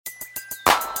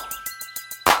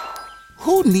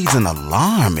Who needs an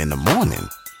alarm in the morning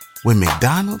when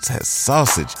McDonald's has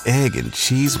sausage, egg, and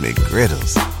cheese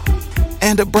McGriddles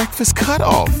and a breakfast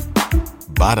cutoff?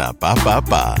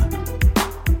 Ba-da-ba-ba-ba.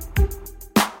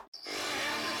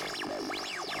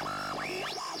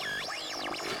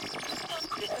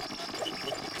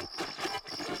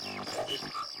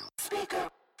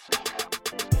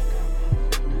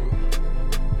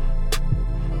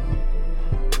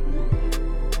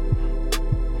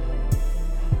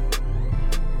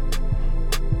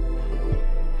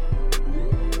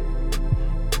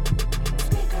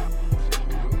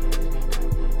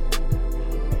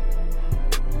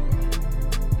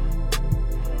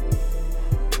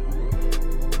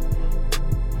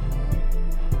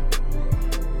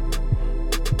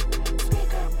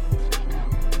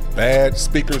 Bad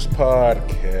Speakers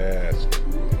Podcast.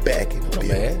 Back in the building.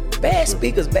 Man. Bad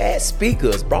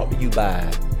speakers brought to you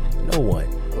by no one,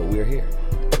 but we're here.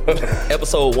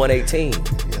 Episode 118.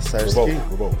 Yes, sir.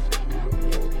 Revolt.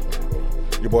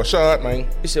 Your boy Shad, man.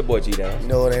 It's your boy G-Down. You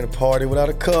know it ain't a party without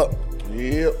a cup.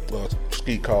 Yep.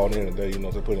 Skeet called in today,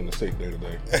 they put in the sick day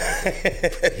today.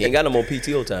 He ain't got no more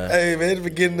PTO time. Hey, man, at the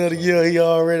beginning of the year, he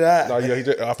already out. No, yeah, he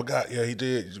did. I forgot. Yeah, he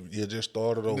did. He just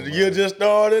started over. The year just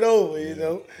started over, you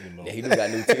know. Yeah, he got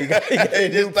new he got He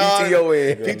just new started.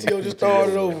 PTO in. PTO just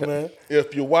started over, man.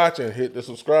 If you're watching, hit the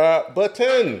subscribe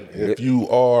button. If you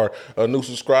are a new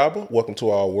subscriber, welcome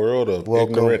to our world of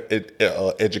ignorant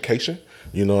education.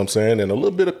 You know what I'm saying? And a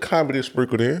little bit of comedy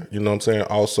sprinkled in. You know what I'm saying?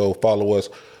 Also, follow us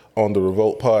on the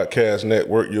Revolt Podcast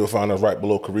Network. You'll find us right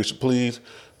below Carisha Please.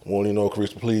 Won't you know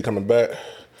Carisha Please coming back?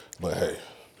 But hey,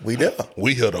 We there.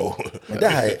 we here though.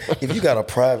 If you got a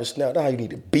private snap, that's how you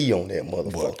need to be on that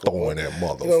motherfucker. But throwing that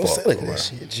motherfucker. You know what I'm saying? Look at man. that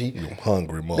shit, G. You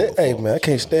hungry motherfucker. Hey, man, I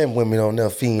can't stand women on there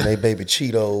feeding they baby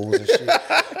Cheetos and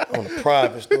shit on the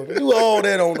private store. They do all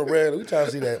that on the regular. We trying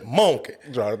to see that monkey.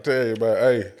 I'm trying to tell you about,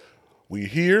 hey, we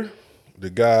here, the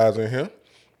guys in here.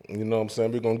 You know what I'm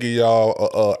saying? We're going to give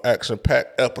y'all a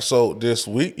action-packed episode this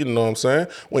week. You know what I'm saying?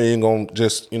 We ain't going to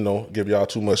just, give y'all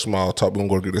too much small talk. We're going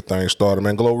to go get this thing started,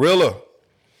 man. Glorilla,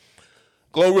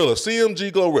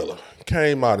 CMG Glorilla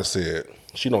came out and said,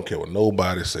 she don't care what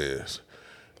nobody says.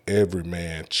 Every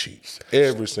man cheats.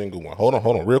 Every single one. Hold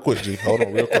on, real quick, G. Hold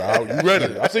on, real quick. You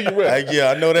ready? I see you ready.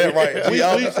 Yeah, I know that right. We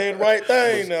always saying the right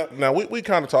thing now. Now, we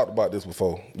kind of talked about this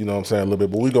before, you know what I'm saying, a little bit,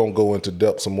 but we're going to go into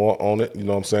depth some more on it, you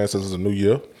know what I'm saying, since it's a new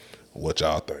year. What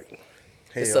y'all think?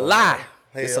 It's a lie.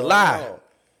 It's a lie.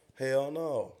 Hell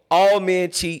no. All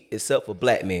men cheat except for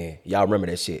black men. Y'all remember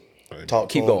that shit. Talk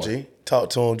to Keep him, going. G. Talk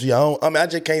to him, G. I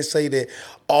just can't say that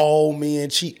all men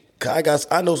cheat. I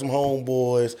know some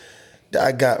homeboys that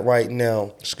I got right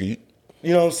now. Skeet.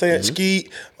 You know what I'm saying? Mm-hmm.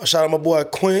 Skeet. I shout out my boy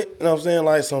Quint. You know what I'm saying?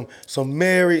 Like some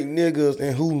married niggas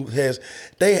and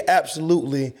they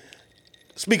absolutely,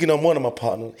 speaking of one of my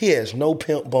partners, he has no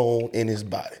pimp bone in his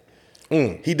body.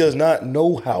 He does not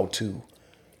know how to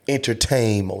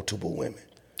entertain multiple women.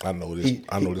 I know this.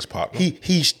 I know this partner.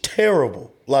 He's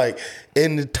terrible. Like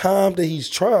in the time that he's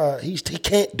tried, he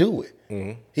can't do it.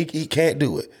 Mm-hmm. He can't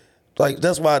do it. Like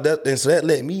that's why so that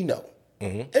let me know.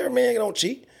 Mm-hmm. Every man don't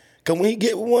cheat. Cause when he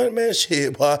get with one, man,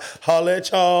 shit, boy, holler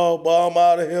at y'all, boy, I'm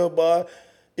out of here, boy.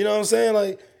 You know what I'm saying?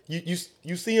 Like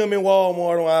you see him in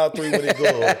Walmart on aisle 3 when he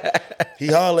go. He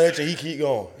holler at you, he keep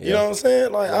going. You know what I'm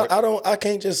saying? Like I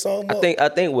can't just sum up. I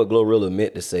think what Glorilla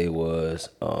meant to say was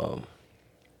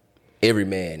every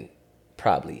man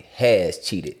probably has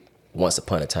cheated once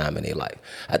upon a time in their life.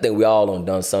 I think we all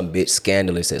done some bitch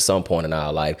scandalous at some point in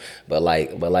our life. But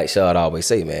like Shad always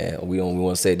say, man, we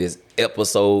want to say this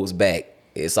episodes back.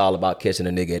 It's all about catching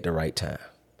a nigga at the right time.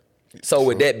 So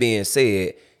with that being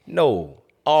said, no,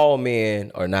 all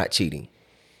men are not cheating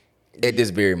at this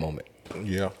very moment.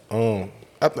 Yeah.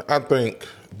 I think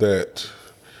that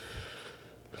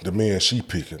the men she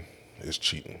picking is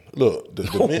cheating. Look, the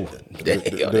men,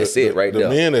 that's it right there. The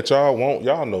men that y'all want,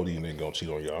 y'all know these niggas gonna cheat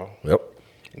on y'all. Yep.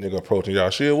 Nigga approaching y'all,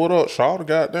 shit, what up, Shaw?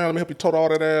 Goddamn, let me help you tote all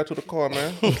that ass to the car,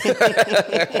 man.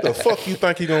 What the fuck you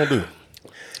think he gonna do?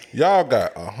 Y'all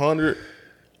got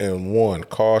 101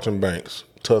 Carlton Banks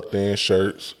tucked in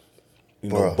shirts,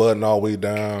 button all the way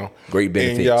down. Great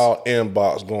benefits. In y'all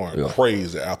inbox going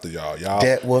crazy after y'all.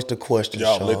 That was the question,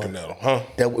 y'all Sean. looking at them, huh?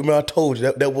 Remember I told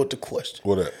you that was the question.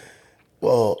 What that?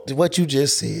 Well, what you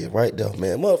just said right there,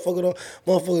 man.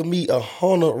 Motherfucker meet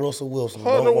 100 Russell Wilson.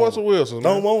 100 Russell Wilson.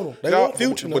 Don't want them. They want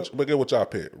Future now. But get what y'all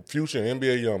pick. Future and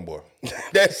NBA Youngboy.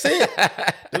 That's it.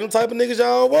 They're the type of niggas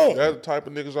y'all want. That's the type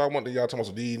of niggas y'all want. That y'all talking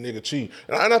about these niggas cheat.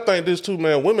 And I think this too,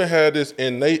 man. Women have this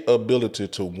innate ability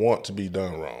to want to be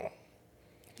done wrong.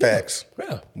 Facts.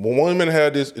 Yeah. When women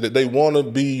have this, they want to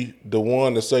be the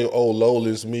one to say, "Oh,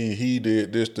 Lola's me. He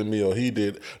did this to me, or he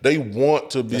did." They want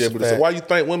to be able to say. Why you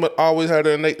think women always have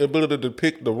the innate ability to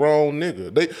pick the wrong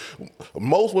nigga?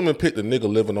 Most women pick the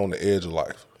nigga living on the edge of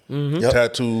life,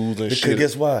 tattoos and shit. Because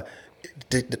guess why?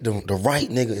 The right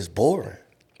nigga is boring.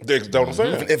 That's what I'm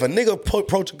saying. If a nigga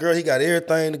approach a girl, he got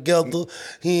everything together.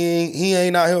 He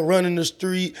ain't out here running the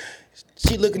street.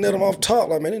 She looking at him off top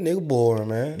like, man, that nigga boring,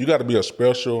 man. You got to be a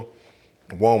special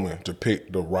woman to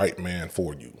pick the right man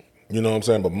for you. You know what I'm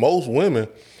saying? But most women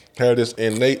have this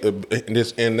innate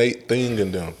thing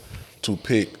in them to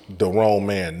pick the wrong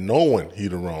man, knowing he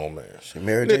the wrong man.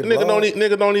 Nigga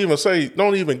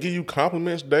don't even give you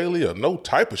compliments daily or no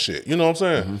type of shit. You know what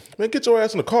I'm saying? Man, get your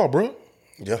ass in the car, bro.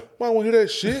 Yeah. Why won't hear that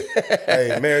shit?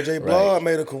 Hey, Mary J. Blige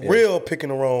made a career picking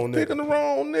the wrong nigga. Picking the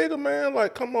wrong nigga, man.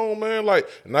 Like, come on, man. Like,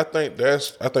 and I think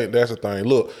that's the thing.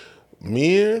 Look,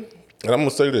 men, and I'm gonna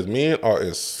say this, men are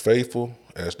as faithful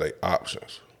as they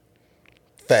options.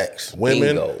 Facts.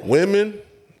 Women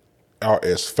are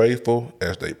as faithful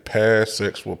as they past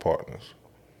sexual partners.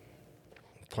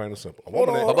 Plain and simple. Hold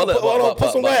on.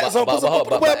 Put some wax on. Put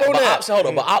the web on that. Hold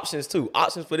on, but options too.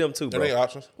 Options for them too, bro. It ain't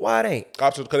options. Why it ain't?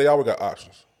 Options, because they always got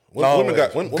options.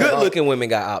 Good looking women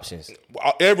got options.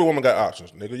 Every woman got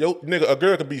options, nigga. A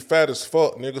girl could be fat as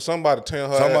fuck, nigga. Somebody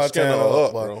tearing her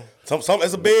up, bro.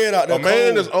 It's a bed out there. A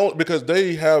man is on because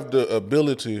they have the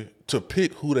ability to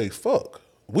pick who they fuck.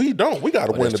 We don't. We got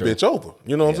to win the bitch over.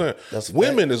 You know what I'm saying?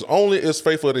 Women is only as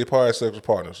faithful as they past sexual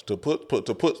partners. To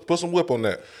put some whip on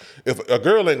that. If a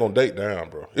girl ain't gonna date down,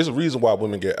 bro, it's a reason why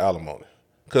women get alimony.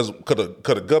 Because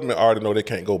the government already know they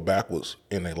can't go backwards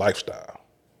in their lifestyle.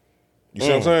 You see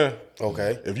what I'm saying?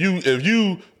 Okay. If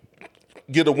you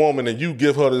get a woman and you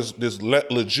give her this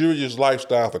luxurious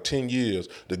lifestyle for 10 years,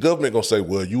 the government gonna say,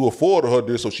 well, you afforded her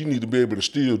this, so she need to be able to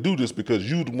still do this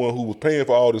because you the one who was paying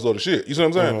for all this other shit. You see what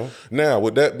I'm saying? Now,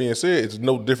 with that being said, it's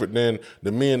no different than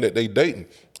the men that they dating.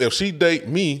 If she date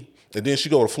me and then she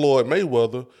go to Floyd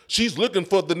Mayweather, she's looking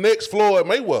for the next Floyd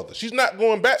Mayweather. She's not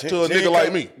going back to a nigga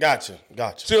like me. Gotcha.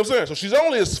 See what I'm saying? So she's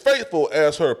only as faithful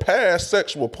as her past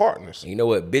sexual partners. You know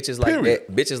what? Bitches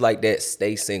like that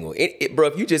stay single. Bro,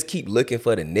 if you just keep looking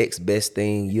for the next best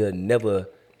thing, you'll never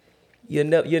fake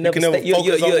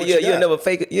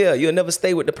it. Yeah, you'll never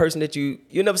stay with the person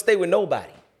you'll never stay with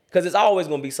nobody. Because it's always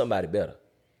gonna be somebody better.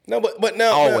 No, but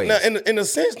now in a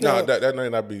sense, now that may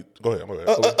not be. Go ahead.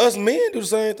 Us men do the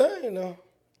same thing, you know.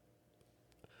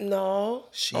 No,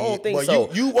 shit, I don't think but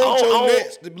so. You want your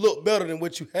next to look better than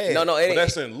what you had. No, but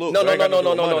that's in look. No. I'm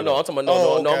talking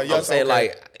about no. I'm saying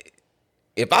like,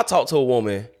 if I talk to a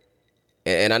woman,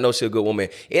 and I know she's a good woman,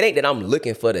 it ain't that I'm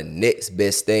looking for the next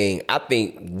best thing. I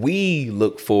think we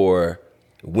look for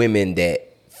women that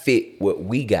fit what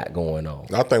we got going on.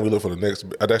 I think we look for the next.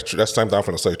 That's true. That's the same thing I'm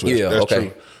finna say too. Yeah, that's okay.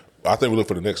 true. I think we look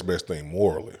for the next best thing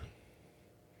morally.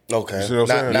 Okay. You see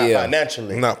what I'm saying? Not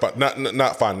financially.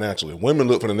 Not financially. Women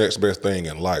look for the next best thing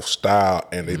in lifestyle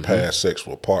and they past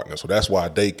sexual partners. So that's why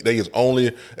they is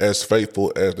only as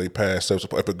faithful as they past sexual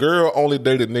partners. If a girl only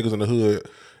dated niggas in the hood,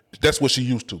 that's what she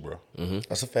used to, bro.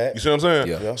 That's a fact. You see what I'm saying?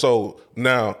 Yeah. So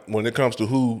now, when it comes to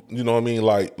who, you know what I mean,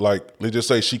 like let's just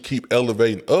say she keep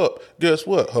elevating up. Guess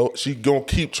what? She gonna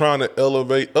keep trying to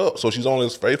elevate up. So she's only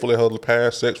as faithful as her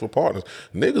past sexual partners.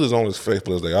 Niggas is only as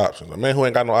faithful as their options. A man who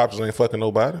ain't got no options ain't fucking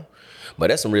nobody. But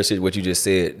that's some real shit what you just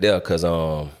said there, because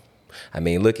I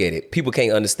mean, look at it. People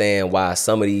can't understand why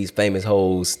some of these famous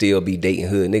hoes still be dating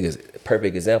hood niggas.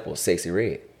 Perfect example, Sexy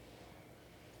Red.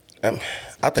 I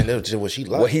think that's just what she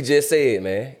like. What he just said,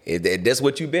 man. That's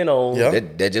what you been on. Yeah.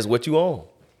 That's just what you on.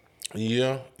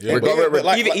 Yeah.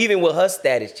 Even with her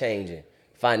status changing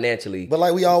financially. But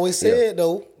like we always said,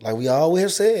 though, like we always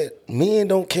have said, men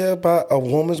don't care about a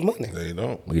woman's money. They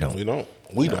don't. We don't.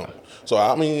 We don't. So,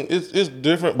 I mean, it's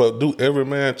different, but do every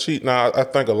man cheat? Now, I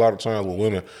think a lot of times with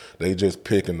women, they just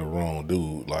picking the wrong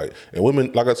dude. Like, and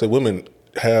women, like I said, women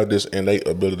have this innate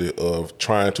ability of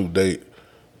trying to date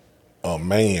a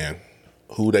man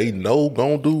who they know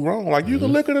gonna do wrong. Like, you can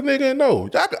look at a nigga and know.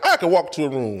 I can walk to a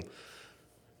room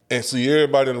and see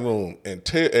everybody in the room and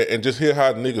just hear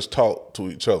how niggas talk to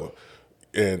each other.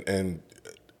 And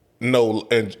know,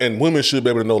 and women should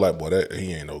be able to know, like, boy,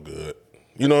 he ain't no good.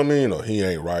 You know what I mean? Or he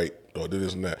ain't right, or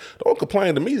this and that. Don't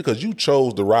complain to me because you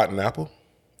chose the rotten apple.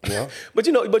 Yeah. But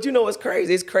you know it's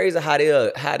crazy. It's crazy how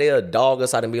they'll dog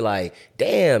us out and be like,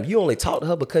 damn, you only talk to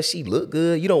her because she look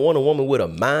good. You don't want a woman with a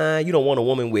mind. You don't want a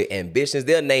woman with ambitions.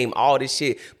 They'll name all this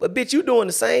shit. But bitch, you doing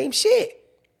the same shit.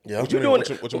 Yeah. What you mean?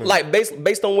 Like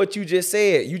based on what you just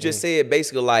said. You just said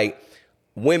basically like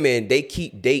women, they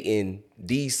keep dating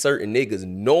these certain niggas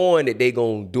knowing that they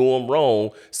gonna do them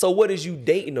wrong. So what is you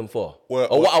dating them for? Well,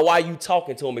 or why you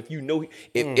talking to them if you know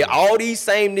if all these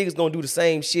same niggas gonna do the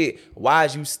same shit? Why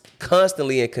is you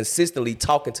constantly and consistently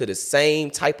talking to the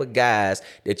same type of guys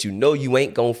that you know you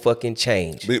ain't gonna fucking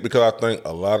change? Because I think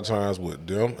a lot of times with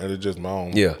them, and it's just my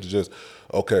own. Yeah. It's just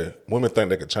okay. Women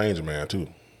think they can change a man too.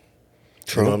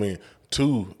 True. You know what I mean?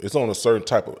 Two, it's on a certain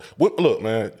type of look,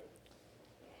 man.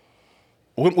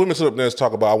 Women sit up there and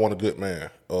talk about I want a good man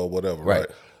or whatever, right?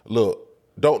 Look,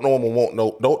 don't no woman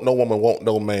want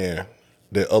no man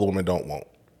that other women don't want.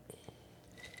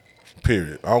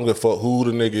 Period. I don't give a fuck who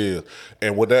the nigga is.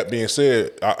 And with that being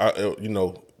said, I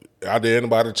dare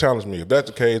anybody to challenge me. If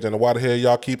that's the case, then why the hell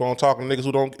y'all keep on talking to niggas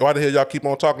who don't? Why the hell y'all keep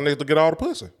on talking to niggas to get all the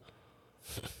pussy?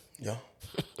 Yeah.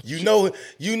 You know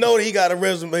that he got a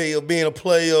resume of being a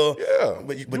player. Yeah.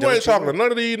 But you ain't talking to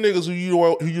none of these niggas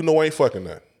who you know ain't fucking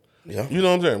that. Yeah. You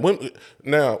know what I'm saying?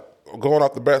 Now, going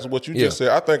off the bat of what you just said,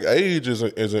 I think age is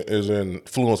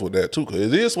influenced with that too. Because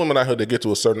it is women out here that get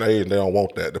to a certain age and they don't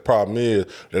want that. The problem is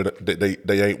that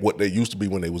they ain't what they used to be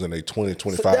when they was in their 20,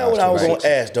 25. So that's what I was going to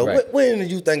ask though. Right. When do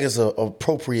you think is an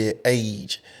appropriate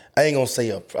age? I ain't going to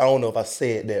say, I don't know if I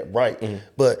said that right,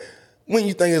 but when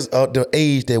you think is the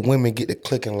age that women get to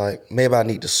clicking like, maybe I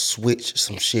need to switch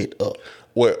some shit up?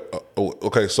 Well,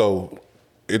 okay, so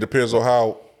it depends on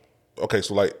how, okay,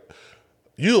 so like,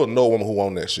 you'll know a woman who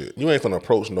want that shit. You ain't finna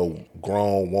approach no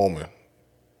grown woman.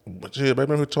 But yeah,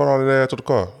 baby, let me told all that ass to the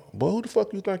car. But who the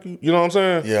fuck you think you know what I'm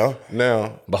saying? Yeah.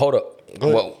 Now. But hold up. Go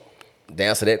ahead. Well, to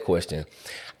answer that question,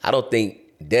 I don't think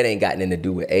that ain't got nothing to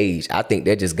do with age. I think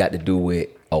that just got to do with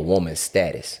a woman's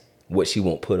status, what she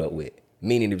won't put up with.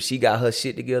 Meaning if she got her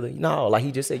shit together, no, like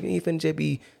he just said, you ain't finna just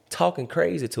be talking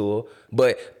crazy to her.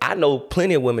 But I know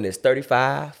plenty of women that's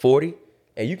 35, 40,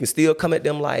 and you can still come at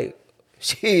them like,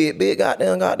 shit, big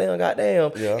goddamn.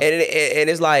 Yeah. And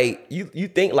it's like you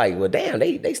think like, well, damn,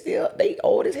 they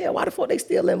old as hell. Why the fuck they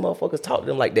still let motherfuckers talk to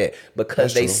them like that?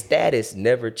 Because their status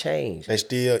never changed. They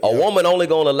still a woman only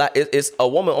gonna allow it's a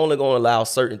woman only gonna allow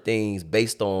certain things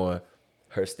based on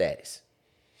her status.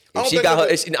 If she got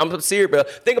her, I'm serious, bro.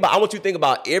 I want you to think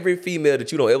about every female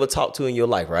that you don't ever talk to in your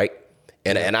life, right?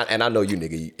 And I know you,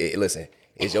 nigga. Listen,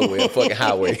 it's your way of fucking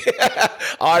highway. I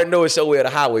already know it's your way of the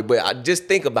highway, but I just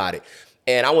think about it.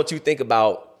 And I want you to think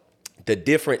about the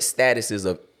different statuses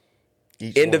of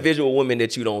each individual women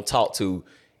that you don't talk to,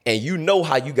 and you know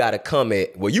how you gotta come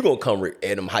at. Well, you gonna come at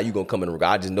them how you gonna come in the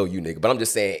regard. I just know you, nigga. But I'm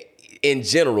just saying, in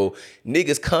general,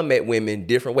 niggas come at women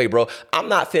different way, bro. I'm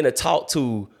not finna talk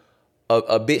to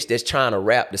a bitch that's trying to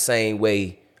rap the same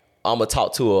way I'm gonna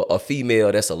talk to a female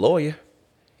that's a lawyer.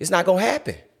 It's not gonna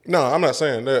happen. No, I'm not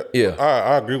saying that. Yeah.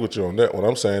 I agree with you on that. What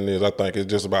I'm saying is I think it's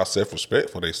just about self-respect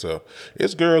for themselves.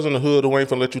 It's girls in the hood who ain't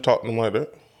finna let you talk to them like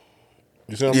that.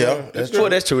 You see what I'm saying? That's true.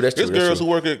 That's true. It's girls who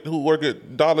work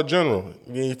at Dollar General.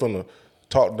 You ain't finna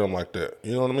talk to them like that.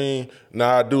 You know what I mean?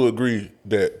 Now, I do agree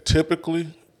that typically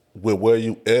with where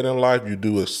you at in life,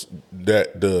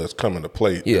 that does come into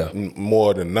play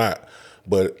more than not.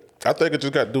 But I think it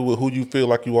just got to do with who you feel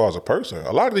like you are as a person.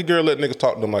 A lot of these girls let niggas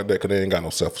talk to them like that because they ain't got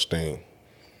no self-esteem.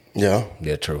 Yeah.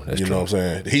 Yeah, true. That's you true. know what I'm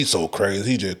saying? He's so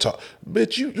crazy. He just talk.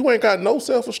 Bitch, you ain't got no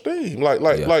self-esteem. Like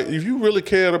if you really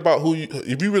cared about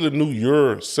if you really knew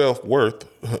your self-worth,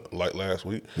 like last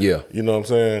week. Yeah. You know what I'm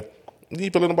saying? You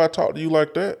ain't let nobody talk to you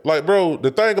like that. Like, bro,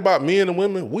 the thing about men and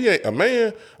women, we ain't a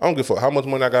man. I don't give a fuck how much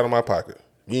money I got in my pocket.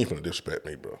 You ain't finna disrespect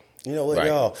me, bro. You know what, Right.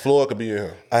 y'all? Floyd could be in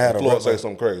here. I had a Floyd rubber- say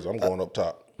something crazy. I'm going up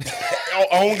top.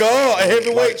 On God, a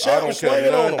heavyweight Like, I champion don't swinging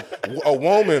care. on him. A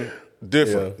woman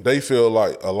different. They feel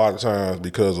like a lot of times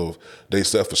because of their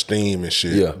self-esteem and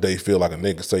shit, they feel like a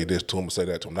nigga say this to them, say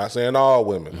that to them. Not saying all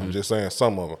women. I'm just saying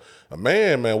some of them. A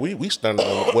man, we stand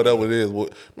on whatever it is.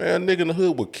 Man, a nigga in the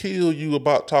hood would kill you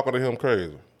about talking to him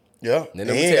crazy. Yeah. Let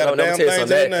He me ain't got a damn tell you thing something.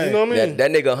 to his name. You know what I mean?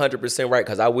 That nigga 100% right,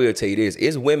 because I will tell you this.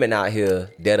 It's women out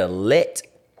here that'll let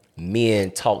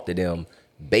men talk to them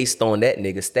based on that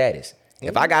nigga status.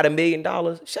 If I got $1 million,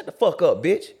 shut the fuck up,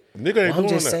 bitch. Nigga ain't I'm doing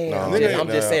just that. saying. No, I'm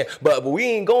nigga just saying. But we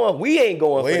ain't going for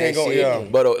that shit. yeah.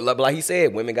 But like he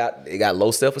said, women got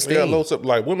low self-esteem. Yeah, low self,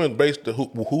 like women based on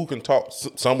who can talk.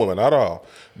 Some women, not all,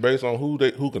 based on who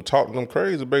can talk to them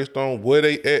crazy, based on where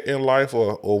they at in life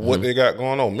or what they got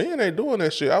going on. Men ain't doing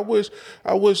that shit. I wish,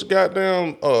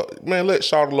 goddamn, man, let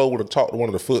Shawty Low would have talked to one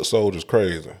of the foot soldiers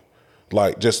crazy,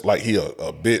 just like he a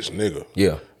bitch nigga.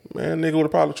 Yeah. Man, nigga would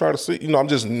have probably tried to see. I'm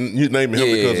just naming him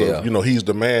because of he's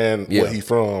the man where he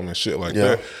from and shit like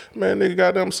that. Man, nigga,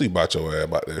 goddamn, see about your ass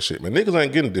about that shit. Man, niggas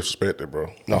ain't getting disrespected,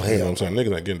 bro. No, hell. You know what I'm saying?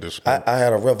 Niggas ain't getting disrespected. I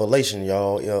had a revelation,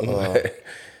 y'all.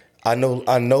 I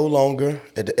no longer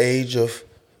at the age of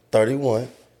 31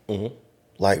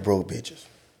 like broke bitches.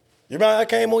 You remember I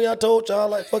came on y'all, told y'all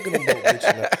like fucking them broke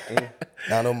bitches.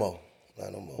 Not no more.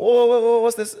 Not no more. Whoa,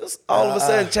 what's this? It's all of a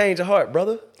sudden change of heart,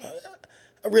 brother.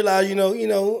 I realize, you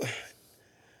know,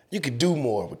 you could do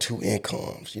more with 2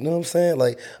 incomes. You know what I'm saying?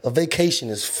 Like a vacation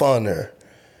is funner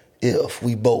if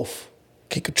we both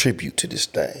can contribute to this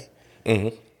thing.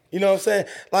 Mm-hmm. You know what I'm saying?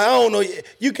 Like, I don't know,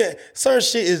 you can, certain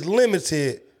shit is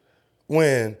limited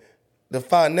when the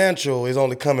financial is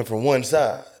only coming from one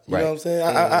side. You know what I'm saying?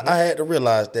 I had to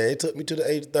realize that. It took me to the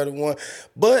age of 31.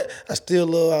 But I still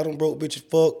love how them broke bitches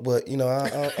fuck. But, you know,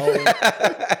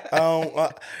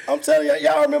 I'm telling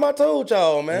y'all remember I told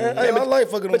y'all, man. I like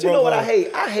fucking them broke. But you know what I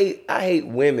hate? I hate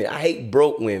women. I hate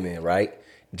broke women, right?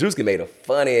 Drewski made a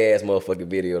funny ass motherfucking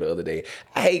video the other day.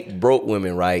 I hate broke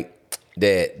women, right?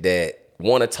 That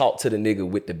want to talk to the nigga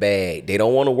with the bag. They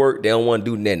don't want to work. They don't want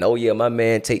to do nothing. Oh, yeah, my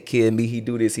man take care of me. He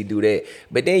do this, he do that.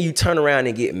 But then you turn around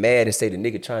and get mad and say the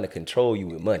nigga trying to control you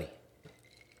with money.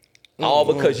 All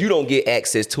because you don't get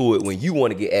access to it when you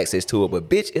want to get access to it. But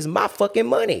bitch, it's my fucking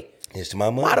money. It's my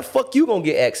money. Why the fuck you gonna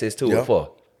get access to it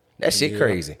for? That shit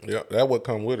crazy. Yeah, that would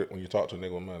come with it when you talk to a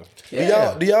nigga with money.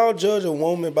 Yeah. Do y'all judge a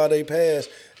woman by their past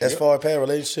as far as past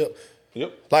relationship?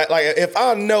 Yep. Like if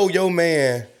I know your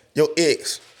man, your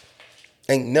ex,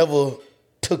 ain't never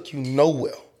took you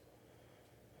nowhere.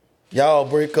 Y'all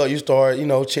break up, you start,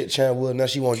 chit-chatting with her, now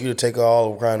she wants you to take her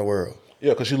all around the world. Yeah,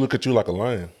 because she look at you like a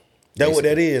lion. That's what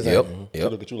that is. Yep. She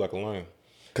look at you like a lion.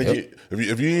 Cause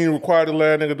if you ain't required the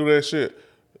lad nigga to do that shit,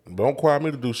 don't require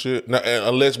me to do shit. Now,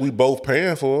 unless we both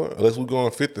paying for it, unless we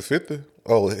going 50-50.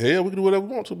 Oh, hell, we can do whatever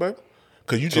we want to, baby.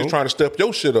 Because you just trying to step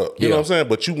your shit up. You know what I'm saying?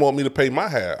 But you want me to pay my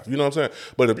half. You know what I'm saying?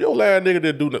 But if your lad nigga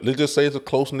didn't do nothing, let's just say it's a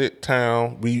close-knit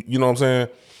town. You know what I'm saying?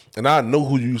 And I know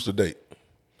who you used to date.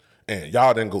 And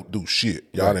y'all didn't go do shit.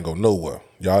 Y'all didn't go nowhere.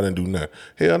 Y'all didn't do nothing.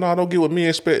 Hell no, don't get with me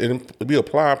and be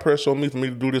applying pressure on me for me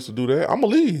to do this or do that. I'm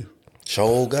going to leave.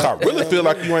 Sure, God. I really feel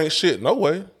like you ain't shit, no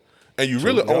way. And you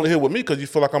really only here with me because you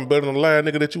feel like I'm better than the lad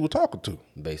nigga that you were talking to.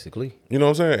 Basically. You know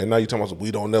what I'm saying? And now you talking about we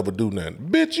don't never do nothing.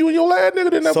 Bitch, you and your lad nigga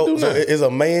didn't never do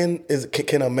nothing.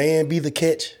 Can a man be the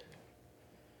catch?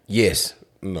 Yes.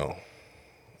 No.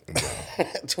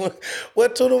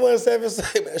 What 21-7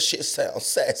 say? Man, that shit sounds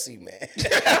sassy, man. 21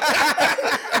 said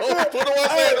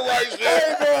the right shit.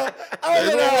 Hey, bro. I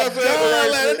don't know how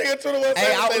that nigga 21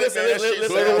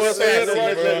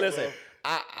 Listen.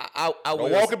 I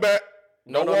Don't walk it back.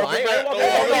 No, I ain't walking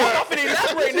back. I'm finna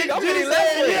elaborate, nigga. I'm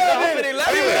finna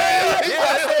elaborate.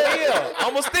 I'm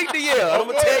gonna stick to I'm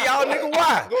gonna tell y'all nigga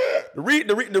why.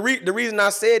 The reason I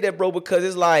said that, bro, because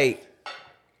it's like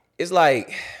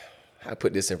I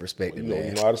put this in perspective, man.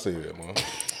 You know how to say that, man.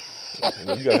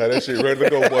 You gotta have that shit ready to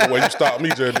go, boy. The way you stopped me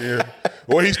just then.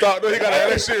 When he stopped, he gotta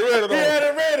have that shit ready to go. He had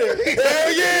it ready.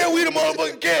 Hell yeah, we the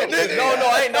motherfucking catch, nigga.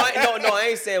 No, I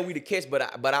ain't saying we the catch, but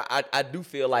I do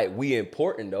feel like we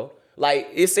important though. Like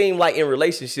it seems like in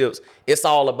relationships, it's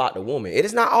all about the woman. It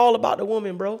is not all about the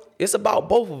woman, bro. It's about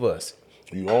both of us.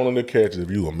 You only the catch if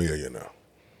you a millionaire.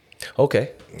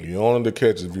 Okay. You only the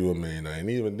catch if you a millionaire, and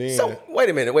even then. So wait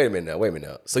a minute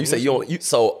now. So you say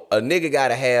so a nigga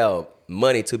gotta have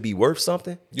money to be worth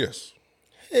something? Yes.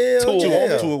 Hell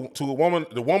To a woman,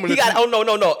 the woman. He got.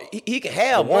 No. He can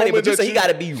have money, but you say he got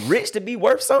to be rich to be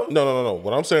worth something. No.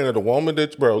 What I'm saying is the woman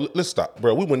that, bro. Let's stop,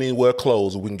 bro. We wouldn't even wear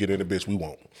clothes if we can get any bitch we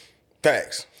want.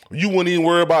 Facts. You wouldn't even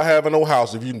worry about having no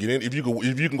house if you can get in. If you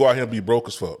can go out here and be broke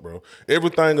as fuck, bro.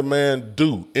 Everything a man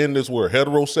do in this world,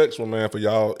 heterosexual man for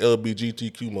y'all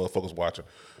LGBTQ motherfuckers watching,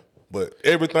 but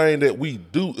everything that we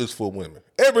do is for women.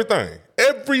 Everything,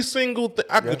 every single thing.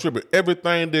 I contribute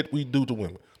everything that we do to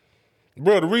women.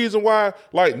 Bro, the reason why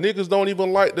like niggas don't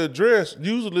even like to dress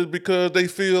usually is because they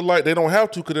feel like they don't have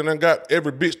to because they done got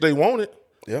every bitch they wanted.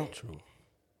 Yeah, true.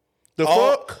 The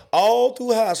fuck? All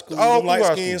through high school, All light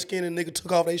through skinny nigga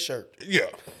took off their shirt. Yeah.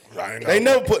 They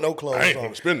never put no clothes on. I ain't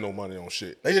gonna spend no money on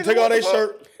shit. They just take off their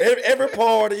shirt. Every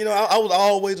part, I was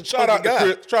always a Shout out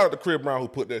guy. Shout out to Crib Brown who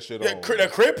put that shit on. The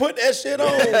Crib put that shit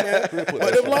on, man.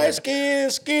 But them light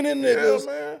skinny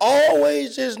niggas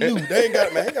always just knew. They ain't got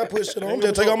to put shit on.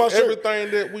 Just take off my shirt.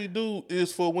 Everything that we do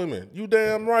is for women. You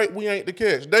damn right we ain't the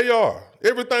catch. They are.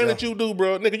 Everything that you do,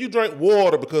 bro. Nigga, you drink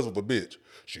water because of a bitch.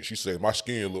 She said my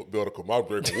skin look better because I'm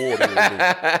drinking water.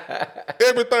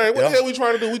 Everything. What the hell we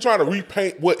trying to do? We trying to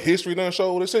repaint what history done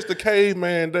showed us. Since the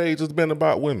caveman days, it's been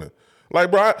about women. Like,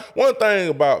 bro, one thing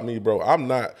about me, bro, I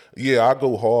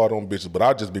go hard on bitches, but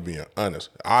I just be being honest.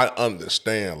 I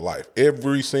understand life.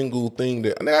 Every single thing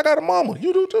I got a mama.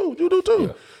 You do too.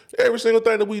 Yeah. Every single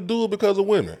thing that we do is because of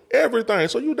women. Everything.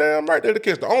 So you damn right they're the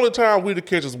catch. The only time we the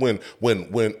catch is when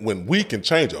we can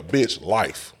change a bitch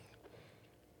life.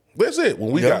 That's it.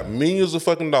 When we got millions of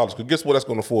fucking dollars, because guess what that's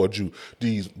going to afford you?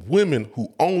 These women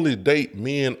who only date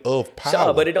men of power.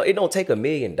 Sure, but it don't take $1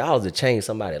 million to change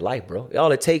somebody's life, bro.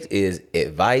 All it takes is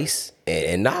advice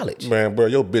and knowledge. Man, bro,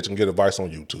 your bitch can get advice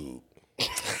on YouTube.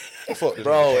 Fuck this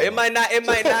Bro, nigga. it might not.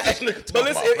 But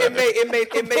listen,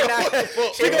 it may not.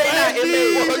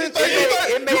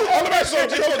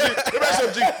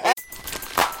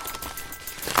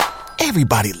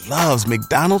 Everybody loves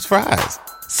McDonald's fries.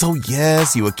 So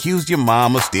yes, you accused your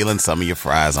mom of stealing some of your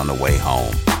fries on the way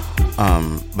home.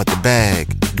 But the bag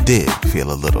did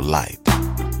feel a little light.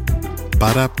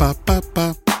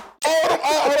 Ba-da-ba-ba-ba.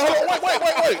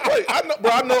 Wait.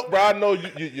 I know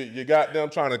you goddamn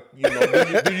trying to,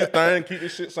 do your thing, keep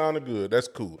this shit sounding good. That's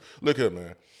cool. Look here,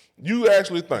 man. You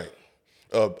actually think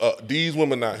these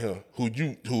women out here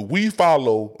who we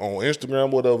follow on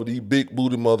Instagram, whatever, these big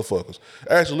booty motherfuckers,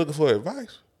 actually looking for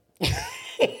advice?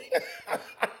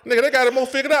 Nigga, they got it more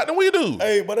figured out than we do.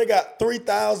 Hey, but they got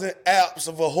 3,000 apps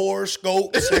of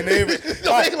horoscopes and everything.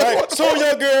 Soon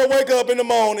your girl wake up in the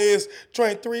morning is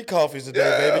drink 3 coffees a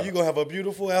day, baby. You gonna have a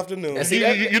beautiful afternoon.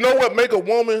 You know what make a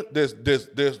woman that's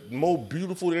more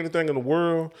beautiful than anything in the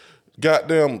world?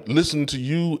 Goddamn, listen to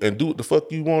you and do what the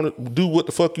fuck you want to do. What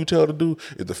the fuck you tell her to do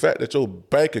is the fact that your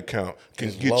bank account can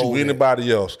It's get loaded. you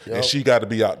anybody else, Yep. and she got to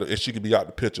be out. And she can be out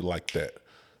the picture like that.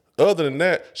 Other than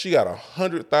that, she got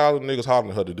 100,000 niggas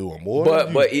hollering at her to do more.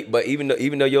 But even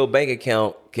though your bank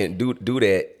account can do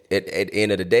that, at the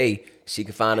end of the day, she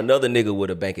can find another nigga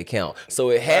with a bank account. So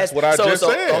it has. That's what I just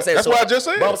said. That's what I just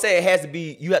said. But I'm saying it has to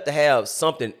be. You have to have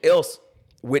something else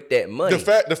with that money.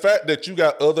 The fact that you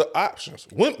got other options.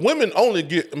 Women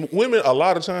a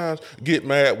lot of times get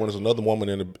mad when there's another woman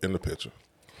in the picture.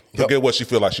 Yep. Get what she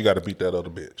feel like she got to beat that other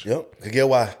bitch. Yep. Get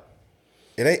why?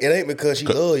 It ain't because she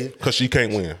love you. Because she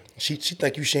can't win. She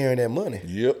think you sharing that money.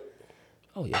 Yep.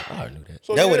 Oh yeah, I already knew that.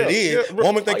 So That's what it is. Yeah,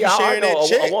 Woman think you I sharing know. that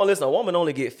check. Listen, a woman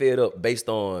only get fed up based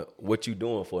on what you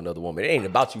doing for another woman. It ain't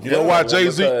about you. You know why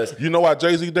Jay-Z? Because You know why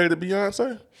Jay-Z dated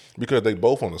Beyonce? Because they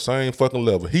both on the same fucking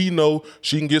level. He know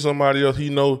she can get somebody else. He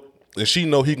know, and she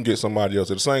know he can get somebody else.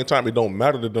 At the same time, it don't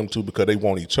matter to them two because they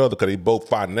want each other. Because they both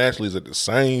financially is at the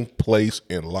same place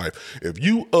in life. If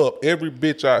you up, every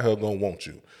bitch out here gonna want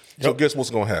you. So guess what's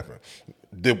gonna happen?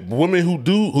 The women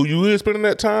who you is spending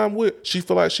that time with, she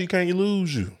feel like she can't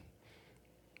lose you.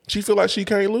 She feel like she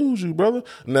can't lose you, brother.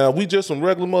 Now, we just some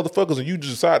regular motherfuckers and you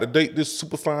just decide to date this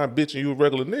super fine bitch and you a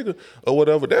regular nigga or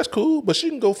whatever. That's cool, but she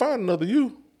can go find another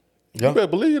you. Yeah. You better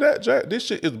believe that, Jack. This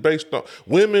shit is based on...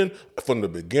 Women, from the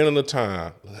beginning of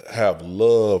time, have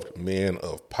loved men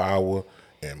of power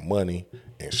and money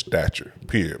and stature,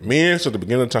 period. Men, since the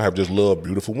beginning of time, have just loved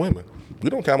beautiful women. We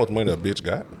don't care how much money a bitch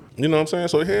got. You know what I'm saying?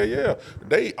 So, hell yeah.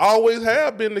 They always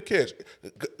have been the catch.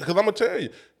 Because I'm going to tell you,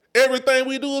 everything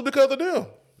we do is because of them.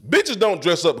 Bitches don't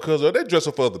dress up because of... They dress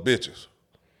up for other bitches.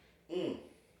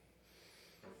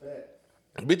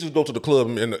 Bitches go to the club,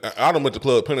 and I done went to the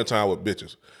club plenty of time with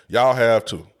bitches. Y'all have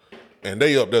too. And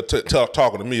they up there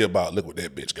talking to me about, look what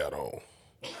that bitch got on.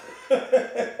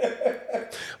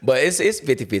 But it's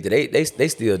 50-50. They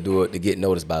still do it to get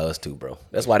noticed by us too, bro.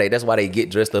 That's why they get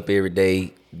dressed up every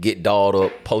day, get dolled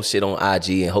up, post shit on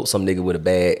IG, and hope some nigga with a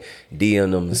bag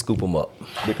DM them and scoop them up.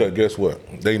 Because guess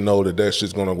what? They know that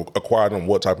shit's gonna acquire them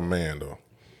what type of man though?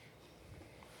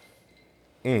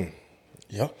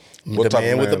 Yeah. What The type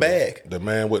man of with the though? bag. The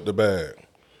man with the bag.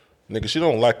 Nigga, she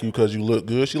don't like you because you look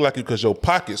good. She like you because your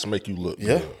pockets make you look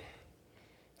Yeah. good.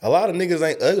 A lot of niggas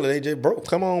ain't ugly, they just broke.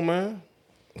 Come on, man.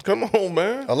 Come on,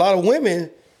 man. A lot of women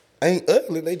ain't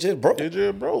ugly, they just broke. They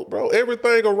just broke, bro.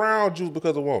 Everything around you is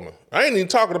because of woman. I ain't even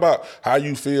talking about how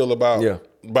you feel about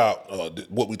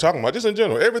what we talking about. Just in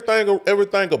general, everything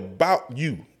about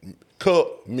you,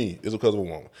 me, is because of a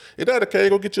woman. If that okay,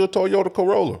 go get you a Toyota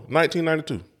Corolla,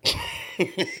 1992.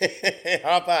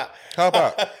 How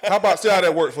about see how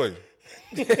that worked for you?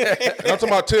 And I'm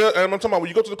talking about when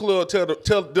you go to the club,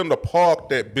 tell them to park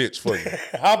that bitch for you.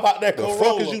 How about that The Corolla?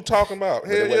 fuck is you talking about?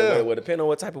 Hell yeah. Well, depending on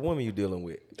what type of woman you dealing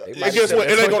with. And guess what?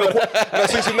 It ain't gonna.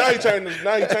 See, now you changing. It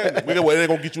ain't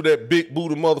gonna get you that big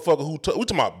booty motherfucker we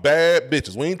talking about bad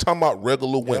bitches. We ain't talking about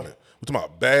regular women. We talking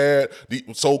about bad, the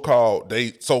so-called bad.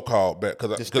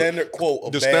 The standard quote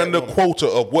of the bad standard woman. quota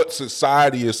of what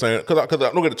society is saying. Because I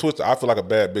don't get it twisted. I feel like a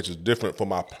bad bitch is different from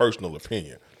my personal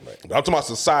opinion. Right. But I'm talking about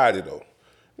society though.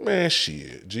 Man,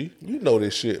 shit, G. You know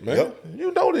this shit, man. Yep.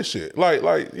 You know this shit. Like,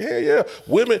 yeah.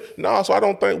 Women, so I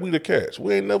don't think we the catch.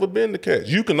 We ain't never been the catch.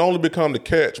 You can only become the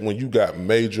catch when you got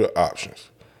major options.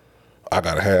 I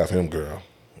gotta have him, girl.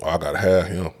 Or I gotta have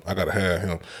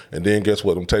him. And then guess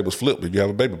what? Them tables flip if you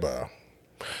have a baby by him.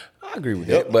 I agree with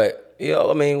that. But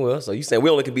I mean, well, so you saying we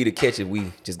only can be the catch if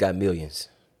we just got millions?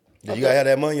 Yeah, you gotta have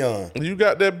that money on. You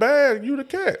got that bag, you the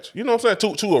catch. You know what I'm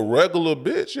saying? To a regular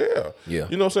bitch, yeah. Yeah.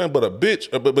 You know what I'm saying? But a bitch,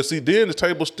 but see, then the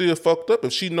table's still fucked up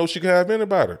if she knows she can have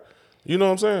anybody. You know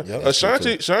what I'm saying? Yep.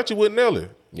 Shanti with Nelly.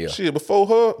 Yeah. Shit, before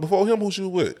him, who she was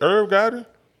with? Irv got it.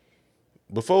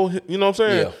 You know what I'm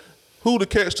saying? Yeah. Who the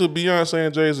catch to Beyonce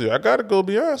and Jay-Z? I gotta go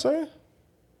Beyonce.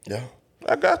 Yeah.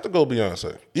 I got to go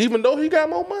Beyonce. Even though he got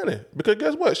more money. Because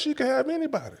guess what? She can have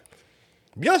anybody.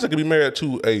 Beyonce could be married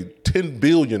to a 10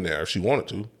 billionaire if she wanted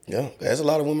to. Yeah. There's a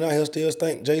lot of women out here still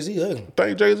think Jay-Z ugly.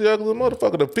 Think Jay-Z ugly as a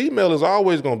motherfucker. The female is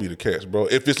always gonna be the catch, bro.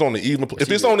 If it's on the even,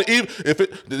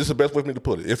 this is the best way for me to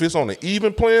put it. If it's on the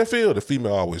even playing field, the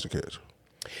female always the catch.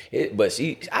 But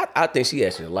I think she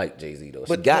actually like Jay-Z though.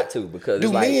 She got to because do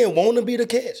it's like, men want to be the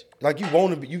catch? Like you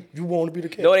want to be, you want to be the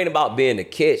catch? no, it ain't about being the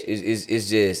catch. It's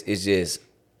just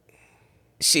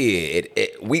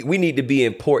shit. We need to be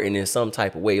important in some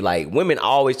type of way. Like women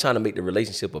always trying to make the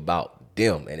relationship about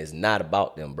them, and it's not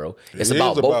about them, bro. It's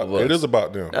about both of us. It is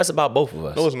about them. That's about both of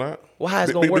us. No, it's not. Well, how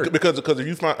it's gonna work? Because if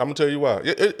you find, I'm gonna tell you why.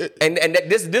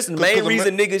 This is the main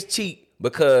reason niggas cheat,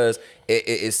 because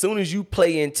as soon as you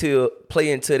play into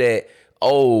that,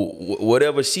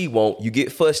 whatever she want, you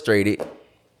get frustrated,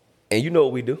 and you know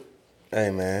what we do. Hey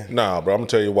man, Nah, bro. I'm gonna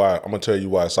tell you why. I'm gonna tell you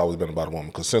why it's always been about a woman.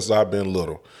 Because since I've been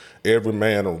little, every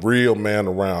man, a real man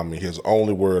around me, has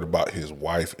only worried about his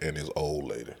wife and his old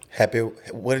lady. happy.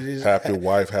 What it is? Happy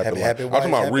wife, happy life. Happy I'm wife,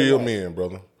 talking about happy real life. men,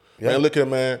 brother. Yeah. Man, look here,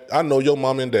 man. I know your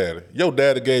mama and daddy. Your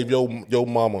daddy gave your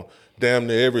mama damn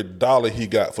near every dollar he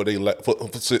got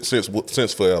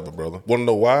since forever, brother. Wanna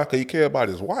know why? Because he care about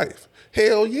his wife.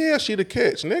 Hell yeah, she the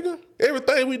catch, nigga.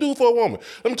 Everything we do for a woman.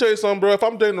 Let me tell you something, bro. If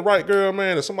I'm dating the right girl,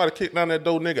 man, and somebody kick down that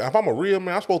door, nigga, if I'm a real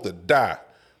man, I'm supposed to die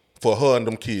for her and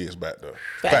them kids back there.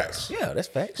 Facts. Yeah, that's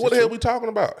facts. What the hell we talking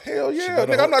about? Hell yeah.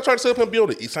 Nigga, I'm not trying to sit up and be on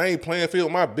the same playing field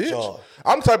with my bitch. Sure.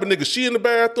 I'm the type of nigga, she in the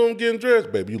bathroom getting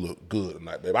dressed. Baby, you look good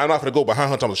tonight, baby. I'm not gonna go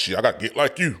behind her telling her, shit, I gotta get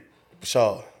like you.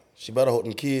 Sure. She better hold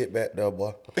them kid back there,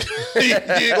 boy. You ain't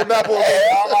gonna die for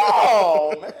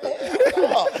her.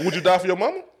 Man. Would you die for your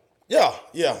mama? Yeah.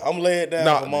 I'm laying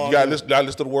down for mom. You gotta listen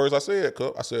to the words I said,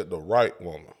 cuz. I said the right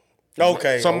woman.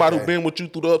 Okay. Somebody who been with you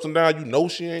through the ups and downs, you know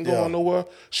she ain't going nowhere.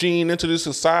 She ain't into this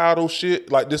societal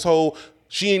shit, like this whole.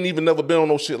 She ain't even never been on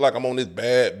no shit like I'm on this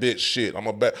bad bitch shit. I'm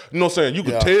a bad. You know what I'm saying? You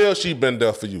can tell she been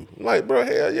there for you. Like, bro,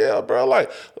 hell yeah, bro.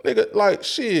 Like, nigga, like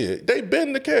shit. They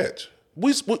been the catch.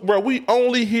 We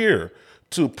only here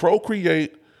to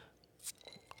procreate.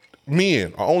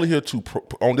 Men are only here to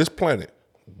on this planet.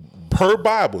 Per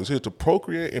Bible is here to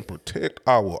procreate and protect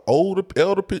our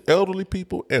elderly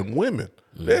people and women.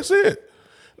 That's it.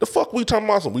 The fuck we talking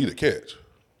about? We the catch.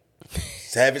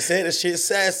 Haven't said that shit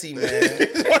sassy, man.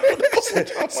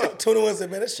 21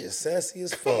 said, man, that shit sassy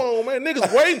as fuck. Come on, man.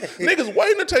 Niggas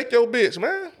waiting to take your bitch,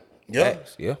 man. Yeah.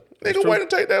 Yeah. Niggas waiting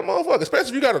to take that motherfucker, especially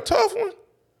if you got a tough one.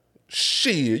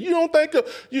 Shit, you don't think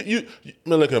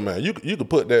man, look here, man. You can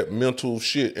put that mental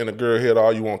shit in a girl head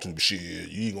all you want to. Shit,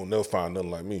 you ain't gonna never find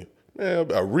nothing like me.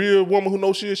 Man, a real woman who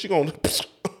knows shit, she gonna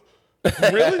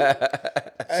really?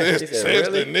 Says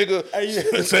really? the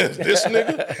nigga. Says this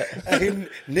nigga. Hey,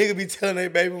 nigga be telling their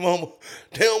baby mama,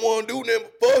 they don't want to do nothing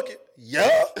but fuck it.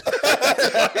 Yeah.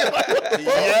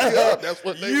 Yeah, that's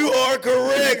what they you want. are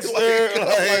correct, sir.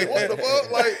 Like, what the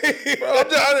fuck? Like, bro, I'm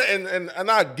just,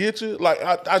 and I get you. Like,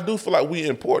 I do feel like we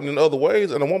important in other ways,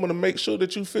 and I want to make sure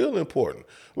that you feel important.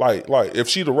 Like if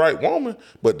she the right woman,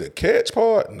 but the catch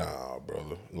part, nah,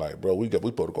 brother. Like, bro, we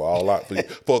supposed to go all out for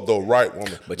the right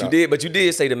woman. But you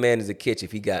did say the man is a catch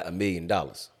if he got $1 million.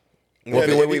 He's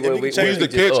the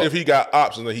catch if he got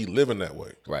options and he living that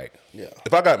way. Right. Yeah.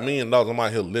 If I got $1 million, I'm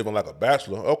out here living like a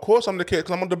bachelor. Of course I'm the catch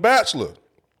because I'm the bachelor.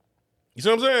 You see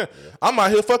what I'm saying? Yeah. I'm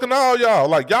out here fucking all y'all.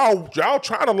 Like y'all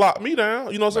trying to lock me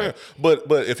down. You know what I'm saying?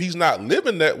 But if he's not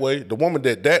living that way, the woman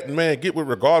that man get with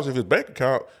regardless of his bank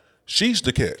account, she's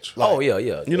the catch. Like, yeah.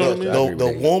 You know what I mean?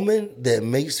 The woman that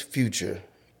makes Future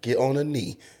get on her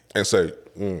knee and say,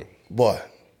 boy,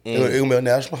 it's gonna be a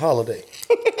national holiday.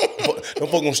 Them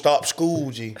folks gonna stop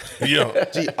school, G. Yeah.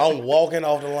 G, I'm walking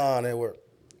off the line at work.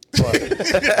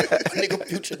 Nigga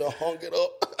Future done hung it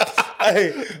up.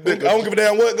 Hey, I don't give a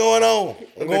damn what going on.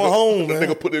 I'm going home, man.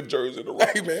 Nigga put his jersey in the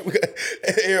right. Hey, man,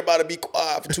 everybody be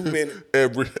quiet for 2 minutes.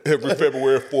 Every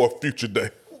February 4th, Future Day.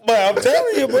 But I'm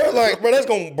telling you, bro, like, bro, that's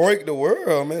gonna break the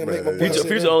world, man. Future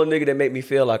the only nigga that make me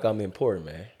feel like I'm important,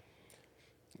 man.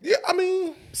 Yeah, I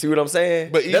mean, see what I'm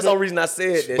saying? But that's the only reason I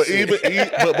said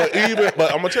that.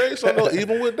 But I'm gonna tell you something though,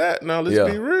 even with that, now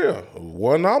let's be real.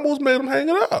 One almost made him hang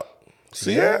it up.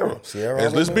 Sierra.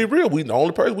 And let's be real, the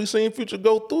only person we seen Future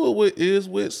go through it with is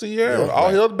with Sierra. All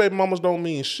his other baby mamas don't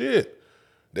mean shit.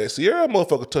 That Sierra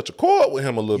motherfucker touch a chord with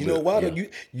him a little bit. You know why?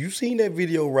 You seen that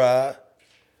video, Rod?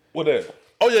 What that?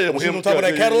 Oh yeah, when she on top of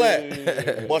that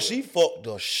Cadillac. But she fucked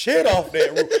the shit off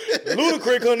that roof.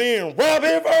 Ludacris come in and rob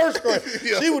him first grade.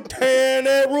 She was tearing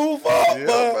that roof up. You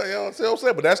know what I'm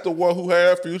saying? But that's the one who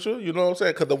had Future. You know what I'm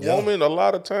saying? Because the woman, a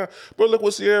lot of time, bro, look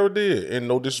what Sierra did. And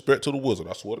no disrespect to the Wizard.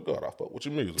 I swear to God, I fuck with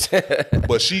your music.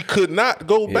 But she could not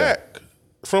go back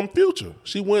from Future.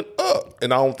 She went up.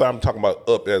 And I don't think I'm talking about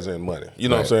up as in money. You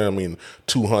know what I'm saying? I mean,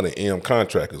 200 M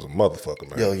contract is a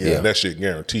motherfucker, man. Yeah. That shit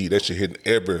guaranteed. That shit hitting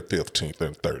every 15th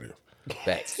and 30th.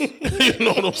 Facts. You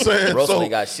know what I'm saying? Russell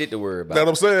ain't got shit to worry about. That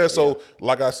I'm saying. So,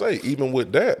 like I say, even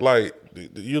with that, like,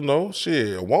 you know,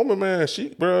 shit, a woman, man,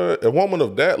 a woman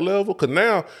of that level, because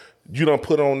now you done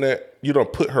put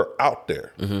her out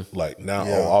there. Mm-hmm. Like, now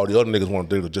all the other niggas want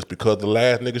to date her just because the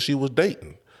last nigga she was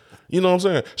dating. You know what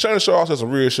I'm saying? Shannon Sharp said some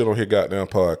real shit on his goddamn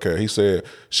podcast. He said,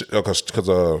 because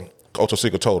Ocho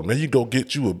Cinco told him, man, you go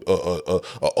get you a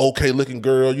okay looking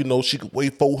girl. You know, she could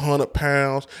weigh 400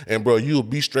 pounds. And, bro, you'll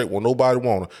be straight when nobody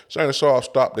want her. Shannon Sharp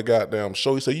stopped the goddamn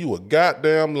show. He said, you a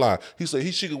goddamn lie. He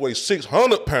said she could weigh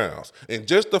 600 pounds. And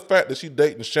just the fact that she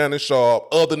dating Shannon Sharp,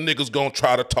 other niggas gonna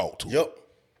try to talk to her. Yep.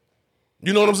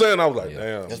 You know what I'm saying? I was like,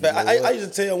 damn. That's bad. I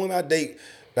used to tell women I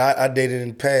dated in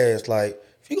the past, like,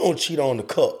 if you gonna cheat on the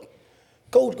cup,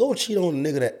 Go cheat on a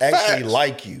nigga that actually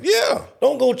like you. Yeah.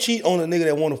 Don't go cheat on a nigga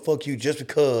that want to fuck you just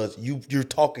because you're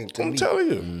talking to me. I'm telling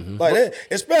you. Mm-hmm. Like that,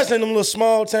 especially in them little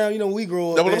small town, you know, we grew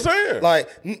up. That's what I'm saying.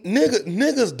 Like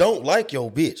niggas don't like your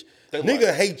bitch.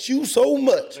 Nigga hate you so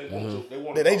much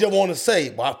that they just want to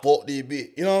say, well, I fucked this bitch.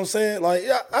 You know what I'm saying? Like,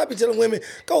 I be telling women,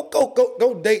 go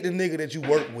date the nigga that you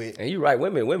work with. And you right,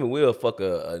 women will fuck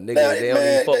a nigga that they don't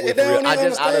even fuck with for real. I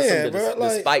just out of some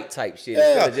the spite type shit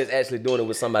instead of just actually doing it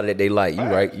with somebody that they like.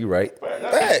 You right.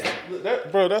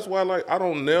 Bro, that's why, like, I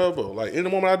don't never, like, any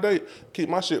woman I date, keep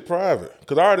my shit private.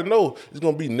 Because I already know it's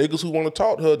going to be niggas who want to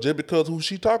talk to her just because who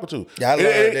she talking to. Yeah, I love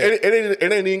that.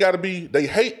 It ain't even got to be, they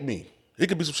hate me. It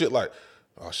could be some shit like,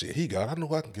 oh shit, he got it. I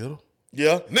know I can get her.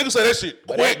 Yeah. Niggas say that shit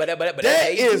quick. But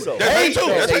that is hate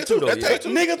too. That's hate too.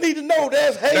 Niggas need to know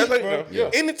that's hate, bro.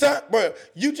 Yeah. Anytime, bro,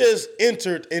 you just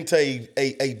entered into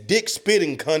a dick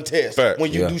spitting contest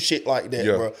when you do shit like that,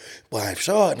 bro. But if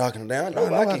Shard knocking her down, I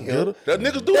know I can get her. That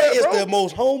niggas do that, bro. That is the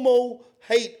most homo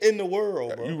hate in the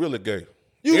world, bro. You really gay.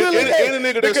 You really gay. Any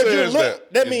nigga that says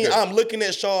that. That means I'm looking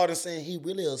at Shard and saying, he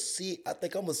really a sick. I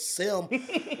think I'm a sim. You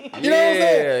know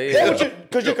what I'm saying?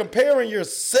 Because you're comparing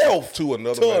yourself to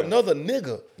another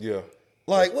nigga. Yeah.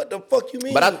 Like, what the fuck you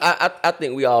mean? But I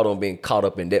think we all done been caught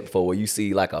up in that before, where you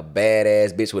see like a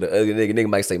badass bitch with an ugly nigga. Nigga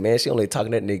might say, man, she only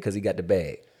talking to that nigga because he got the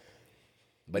bag.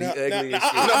 But he ugly as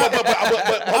shit.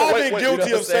 I've been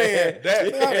guilty of saying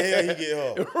that. How the hell he get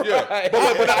her? Yeah.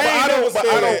 But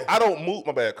I don't move,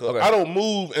 my bad, cuz. Okay. I don't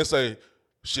move and say,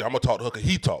 shit, I'm going to talk to her because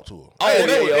he talked to her. I see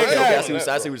what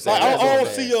you're saying. I don't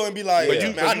see her and be like,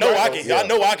 I know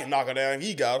I can knock her down.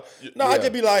 He got her. No, I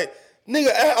just be like, nigga,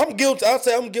 I'm guilty. I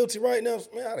say I'm guilty right now.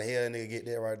 Man, how the hell that nigga get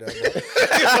there right there, bro?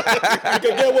 Because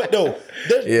get what though?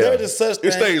 There's a such thing.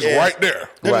 It stays right there.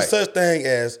 There's a such thing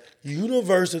as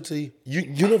universal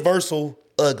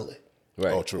ugly.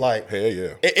 Right. Oh, true. Like, hell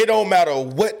yeah. It don't matter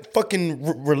what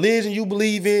fucking religion you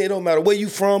believe in. It don't matter where you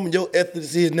from, your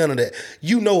ethnicity, none of that.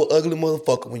 You know an ugly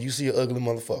motherfucker when you see an ugly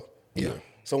motherfucker. Yeah.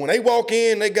 So when they walk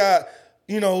in, they got,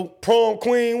 prom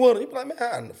queen with them. You be like, man,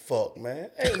 how in the fuck, man?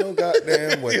 Ain't no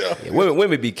goddamn way.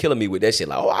 Women be killing me with that shit.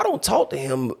 Like, I don't talk to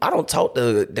him. I don't talk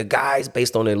to the guys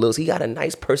based on their looks. He got a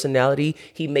nice personality.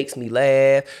 He makes me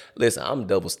laugh. Listen, I'm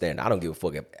double standard. I don't give a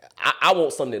fuck. I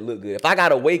want something that look good. If I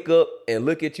gotta wake up and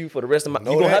look at you for the rest of my, you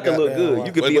gonna have to look good.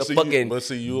 You could be a fucking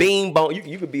beanbone.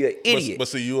 You could be an idiot. But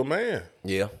see, you a man.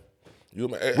 Yeah.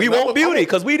 We want beauty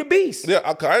because we the beast. Yeah,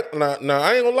 now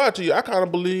I ain't gonna lie to you. I kind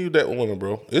of believe that women,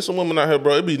 bro. It's some women out here,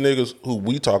 bro. It be niggas who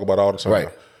we talk about all the time. Right.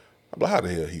 I'm like, how the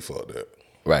hell he fucked that?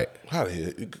 Right. How the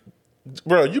hell,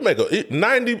 bro? You make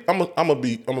 90. I'm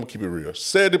gonna keep it real.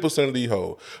 70% of these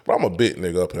hoes, but I'm a bit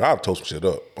nigga up here. I'll toast some shit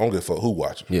up. I don't give a fuck who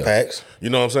watching. Yeah. Facts. You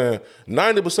know what I'm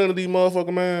saying? 90% of these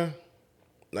motherfuckers, man.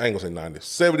 I ain't gonna say 90.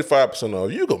 75%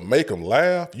 of you gonna make them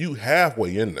laugh. You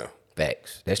halfway in there.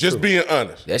 Facts. That's just true. being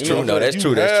honest. That's true. No, that's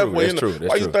true. That's true.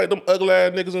 Why you think them ugly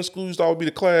ass niggas in school used to always be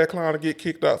the class clown to get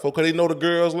kicked out for? Because they know the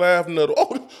girls laughing at them.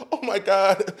 Oh my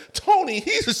God, Tony,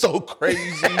 he's so crazy.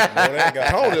 Tony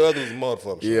ugly as a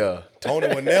motherfucker. Yeah. Tony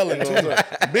Winnell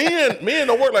and men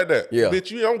don't work like that. Yeah.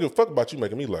 Bitch, I don't give a fuck about you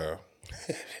making me laugh.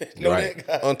 Right.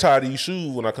 that guy. Untie these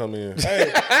shoes when I come in.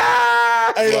 Hey,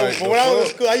 Like, but when I was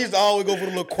in school, I used to always go for the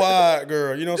little quiet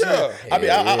girl. You know what I'm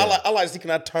saying? I like to see,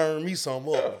 can I turn me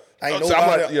something up? Ain't So I'm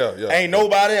nobody, like, ain't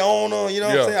nobody on her. You know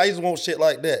what Yeah. I'm saying? I used to want shit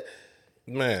like that.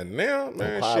 Man, now,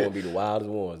 man, Probably shit. would be the wildest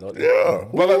ones, don't they? Yeah,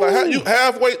 but like how you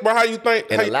halfway, bro? How you think?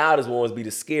 And how the you- loudest ones be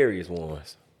the scariest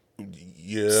ones.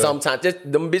 yeah, Sometimes just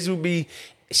them bitches would be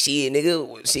shit,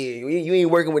 nigga. Shit, you ain't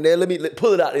working with that. Let me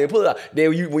pull it out there, pull it out. Then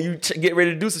when you get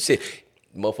ready to do some shit,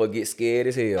 motherfucker get scared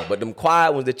as hell. But them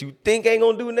quiet ones that you think ain't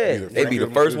gonna do nothing, they be the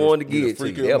first one to get to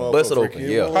you. They'll bust it open.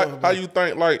 Yeah. How you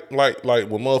think? Like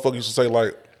when motherfuckers used to say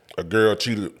like a girl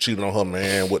cheated on her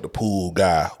man with the pool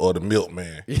guy or the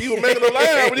milkman. He was making her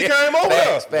laugh when he came over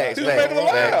there. Facts, He was making her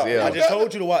laugh. yeah. I just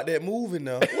told you to watch that movie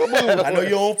now. I know you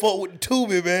don't fuck with the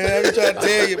Tubi, man. I'm trying to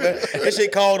tell you, man. That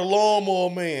shit called The Lawnmower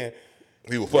Man.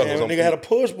 He was fucking Man, some nigga had a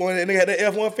push boy, and nigga had that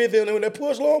F-150 and with that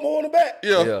push lawnmower on the back.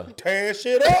 Yeah. Tearing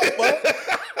shit up, bro.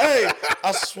 Hey,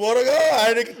 I swear to God,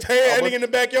 I nigga tear that nigga in the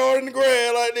backyard in the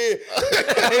grass like this.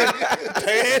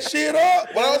 Tearing shit up.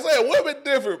 But I was saying, women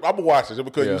different. I'm gonna watch it just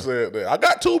because Yeah. you said that. I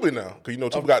got Tubi now, cause you know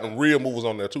Tubi got them real movies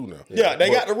on there too now. Yeah, they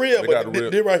got the real, they but got the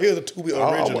real. this right here is the Tubi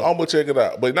original. I'm gonna check it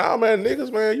out. But nah, man,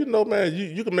 niggas, man, you know, man,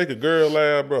 you can make a girl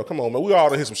laugh, bro. Come on, man. We all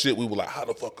done hit some shit. We were like, how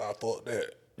the fuck I thought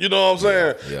that? You know what I'm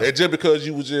saying? Yeah. And just because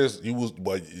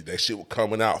that shit was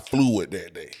coming out fluid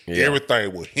that day. Yeah.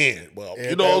 Everything was hit. Well, you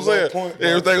Everything know what I'm was on saying? point, bro.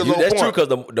 Everything was on That's point. true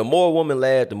because the more a woman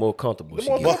laugh, the more comfortable she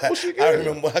more gets. comfortable. What she I get?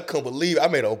 remember, I couldn't believe it. I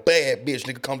made a bad bitch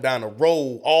nigga come down the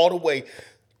road all the way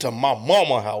to my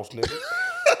mama house, nigga.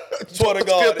 Swear to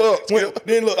God. Skip up.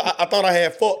 Then look, I thought I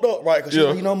had fucked up, right? Because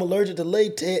Yeah. you know I'm allergic to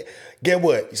latex. Get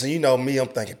what? So you know me, I'm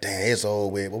thinking, damn, it's over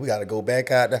with. But we got to go back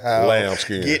out the house.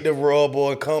 Lambskin. Get the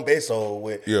rubber and come back. It's over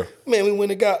with. Yeah. Man, we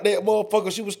went and got that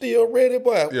motherfucker. She was still ready,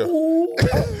 boy. Yeah. Ooh.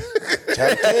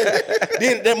 Trying to tell you.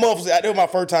 Then that motherfucker, that was my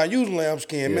first time using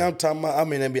lambskin. Man, I'm talking about,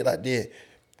 I'm in that bit like this.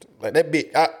 Like that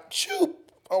bitch, shoot.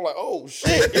 I'm like, oh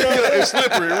shit. You know what I'm saying? It's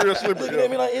slippery, real slippery. Looking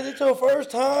at me like, is it your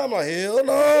first time? I'm like, hell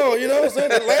no. You know what I'm saying?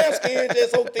 The lambskin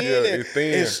just so thin, Yeah, and, it's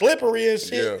thin. and slippery and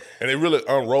shit. Yeah. And it really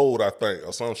unrolled, I think,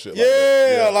 or some shit Yeah, like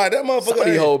that. like that Some of motherfucker.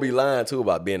 these hoes be lying too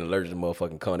about being allergic to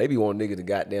motherfucking cum. They be wanting niggas to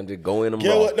goddamn just go in them Get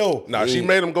raw. what though? Nah, she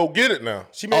made him go get it now.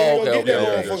 She made me go okay, get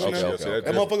that okay, motherfucker okay, now.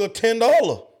 okay. That motherfucker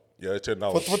 $10. Yeah, it's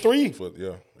 $10 For three.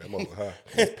 Yeah, that motherfucker high.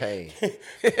 It's pain.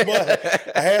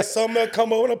 But I had something else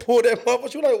come over and I pulled that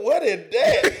motherfucker. She was like, what is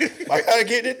that? I gotta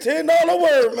get this $10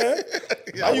 word, man.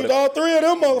 I used all three of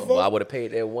them motherfuckers. Well, I would have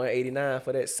paid that $189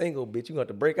 for that single, bitch. You got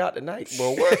to break out tonight.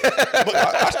 Bro, what? But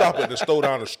I stopped at the store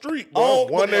down the street, bro. Oh,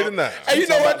 $189. Hey, you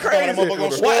know what crazy? That motherfucker gonna Why,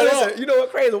 swell listen, up. you know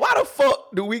what crazy? Why the fuck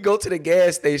do we go to the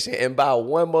gas station and buy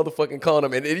one motherfucking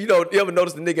condom? And you know, you ever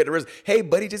notice the nigga at the rest? Hey,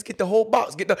 buddy, just get the whole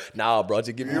box. Nah, bro,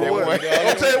 just give me that one. I'm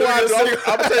gonna tell you why I do it.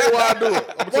 I'm gonna tell you why I do it.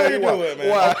 I'm gonna tell you you why. do it, man?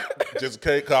 Why? Just in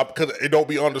case, because it don't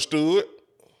be understood.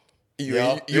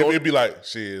 It'd be like,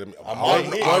 shit. I might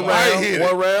hit it.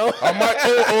 One round. I might,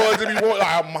 or if you want,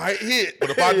 like, I might hit.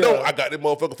 But if I don't, I got that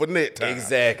motherfucker for net time.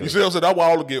 Exactly. You see what I'm saying? That's why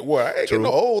I only get one. I ain't getting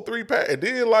no whole 3-pack. And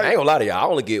then, like, I ain't gonna lie to y'all. I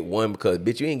only get one because,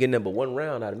 bitch, you ain't getting nothing but one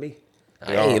round out of me.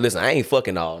 I ain't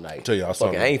fucking all night. Tell y'all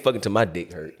something. I ain't fucking till my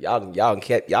dick hurt. Y'all can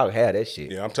have that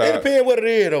shit. yeah, I'm It tired. depends what it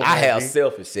is, though. I man. have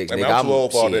selfish sex, I mean, nigga. I'm too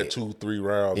old for all shit. that 2-3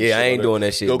 rounds. Yeah, and I ain't shit like doing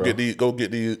that shit, Go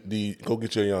bro.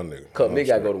 get your young nigga. Cause me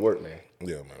gotta go to work, man.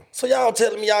 Yeah, man. So y'all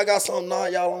telling me y'all got something now?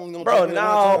 Y'all only gonna Bro, do it no,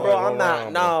 one time? bro, I'm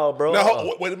not. No, bro.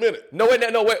 Now, wait a minute. No,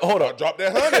 wait, hold I on. drop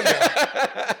that 100 now.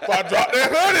 If I drop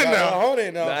that 100 now, Hold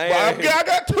it now. Nah, but I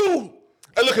got 2.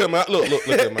 Hey, look at him, man. Look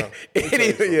at him, man.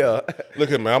 Yeah. Look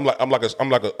at him, man. I'm like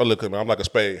a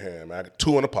spade hand, man. I got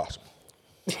 2 in the possible.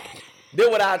 Did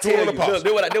what I tell in you. the possible.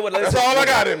 Did what I That's all I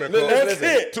got in there. Listen, cuz.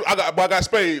 listen. it. I got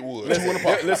spade wood. 2 in the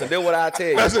possible. Listen, did what I tell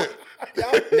you. That's it.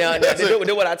 Now,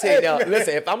 do what I tell you. Now,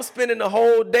 listen, if I'm spending the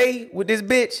whole day with this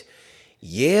bitch,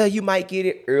 yeah, you might get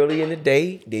it early in the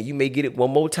day. Then you may get it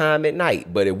one more time at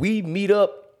night. But if we meet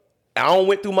up, I don't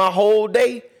went through my whole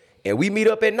day, and we meet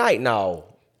up at night, now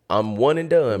I'm one and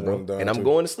done, bro. One and done, and I'm too.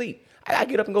 going to sleep. I gotta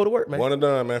get up and go to work, man. One and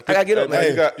done, man. I gotta get up,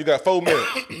 Hey, man. You got 4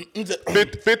 minutes.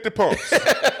 50 pumps.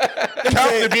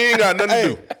 Count if you ain't got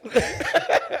nothing to do.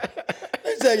 Let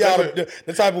me tell y'all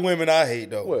the type of women I hate,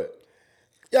 though. What?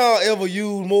 Y'all ever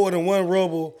use more than one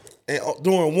rubber and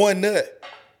doing one nut?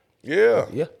 Yeah.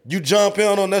 Yeah. You jump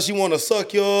in on that, she want to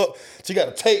suck you up, so you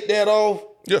got to take that off.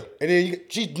 Yeah. And then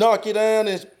she knock you down,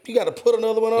 and you got to put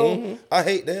another one on. I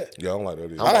hate that. Yeah, I don't like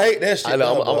that either. I hate that shit. I'm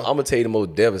now, boy. gonna tell you the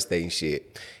most devastating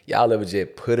shit. Y'all ever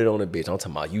just put it on a bitch? I'm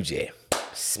talking about you just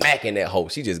smacking that hoe.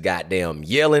 She just goddamn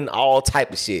yelling all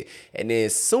type of shit. And then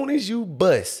as soon as you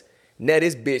bust, now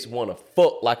this bitch wanna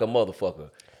fuck like a motherfucker.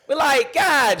 But like,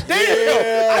 God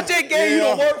damn, I just gave you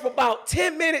the work for about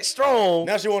 10 minutes strong.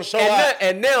 Now she want to show out.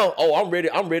 And now, I'm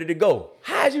ready to go.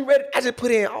 How's you ready? I just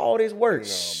put in all this work.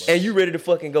 And you ready to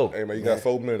fucking go. Hey, man, you got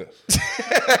 4 minutes.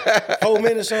 4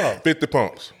 minutes off. 50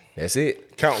 pumps. That's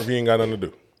it. Count if you ain't got nothing to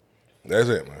do. That's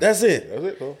it, man. That's it. That's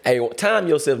it, bro. Hey, time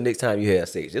yourself next time you have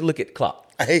sex. Just look at the clock.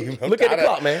 Hey, Look at the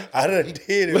clock, man. I done did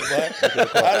it,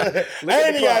 man.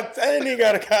 I ain't even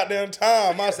got a goddamn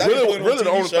time. Really,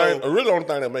 the only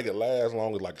thing that make it last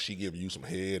long is like she giving you some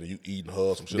head and you eating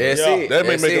her some shit. That's like it. That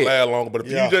may That's make it it. last longer. But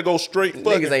if you just go straight,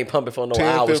 Niggas ain't pumping for no 10,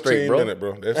 hour 15 straight, bro. minutes,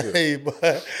 bro. That's it. Hey, but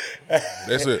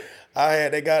That's it. I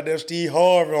had that goddamn Steve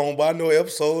Harvey on, but I know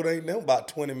episode ain't them about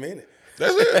 20 minutes.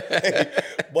 That's it.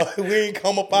 But we ain't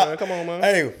come up out. Man, come on, man.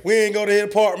 Hey, we ain't go to his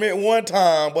apartment one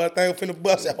time, but I think we finna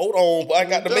bust it. Hold on, but I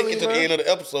got to make it to the end of the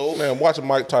episode. Man, watching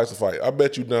Mike Tyson fight. I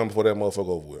bet you done before that motherfucker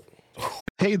over with.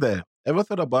 Hey there, ever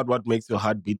thought about what makes your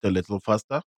heart beat a little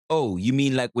faster? Oh, you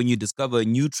mean like when you discover a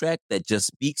new track that just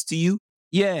speaks to you?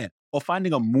 Yeah, or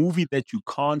finding a movie that you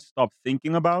can't stop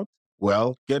thinking about?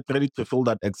 Well, get ready to feel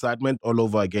that excitement all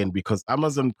over again because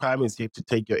Amazon Prime is here to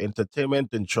take your entertainment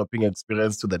and shopping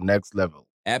experience to the next level.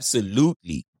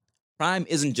 Absolutely. Prime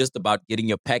isn't just about getting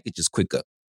your packages quicker.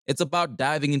 It's about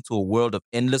diving into a world of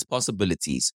endless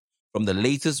possibilities, from the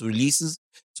latest releases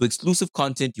to exclusive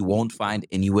content you won't find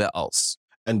anywhere else.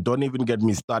 And don't even get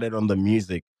me started on the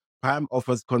music. Prime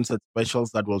offers concert specials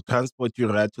that will transport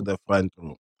you right to the front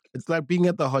row. It's like being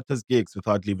at the hottest gigs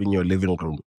without leaving your living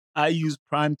room. I use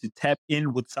Prime to tap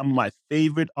in with some of my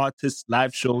favorite artists'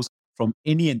 live shows from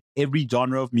any and every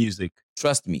genre of music.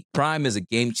 Trust me, Prime is a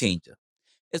game changer.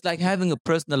 It's like having a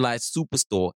personalized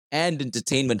superstore and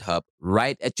entertainment hub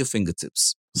right at your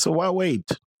fingertips. So why wait?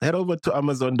 Head over to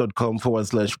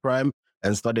amazon.com/Prime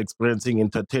and start experiencing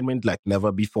entertainment like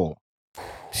never before.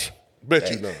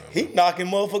 Bet you done. He knocking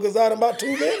motherfuckers out in about 2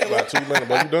 minutes. About 2 minutes,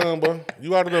 but you done, bro.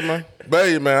 You out of there, man.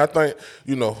 Baby, man, I think,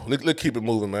 let's keep it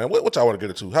moving, man. What y'all want to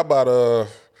get into? How about,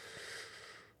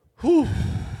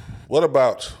 what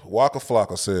about Waka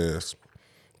Flocka says,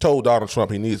 told Donald Trump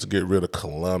he needs to get rid of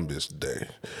Columbus Day.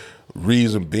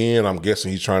 Reason being, I'm guessing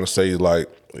he's trying to say, like,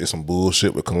 it's some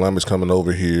bullshit with Columbus coming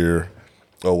over here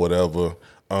or whatever.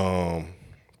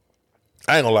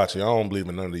 I ain't gonna lie to you, I don't believe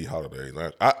in none of these holidays.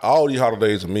 All these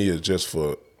holidays to me is just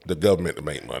for the government to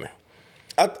make money.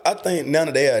 I think none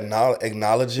of they are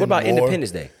acknowledging. What about more.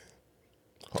 Independence Day?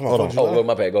 Hold on. Oh, well,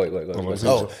 my bad. Go ahead.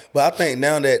 Oh, but I think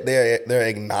now that they're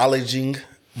acknowledging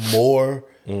more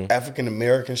African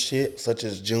American shit, such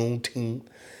as Juneteenth.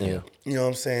 Yeah. You know what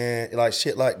I'm saying? Like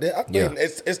shit like that. I think Yeah.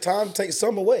 it's time to take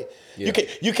some away. Yeah.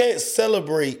 You can't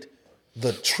celebrate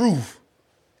the truth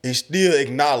and still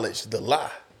acknowledge the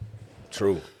lie.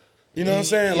 True. You know what I'm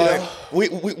saying? Like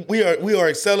we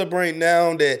are celebrating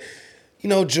now that,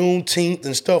 Juneteenth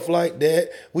and stuff like that.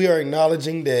 We are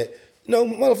acknowledging that,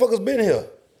 motherfuckers been here.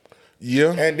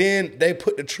 Yeah. And then they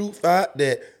put the truth out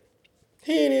that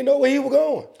he didn't even know where he was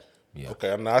going. Yeah.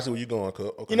 Okay, I see where you're going, cuz.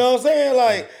 Okay. You know what I'm saying?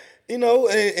 Like,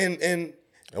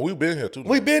 and we've been here too.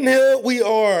 we've been here. We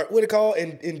are what they call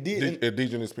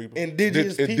indigenous people.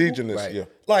 Indigenous people. Indigenous, Right. yeah.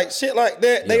 Like shit like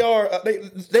that. They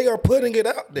are putting it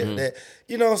out there. That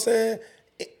you know what I'm saying?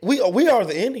 We are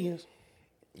the Indians.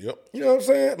 Yep. You know what I'm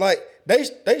saying? Like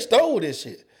they stole this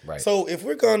shit. Right. So if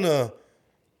we're gonna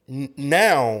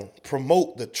now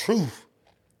promote the truth,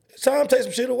 it's time to take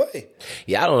some shit away.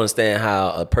 Yeah, I don't understand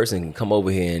how a person can come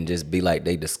over here and just be like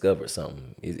they discovered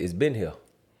something. It's been here.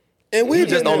 And we You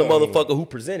just on the here. motherfucker who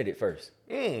presented it first.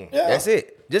 Yeah. That's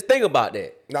it. Just think about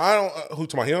that. No, I don't. Who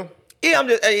talking about him? Yeah, I'm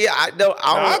just. I don't.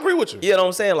 I agree with you. You know what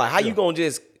I'm saying? Like, how you gonna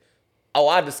just? Oh,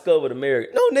 I discovered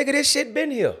America. No, nigga, this shit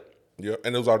been here. Yeah,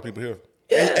 and there was other people here.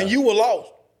 Yeah, And you were lost.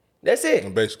 that's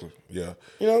it. Basically, yeah.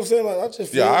 You know what I'm saying? Like I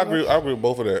just feel, Yeah, I agree. I agree with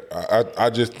both of that. I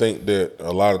just think that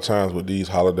a lot of times with these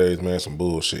holidays, man, some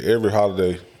bullshit. Every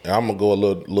holiday, and I'm gonna go a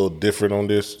little different on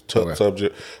this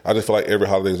subject. I just feel like every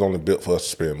holiday is only built for us to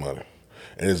spend money,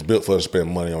 and it's built for us to spend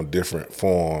money on different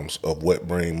forms of what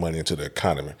bring money into the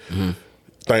economy.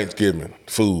 Thanksgiving,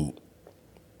 food.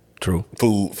 True.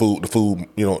 The food,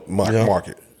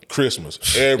 market. Christmas,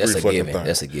 every That's a fucking given. thing.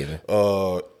 That's a given.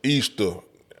 Easter,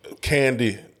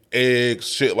 candy, eggs,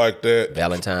 shit like that.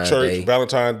 Valentine's Church, Day.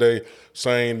 Valentine's Day,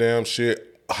 same damn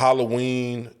shit.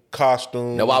 Halloween,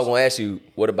 costumes. Now, I was gonna ask you,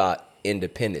 what about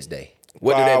Independence Day?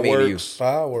 What did that mean to you?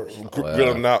 fireworks.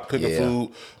 Grilling out, cooking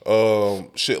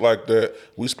food, shit like that.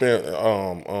 We spent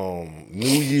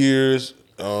New Year's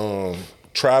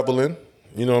traveling.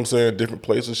 You know what I'm saying? Different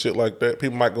places, shit like that.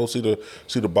 People might go see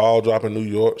the ball drop in New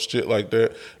York, shit like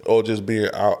that, or just being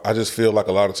out. I just feel like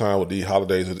a lot of time with these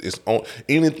holidays, it's on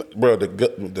anything, bro.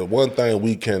 The one thing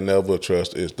we can never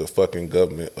trust is the fucking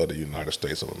government of the United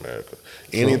States of America.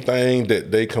 Anything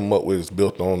that they come up with is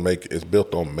built on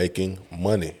making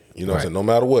money. You know what I'm saying? No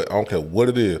matter what, I don't care what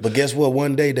it is. But guess what?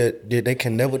 One day that they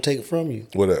can never take it from you.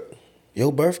 What that?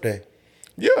 Your birthday.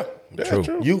 Yeah, that's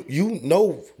true. You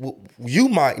know, you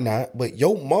might not, but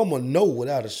your mama know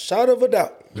without a shadow of a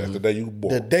doubt. That's the day you were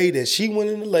born. The day that she went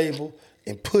in the label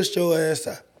and pushed your ass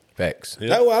out. Facts. Yeah.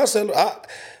 That's why I said I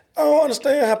don't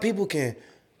understand how people can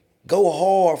go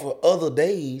hard for other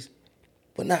days,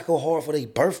 but not go hard for their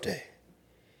birthday.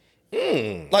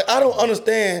 Like, I don't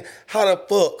understand how the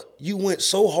fuck you went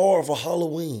so hard for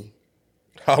Halloween.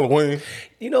 Halloween.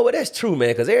 You know what? That's true, man.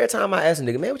 Because every time I ask a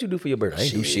nigga, man, what you do for your birthday? I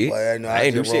ain't do shit. I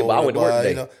ain't do shit, but I went to work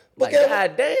today. But like,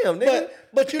 goddamn, nigga.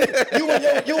 But you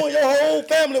and your whole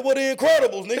family were the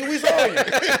Incredibles, nigga. We saw you. You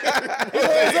know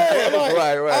what I'm saying?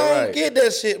 Like, right. I don't get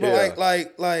that shit, bro. Yeah.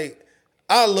 Like,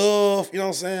 I love, you know what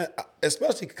I'm saying?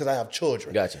 Especially because I have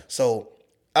children. Gotcha. So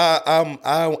I'm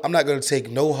not gonna take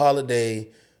no holiday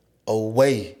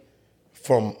away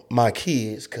from my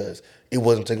kids because it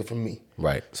wasn't taken from me.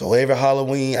 Right. So every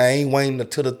Halloween, I ain't waiting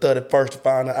until the 31st to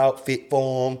find an outfit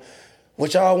for them.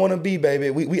 What y'all want to be, baby?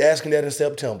 We asking that in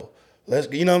September.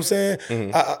 You know what I'm saying?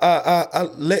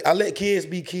 Mm-hmm. I let kids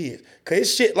be kids. Cause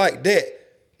it's shit like that.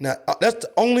 Now that's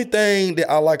the only thing that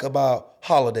I like about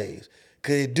holidays.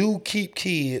 Cause it do keep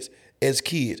kids as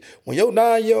kids. When your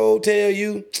 9-year-old tell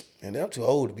you, and I'm too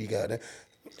old to be goddamn,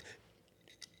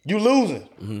 you losing.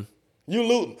 Mm-hmm. You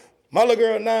losing. My little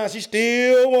girl 9, she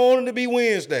still wanted to be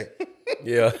Wednesday.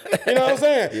 Yeah. You know what I'm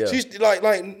saying? Yeah. She's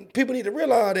like people need to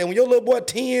realize that when your little boy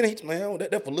 10, he's man,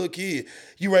 that's for little kid.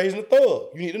 You raising a thug.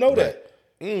 You need to know that.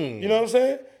 You know what I'm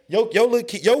saying?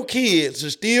 Your kids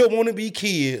should still want to be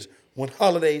kids when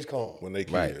holidays come. When they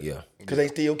kids. Right, yeah. Because they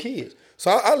still kids. So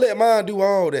I let mine do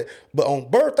all that. But on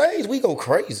birthdays, we go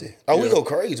crazy. We go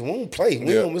crazy. We don't play.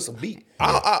 We don't miss a beat.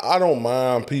 I don't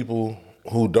mind people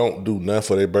who don't do nothing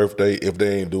for their birthday if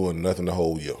they ain't doing nothing the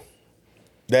whole year.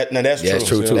 That's true. That's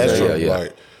true too. That's true. Yeah.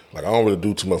 Like I don't really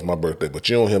do too much for my birthday, but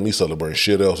you don't hear me celebrating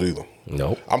shit else either.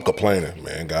 Nope. I'm complaining,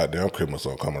 man. Goddamn, Christmas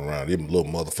don't coming around. Even little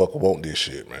motherfucker want this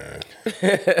shit, man.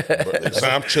 So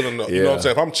I'm chilling. You know what I'm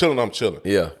saying? If I'm chilling, I'm chilling.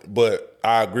 Yeah. But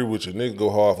I agree with you. Niggas go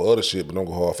hard for other shit, but don't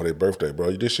go hard for their birthday,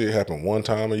 bro. This shit happen one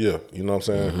time a year. You know what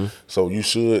I'm saying? Mm-hmm. So you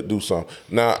should do something.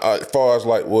 Now, as far as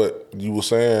like what you were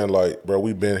saying, like, bro,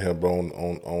 we been here, bro,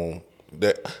 on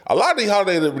that. A lot of these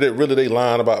holidays that really they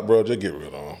lying about, bro, just get rid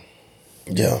of them.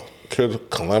 Yeah.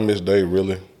 Columbus Day,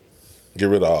 really. Get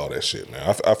rid of all that shit,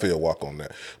 man. I feel walk on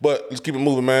that. But let's keep it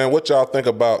moving, man. What y'all think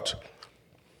about,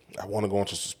 I want to go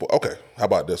into some sport. Okay, how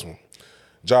about this one?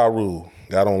 Ja Rule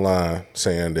got online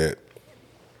saying that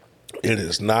it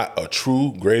is not a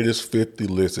true greatest 50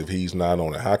 list if he's not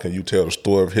on it. How can you tell the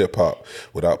story of hip hop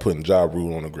without putting Ja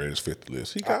Rule on the greatest 50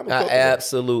 list? He kind of I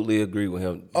absolutely agree with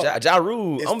him. Ja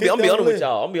Rule, I'm gonna be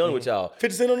honest with y'all.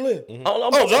 50 Cent on the list. I'm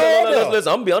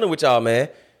gonna be honest with y'all, man.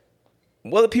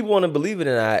 Whether people want to believe it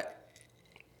or not,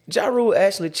 Ja Rule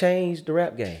actually changed the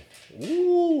rap game.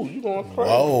 Ooh, you going crazy.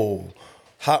 Whoa.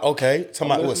 Okay.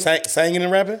 Talking about what, singing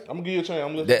and rapping? I'm going to give you a chance.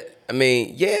 I'm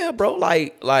listening. Yeah, bro.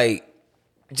 Like,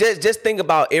 just think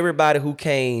about everybody who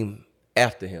came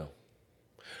after him.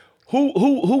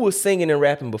 Who was singing and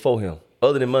rapping before him,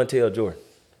 other than Montel Jordan?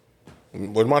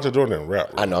 But Montel Jordan didn't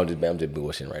rap. Right? I know. I'm just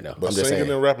bullshitting right now. But I'm just singing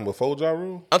saying. and rapping before Ja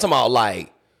Rule? I'm talking about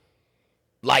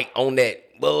like on that.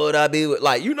 What I be with,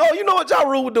 like, you know what Ja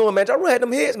Rule was doing, man. Ja Rule had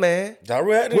them hits, man. Ja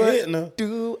Rule had them hits, now.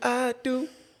 Do I do?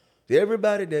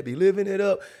 Everybody that be living it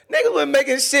up. Niggas was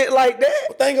making shit like that.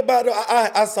 But think about it.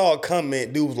 I saw a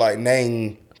comment. Dude was like,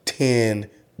 name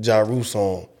 10 Ja Rule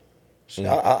songs.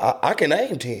 I can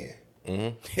name 10.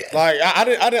 Mm-hmm. Like,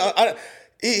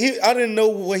 I didn't know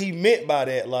what he meant by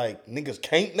that. Like, niggas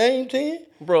can't name 10?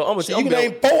 Bro, I'm you can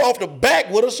name 4 off the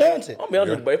back with Ashanti. I'm be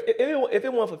honest with you, but if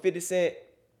it wasn't for 50 Cent,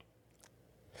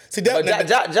 see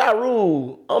that Ja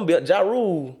Rule, Ja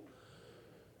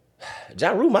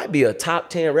Rule might be a top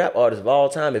 10 rap artist of all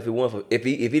time if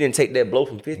he didn't take that blow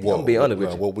from 50. I'm gonna be honest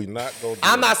with you. What we not gonna do.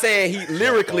 I'm not saying he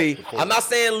lyrically. I'm not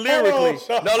saying lyrically.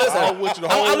 No, listen. I want you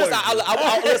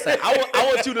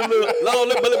to look. No,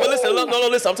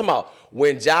 listen. I'm talking about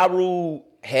when Ja Rule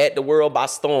had the world by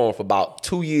storm for about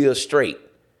 2 years straight.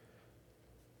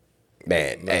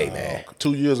 Man, hey, man.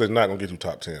 2 years is not gonna get you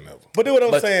top 10 ever. But then what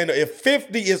I'm saying, if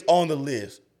 50 is on the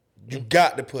list, You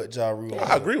got to put Ja Rule on.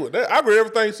 I agree with that. I agree with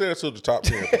everything he said to the top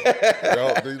 10. You know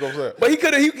what I'm saying? But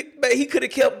he could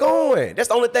have kept going. That's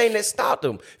the only thing that stopped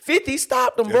him. 50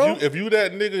 stopped him, bro. If you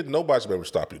that nigga, nobody's be able to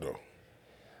stop you though.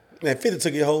 Man, 50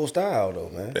 took your whole style though,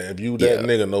 man. If you that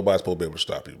nigga, nobody's supposed to be able to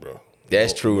stop you, bro.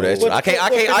 That's true. That's true. I can't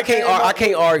argue with that. I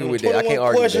can't argue with that. I can't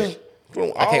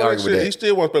argue with that. He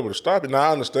still wants people to stop it. Now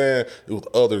I understand it was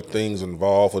other things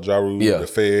involved for Ja Rule. Yeah. The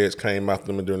feds came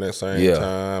after him during that same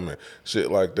time and shit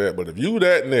like that. But if you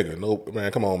that nigga, no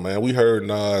man, come on, man. We heard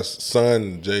Nas'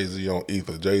 son Jay-Z on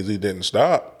Ether. Jay-Z didn't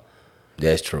stop.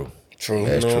 That's true. True.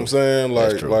 That's You know what I'm saying?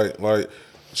 That's Like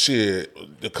shit.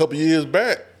 A couple years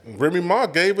back, Remy Ma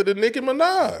gave it to Nicki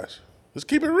Minaj. Let's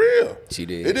keep it real. She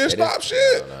did. It didn't stop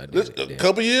shit. No, it didn't. A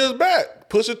couple years back,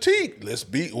 Pusha T.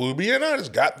 We'll be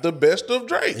honest. Got the best of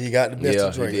Drake. He got the best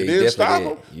of Drake. It didn't stop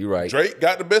him. You right. Drake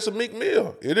got the best of Meek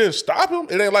Mill. It didn't stop him.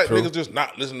 It ain't like niggas just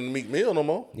not listening to Meek Mill no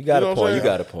more. You got a know point. what I'm You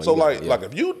saying? got a point. So You like got-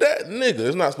 if you that nigga,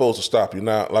 it's not supposed to stop you.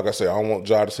 Now, like I said, I don't want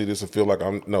Ja to see this and feel like I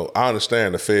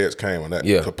understand the feds came and that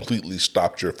completely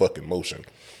stopped your fucking motion.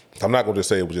 I'm not going to just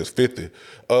say it was just 50,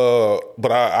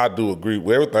 but I do agree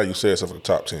with everything you said except for the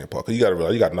top 10 part. Cause you got to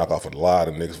realize you got to knock off a lot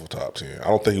of niggas for top 10. I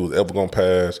don't think he was ever going to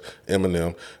pass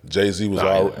Eminem. Jay-Z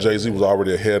was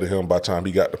already ahead of him by the time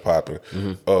he got to popping.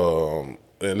 And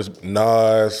it's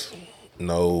Nas,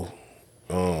 no.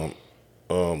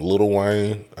 Lil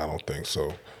Wayne, I don't think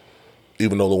so.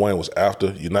 Even though Lil Wayne was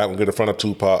after, you're not going to get in front of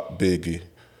Tupac, Biggie.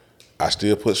 I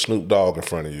still put Snoop Dogg in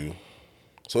front of you.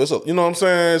 So it's you know what I'm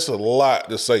saying? It's a lot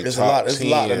to say. It's top 10, a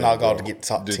lot to knock off to get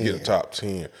top 10. To get top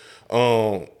 10.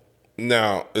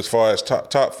 Now, as far as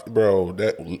top, bro,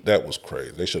 that was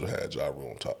crazy. They should have had Ja Rule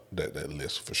on top that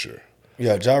list for sure.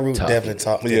 Yeah, Ja Rule definitely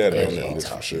top 10. Yeah, that list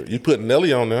for sure. You put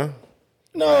Nelly on there.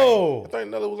 No. I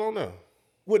think Nelly was on there.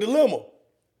 With the limo.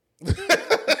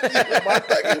 I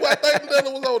think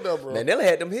Nelly was on there, bro. Man, Nelly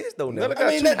had them hits though. Nelly got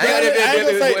Nelly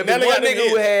got them nigga hits.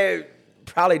 who had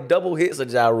probably double hits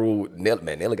of Ja Rule.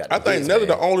 Nelly got them I think hits, Nelly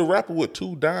man. the only rapper with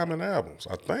 2 diamond albums.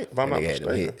 I think, if I'm not Nigga had them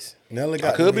mistaken. hits. Nelly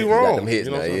got I could be them wrong. Got them hits,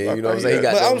 You know man. what I'm saying? You know what I'm saying? He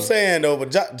got But them. I'm saying though,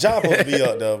 but Ja supposed to be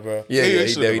up there, bro. Yeah, he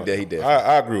should've been. definitely.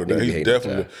 I agree with that. Nigga He hated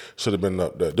definitely that. should have been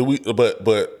up there.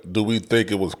 But do we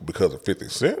think it was because of 50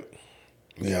 Cent?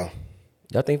 Yeah.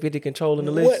 Y'all think 50 controlling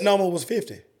the list? What number was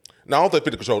 50? No, I don't think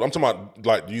 50 controlled. I'm talking about,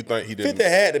 like, do you think he didn't? 50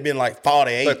 had to been like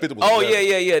 48. Like 50 was Oh 11.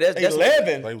 yeah. That's 11? I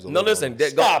think he was 11 No, listen. That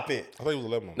Stop it. I think he was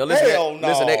 11. No, listen. Hell no.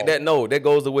 Listen, that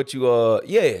goes to what you.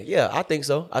 Yeah. I think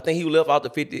so. I think he left off the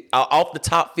 50, off the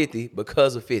top 50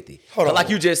 because of 50. Hold on. Like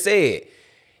you just said,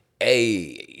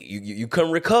 hey, you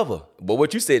couldn't recover. But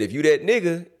what you said, if you that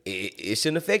nigga, it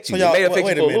shouldn't affect you. So It may affect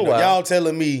wait you a for a little minute. while. Y'all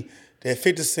telling me that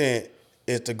 50 Cent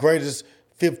is the greatest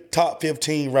top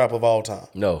 15 rapper of all time?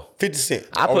 No. 50 Cent.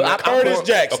 According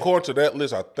Jackson. According to that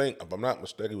list, I think, if I'm not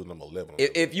mistaken, he was number 11.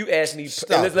 If you ask me,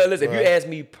 Stop listen, it, if bro. you ask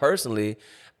me personally,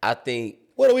 I think.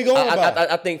 What are we going about?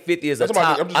 I think 50 is a I'm talking about-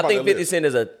 top. I'm just I about think that 50 list. Cent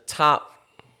is a top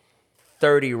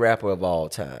 30 rapper of all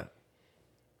time.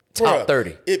 Top Bruh,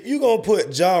 30. If you gonna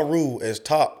put Ja Rule as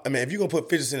top, if you gonna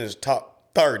put 50 Cent as top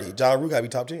 30, Ja Rule gotta be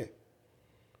top 10.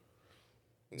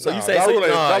 So you say Ja so, Rule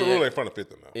ain't nah, Ja Rule yeah. ain't in front of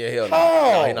 50 now. Yeah, hell no.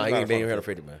 How? No, he Not ain't in in front front of of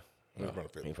 50, man. Not in front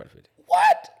of He ain't 50. in front of 50.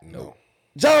 What? No.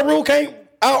 Ja Rule can't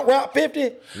out rap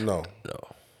 50? No. No.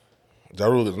 Ja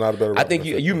Rule is not a better rapper. I think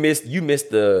than you 50.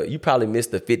 missed you probably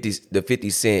missed the 50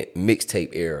 Cent mixtape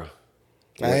era.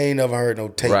 I ain't never heard no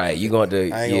tape. Right, you going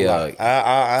to I ain't gonna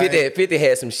lie. I 50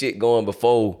 had some shit going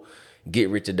before Get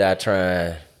Rich or Die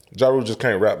Trying. Ja Rule just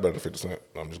can't rap better than 50 Cent.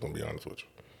 I'm just going to be honest with you.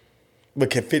 But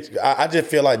can 50, I just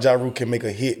feel like Ja Rule can make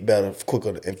a hit better,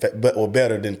 quicker, or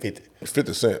better than 50.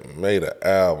 50 Cent made an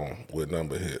album with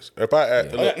number hits. If I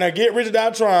ask, look, Now Get Rich or Die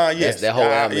Trying, yes. That whole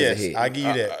album is a yes, hit. I give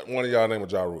you that. one of y'all name a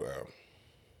Ja Rule album.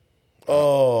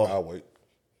 Oh, I'll wait.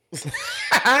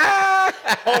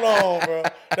 hold on, bro.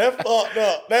 That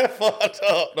fucked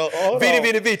up. No, hold Vidi on.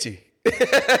 Vidi Vici.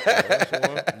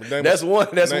 Name That's one.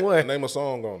 That's one. Name a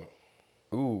song on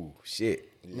it. Ooh, shit.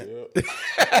 Yeah.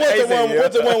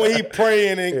 What's the one where he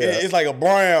praying and it's like a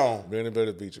brown? Benny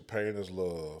Better Beat You, Pain is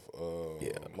Love.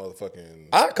 Motherfucking.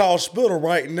 I call Spitter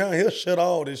right now. He'll shut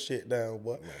all this shit down,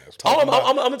 boy. I'm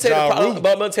gonna tell Ja you. Rule.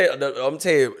 But I'm gonna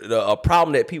tell you a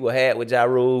problem that people had with Ja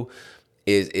Rule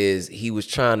is he was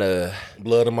trying to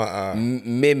Blood in My Eye.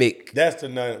 mimic. That's the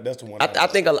one. I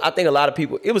think a lot of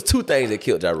people. It was two things that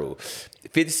killed Ja Rule: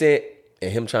 50 Cent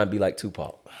and him trying to be like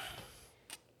Tupac.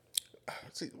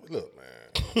 See, look, man.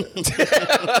 I'm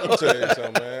tell you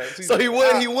something, man. See, So he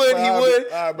would. man, You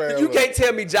look. can't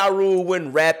tell me Ja Rule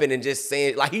wasn't rapping and just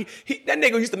saying like he that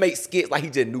nigga used to make skits like he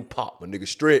just knew pop. My nigga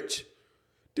Stretch.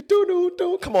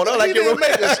 Come on, He like didn't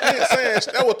make a shit saying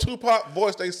that was Tupac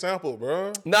voice they sampled,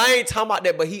 bro. No, I ain't talking about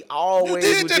that, but he always You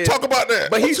did was just talk about that.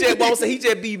 But What he you just mean? won't say he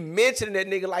just be mentioning that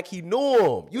nigga like he knew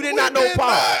him. You did not We know did Pac.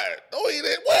 not. No, he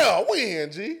didn't. Well, when,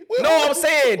 G? No, I'm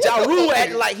saying Ja Rule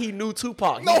acted like he knew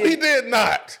Tupac. No, he did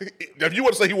not. If you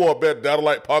want to say he wore a bandana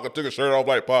like Pac or took a shirt off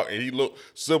like Pac and he looked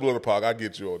similar to Pac, I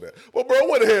get you on that. But bro,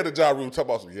 what the hell did Ja Rule talk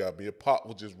about? Yeah, me and Pac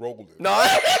was just rolling. No,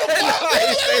 I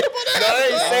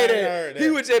ain't say that. He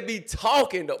would just be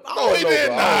talking though. No, he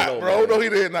did not, bro. No, he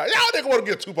did not. Y'all nigga want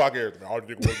to give Tupac everything. All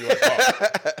nigga want to do like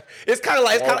Pac. It's kind of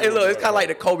like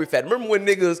the Kobe fact. Remember when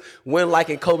niggas went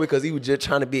liking Kobe because he was just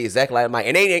trying to be exactly like Mike,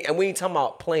 and we ain't talking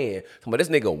about playing. Talking about this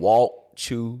nigga walk,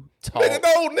 chew, talk. Nigga,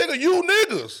 no, nigga, you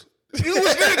niggas. You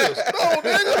was niggas. No,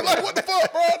 nigga. Like, what the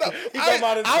fuck, bro? No,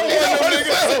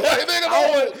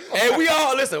 And we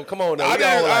all, listen, come on now.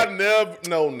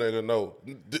 No.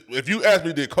 If you ask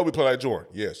me, did Kobe play like Jordan?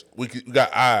 Yes. We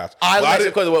got eyes.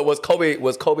 Was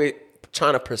Kobe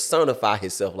trying to personify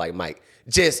himself like Mike?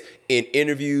 Just in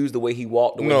interviews, the way he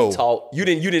walked, the way he talked. You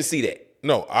didn't see that.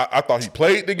 No, I thought he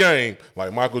played the game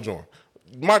like Michael Jordan.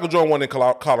 Michael Jordan wasn't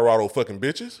in Colorado fucking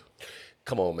bitches.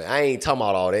 Come on, man. I ain't talking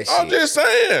about all that shit. I'm just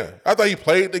saying. I thought he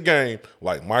played the game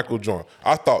like Michael Jordan.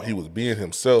 I thought he was being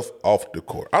himself off the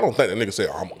court. I don't think that nigga said,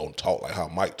 I'm going to talk like how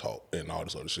Mike talked and all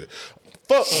this other shit.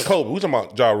 Fuck Kobe. We talking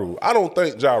about Ja Rule. I don't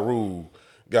think Ja Rule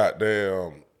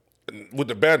goddamn, with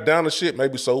the bandana shit,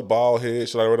 maybe so bald head,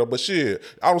 shit like that. But shit,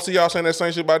 I don't see y'all saying that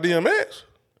same shit about DMX.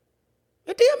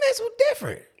 But DMX was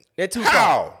different.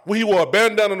 How? When he wore a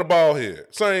bandana and a bald head.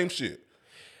 Same shit.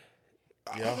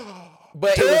 Yeah.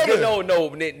 But it was good.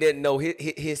 No.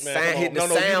 His sound, you was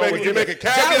make it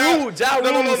caveat. Ja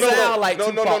Rule sound like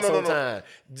Tupac sometimes.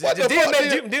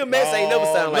 DMX ain't never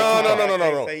sound like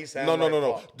Tupac.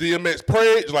 No. DMX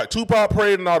prayed like Tupac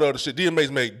prayed and all the other shit.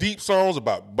 DMX made deep songs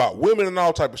about women and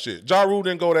all type of shit. Ja Rule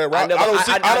didn't go that route.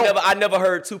 I never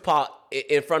heard Tupac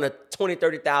in front of 20,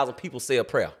 30,000 people say a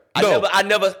prayer. I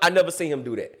never seen him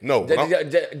do that. No.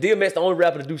 DMX the only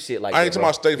rapper to do shit like that. I ain't talking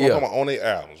about State Farm. I'm talking about on their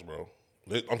albums, bro.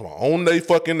 I'm talking about on they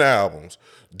fucking albums.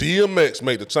 DMX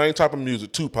made the same type of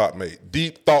music Tupac made.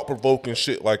 Deep, thought-provoking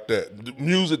shit like that.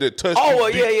 Music that touched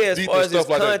deep and stuff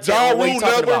like that. Ja Rule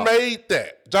never made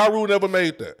that. Ja Rule never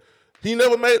made that. He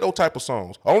never made those type of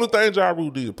songs. The only thing Ja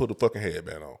Rule did was put a fucking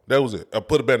headband on. That was it.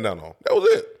 Put a bandana on. That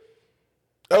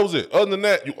was it. Other than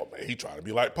that, he trying to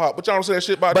be like Pop. But y'all don't say that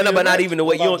shit about DMX. But not even the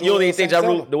way, you don't even think Ja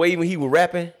Rule, the way even he was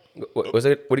rapping? Was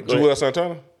it? Joel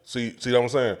Santana? See what I'm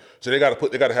saying? So they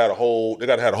gotta have a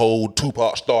whole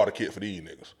Tupac starter kit for these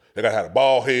niggas. They gotta have a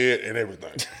bald head and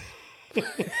everything.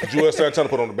 Joel Santana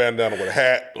put on the bandana with a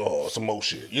hat or some more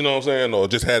shit. You know what I'm saying? Or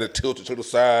just had it tilted to the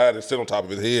side and sit on top of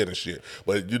his head and shit.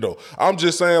 But I'm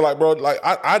just saying, like, bro, like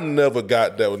I never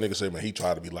got that when niggas say, man, he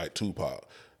tried to be like Tupac.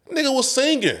 Nigga was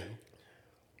singing.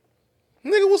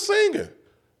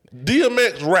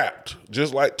 DMX rapped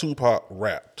just like Tupac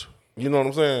rapped. You know what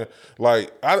I'm saying?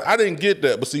 Like, I didn't get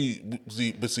that, but see,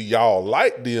 y'all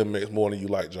like DMX more than you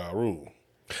like Ja Rule.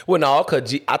 Well, no,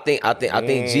 cause I think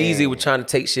Jeezy was trying to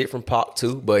take shit from Pac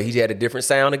too, but he had a different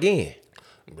sound again.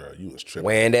 Bro, you was tripping.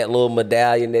 Wearing that little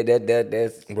medallion,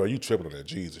 that's. Bro, you tripping on that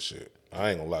Jesus shit.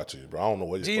 I ain't gonna lie to you, bro. I don't know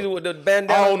what Jesus with the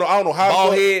bandana. I don't know how.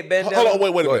 Bald head bandana. Hold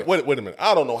on, wait a minute.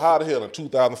 I don't know how the hell in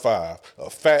 2005 a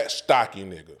fat stocky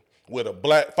nigga with a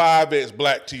black 5X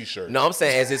black T-shirt. No, I'm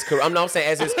saying as his career. No. Black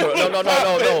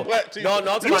T-shirt.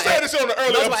 No. You said this on the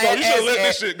earlier episode. You should have let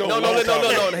this shit go. No.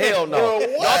 Hell no. Bro,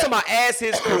 no, I'm talking about as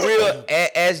his career,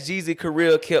 as Jeezy's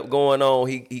career kept going on,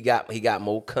 he got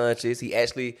more conscious. He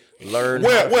actually learned.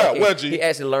 Where, G? He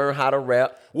actually learned how to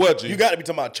rap. What, G? You got to be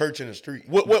talking about church in the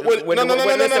street. No. I'm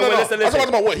talking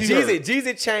about what he heard.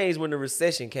 Jeezy changed when the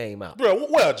recession came out. Bro,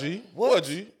 where, G? What,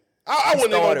 G? I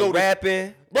wasn't even gonna go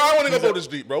rapping. Bro, I wasn't gonna go this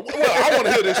deep, bro. Well, I want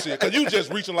to hear this shit because you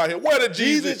just reaching like here. Where did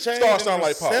Jeezy start sounding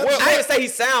like Pac? I didn't say he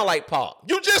sound like Pac.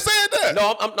 You just said that.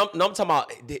 No, I'm talking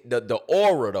about the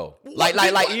aura though. Like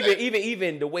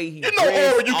even the way he dressed,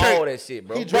 aura, you all that shit,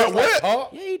 bro. He dressed like Pac?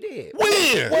 Yeah, he did.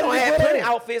 When? We don't have plenty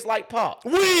outfits like Pac.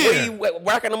 When? He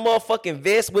rocking a motherfucking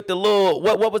vest with the little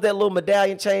what was that little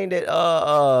medallion chain that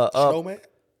Snowman?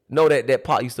 No, that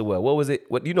Pac used to wear. What was it?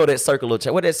 What you know that circular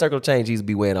chain? What that circular chain used to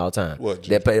be wearing all the time? What, G?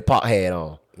 That Pac had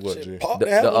on. What, G? Pac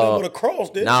had one with a cross,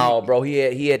 didn't he? No, bro, he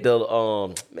had the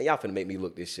man. Y'all finna make me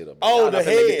look this shit up. Bro. Oh, y'all the finna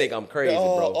head. Make me think I'm crazy,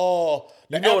 bro.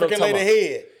 The You know what I'm African talking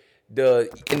lady about.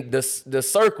 head. The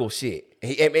circle shit.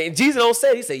 And Jesus don't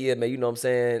say it. He said, yeah, man. You know what I'm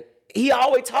saying? He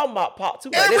always talking about Pac.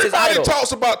 Tupac. That's his Everybody idol.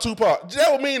 talks about Tupac.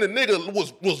 That would mean the nigga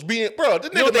was being, bro.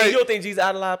 This You nigga don't think Jesus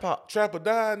idolized Pac? Trapper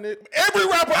died, nigga. Every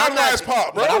rapper I'm not- idolized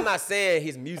Pac, bro. But I'm not saying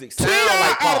his music sound T.I.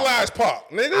 like Pac. idolized Pac,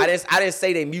 nigga. I didn't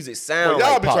say their music Bro, sound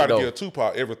y'all like be Pac, trying to though. give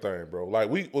Tupac everything, bro. Like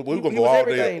we gonna He go was all day.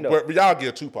 everything, though. But y'all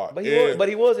give Tupac. But Yeah.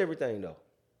 he was everything though.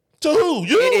 To who?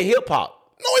 You? In hip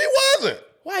hop. No, he wasn't.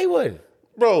 Why he wouldn't?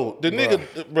 Bro, the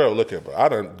nigga, bro, look at bro. I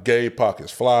done gave Pac his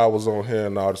flowers on here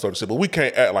and all this other shit, but we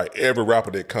can't act like every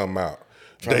rapper that come out,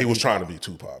 they was trying to be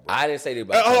Tupac, bro. I didn't say that And,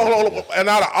 about hold on. And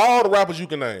out of all the rappers you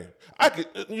can name, I could,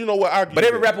 you know what? I give But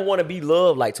every you- rapper want to be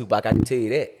loved like Tupac. I can tell you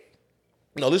that.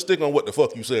 No, let's stick on what the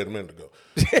fuck you said a minute ago.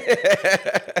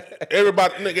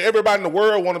 Everybody in the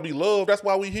world want to be loved. That's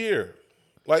why we here.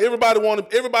 Like everybody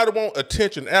want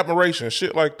attention, admiration,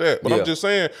 shit like that. But Yeah. I'm just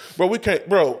saying, bro, we can't.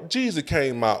 Bro, Jeezy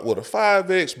came out with a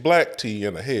 5X black tee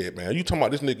in the head, man. You talking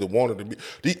about this nigga wanted to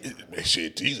be?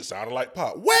 Shit, Jesus sounded like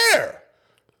Pop. Where?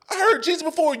 I heard Jeezy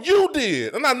before you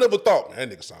did, and I never thought, man,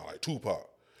 that nigga sound like Tupac.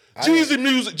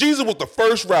 Jeezy was the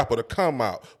first rapper to come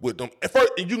out with them. At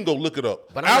first, and you can go look it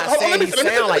up. But I'm not saying he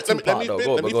sound like Tupac, though.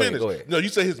 Let me finish. Go ahead. No, you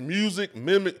say his music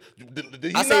mimic. Did he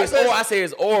I not say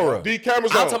his aura. These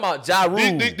cameras I'm on. talking about Ja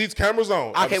Rule. These cameras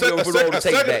on. I can't roll the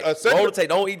tape back. Roll the tape.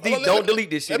 Don't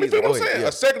delete this shit Let me either. finish what Go I'm ahead, saying. yeah.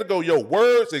 A second ago, your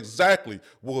words exactly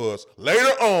was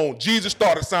later on, Jesus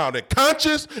started sounding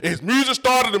conscious, and his music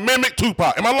started to mimic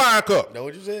Tupac. Am I lying, Cup? Know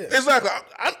what you said? Exactly.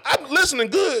 I'm listening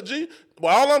good, G.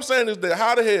 Well, all I'm saying is that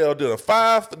how the hell did a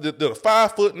 5'9"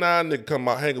 nigga come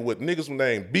out hanging with niggas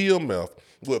named BMF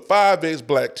with 5X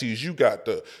black tees? You got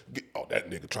that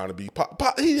nigga trying to be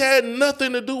Pop. He had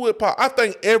nothing to do with Pop. I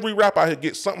think every rapper out here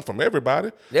gets something from everybody.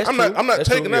 That's I'm true. not That's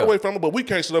taking true, that yeah. away from him, but we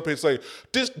can't sit up here and say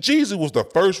this. Jeezy was the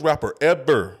first rapper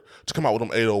ever to come out with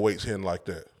them 808s hitting like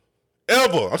that.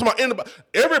 Ever. I'm talking about anybody.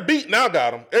 Every beat now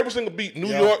got him. Every single beat. New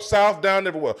York, South, down,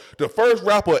 everywhere. The first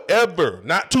rapper ever,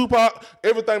 not Tupac.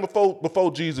 Everything before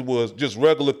Jeezy was just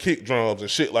regular kick drums and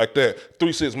shit like that.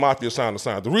 3 6 Mafia sound to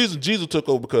sound. The reason Jeezy took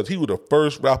over because he was the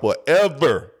first rapper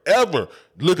ever,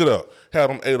 look it up, had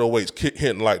them 808s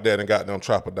hitting like that and got them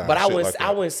trapper down. But I like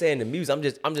wasn't saying the music. I'm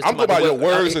just talking about your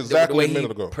words exactly a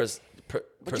minute ago.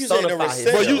 But you said the Personify his.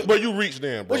 recession. But you reached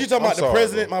in, bro. What you talking about? I'm sorry, the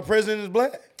president? bro. My president is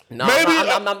black. No, Maybe-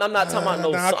 I'm not talking about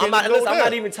no Nah, I song. can't I'm go not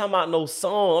there. even talking about no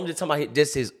song. I'm just talking about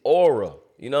just his aura.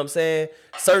 You know what I'm saying?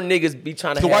 Certain niggas be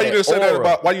trying to So have why you didn't say that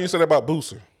aura. about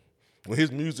Boosie? When his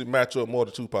music match up more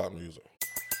to Tupac music.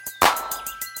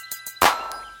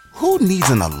 Who needs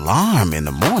an alarm in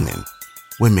the morning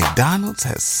when McDonald's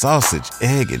has sausage,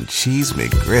 egg, and cheese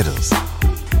McGriddles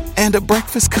and a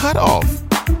breakfast cutoff?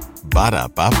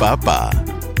 Ba-da-ba-ba-ba.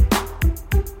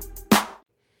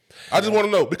 I just want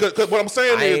to know because what I'm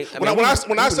saying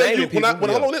when I say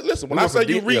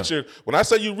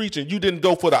you reaching, you didn't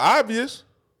go for the obvious.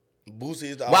 Boosie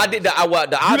is the Well, I did the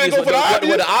obvious. go for the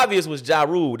obvious? The obvious was Ja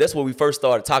Rule. That's what we first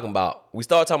started talking about. We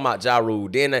started talking about Ja Rule.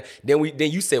 Then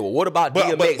you said, well, what about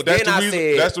DMX? But that's then I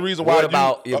said, that's the reason why. What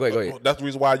about? Go ahead. That's the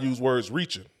reason why I use words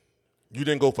reaching. You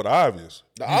didn't go for the obvious.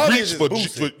 The You obvious reached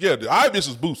is Boosie. the obvious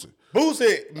is Boosie.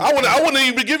 Boosie. I wouldn't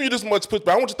even give you this much pushback.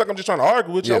 I want you to think I'm just trying to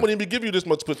argue with you. Yeah. I wouldn't even give you this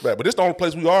much pushback. But this the only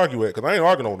place we argue at because I ain't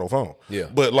arguing on no phone. Yeah.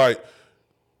 But like,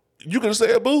 you could have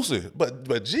said Boosie. But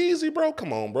Jeezy, bro,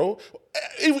 come on, bro.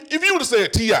 If you would have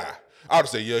said T.I., I would have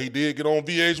said, yeah, he did get on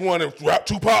VH1 and rap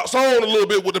Tupac's song a little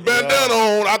bit with the bandana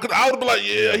on. I would have been like,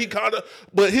 yeah, he kind of.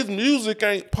 But his music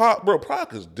ain't pop, bro.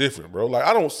 Pac is different, bro. Like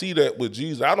I don't see that with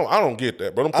Jeezy. I don't get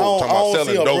that, bro. I'm I talking about don't see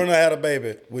selling a dope. Brenda had a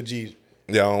baby with Jesus.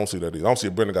 Yeah, I don't see that either. I don't see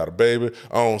Brenda got a baby.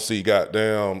 I don't see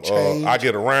goddamn Change. I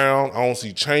Get Around. I don't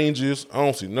see changes. I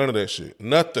don't see none of that shit.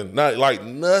 Nothing. Not like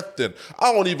nothing.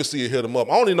 I don't even see it hit him up.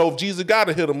 I don't even know if Jesus got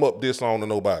to hit him up this song to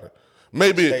nobody.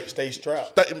 Maybe Stay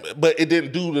strapped. but it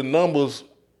didn't do the numbers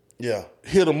Yeah.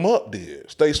 Hit 'Em Up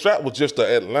did. Stay Strapped was just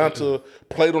the Atlanta,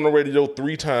 played on the radio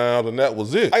 3 times, and that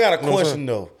was it. I got a You know what I'm question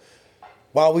though.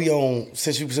 While we on,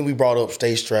 since we brought up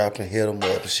Stay Strapped and Hit 'Em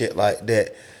Up and shit like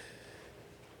that,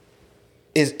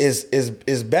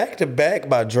 is Back to Back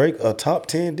by Drake a top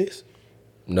 10 disc?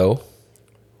 No, saying?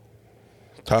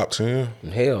 Top 10?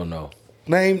 hell no.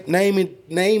 Name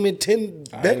it 10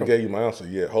 I better. ain't gave you my answer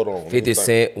yet. Hold on. 50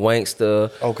 Cent,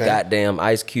 Wankster, Okay. goddamn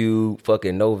Ice Cube,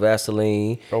 fucking No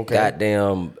Vaseline, Okay.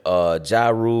 goddamn Ja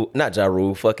Rule, not Ja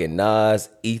Rule, fucking Nas,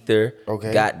 Ether,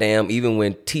 Okay. goddamn, even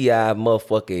when T.I.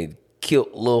 motherfucking killed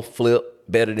Lil Flip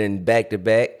better than Back to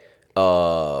Back,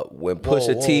 when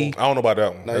Pusha whoa. T, I don't know about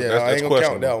that one. No, yeah, I ain't gonna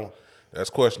count that one. That's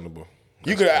questionable.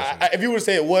 You could, if you would have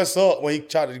said "What's Up" when he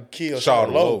tried to kill Shawty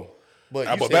Shawty Low. Low, but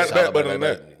you But said Back to Back better than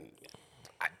that.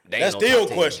 That's still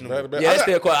questionable. Yeah, that's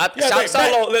still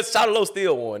questionable. Shout Low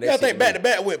still won. I think back to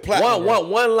back with platinum.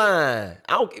 One line.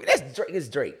 I don't. That's Drake. It's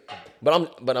Drake.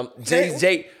 But I'm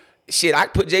Jay. Shit, I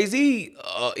put Jay-Z.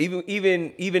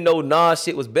 Even though Nas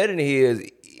shit was better than his,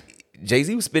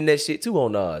 Jay-Z was spinning that shit too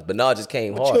on Nas. But Nas just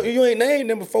came hard. You ain't named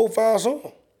them 4 or 5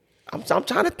 songs. I'm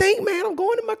trying to think, man. I'm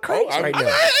going to my crates right now.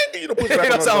 I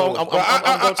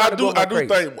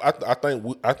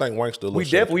think Wayne still. We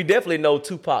definitely know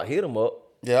Tupac hit him up.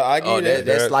 Yeah, I give you that.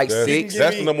 That's like 6.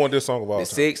 That's the number one diss song of all time.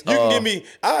 6. You can give me.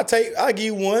 I give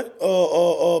you one.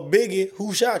 Biggie,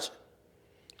 Who Shot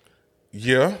You?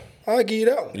 Yeah, I'll give you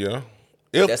that one. Yeah.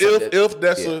 If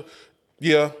that's a a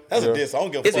diss. I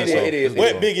don't give a fuck. It is.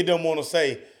 What Biggie don't want to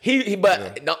say?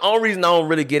 But the only reason I don't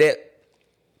really get at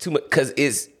too much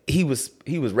because he was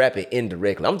rapping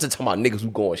indirectly. I'm just talking about niggas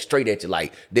who going straight at you.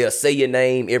 Like, they'll say your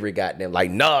name every goddamn.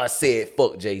 Like, Nas said,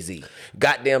 fuck Jay-Z.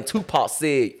 Goddamn Tupac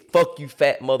said, fuck you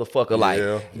fat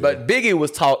motherfucker. But Biggie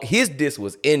was his diss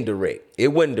was indirect. It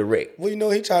wasn't direct.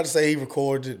 Well, he tried to say he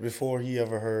recorded it before he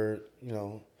ever heard,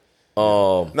 No,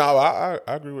 I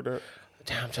agree with that.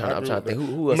 I'm trying to think.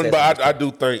 Who else? But I do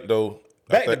think, though,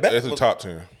 it's a top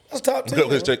 10. That's top 10.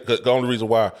 The only reason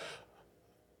why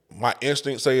my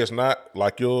instinct say it's not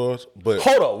like yours, but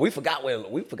hold on, we forgot when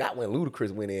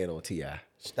Ludacris went in on T.I.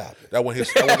 Stop it. That went his.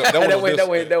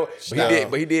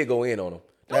 But he did go in on him.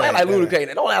 Don't act like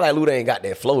Luda ain't got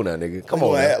that flow now, nigga. Come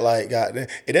on. Act like goddamn.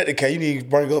 If that's the case, you need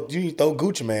to throw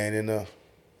Gucci Man in there.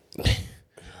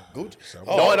 Gucci.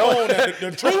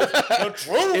 The truth. The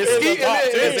truth is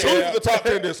the top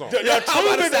 10 diss song. The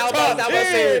truth is the top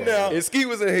 10 now. If Ski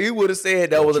was in here, he would have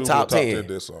said that was a top 10.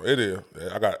 Diss song. It is.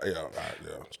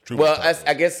 Well,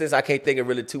 I guess since I can't think of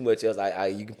really too much else,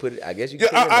 you can put it. I guess you can.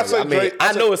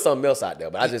 I know it's something else out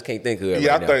there, but I just can't think of it.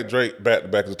 Yeah, I think Drake back to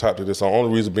back is the top 10 diss song.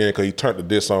 Only reason being because he turned the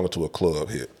diss song into a club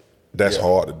hit. That's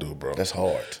hard to do, bro. That's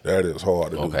hard. That is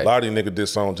hard to do. A lot of these niggas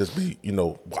diss songs just be,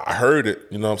 I heard it.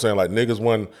 You know what I'm saying? Like niggas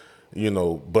wasn't,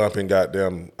 bumping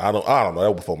goddamn. I don't know.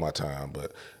 That was before my time,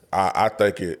 but I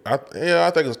think it's a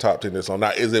top 10 diss song.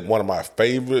 Now, is it one of my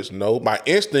favorites? No. My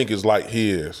instinct is like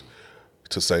his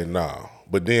to say nah.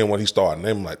 But then when he started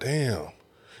naming, I'm like, damn.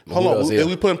 Hold on, is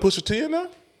we putting Pusha T in there?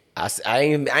 I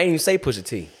ain't even say Pusha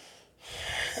T.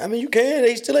 I mean, you can.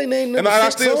 They still ain't named them. And I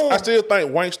still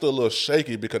think Wayne's still a little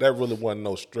shaky because that really wasn't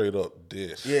no straight up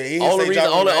diss. Yeah,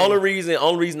 only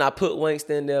reason I put Wayne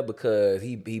in there because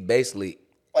he basically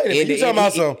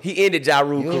he ended Ja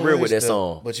Rule's career with that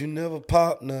song. But you never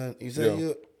popped none. You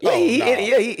said he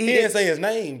didn't say his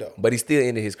name though. But he still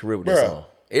ended his career with that song.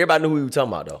 Everybody knew who he was talking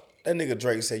about though. That nigga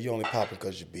Drake said you only popping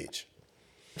because you bitch.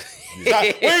 We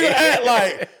gonna act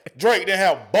like Drake didn't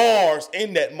have bars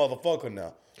in that motherfucker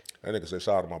now. That nigga said,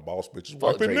 shout out to my boss bitches,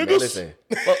 wife and Drake, niggas. Listen.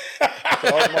 Shout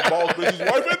out to my boss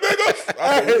bitches, wife and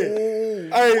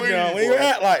niggas. Hey, we ain't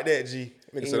act like that, G.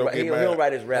 He don't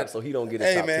write his rap, so he don't get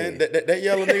his top 10. Hey, man, that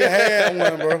yellow nigga had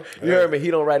one, bro. You heard me?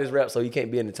 He don't write his rap, so he can't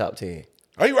be in the top 10.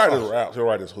 Oh, he write his raps. He'll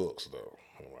write his hooks, though.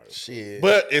 Shit.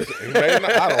 But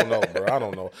I don't know, bro. I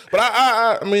don't know. But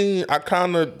I mean, I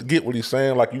kind of get what he's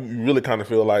saying. Like, you really kind of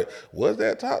feel like, was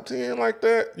that top 10 like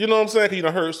that? You know what I'm saying? Because you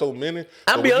done heard so many.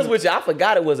 I'll be honest with you, I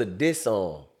forgot it was a diss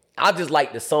song. I just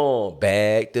like the song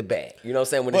back to back. You know what I'm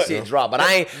saying? When the shit drop. But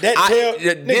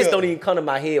this don't even come to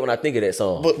my head when I think of that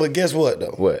song. But guess what,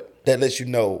 though? What? That lets you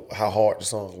know how hard the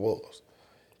song was.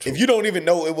 True. If you don't even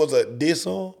know it was a diss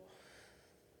song.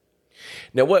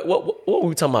 Now, what were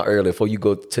we talking about earlier before you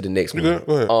go to the next one? Go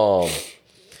ahead.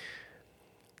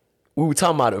 We were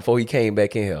talking about it before he came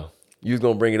back in here. You was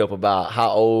gonna bring it up about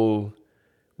how old.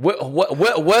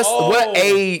 What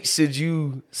age should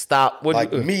you stop?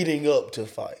 Meeting up to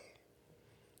fight.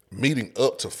 Meeting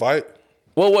up to fight?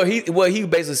 Well, what he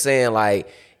basically saying, like,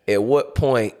 at what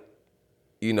point,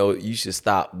 you should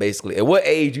stop. Basically, at what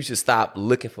age you should stop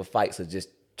looking for fights or just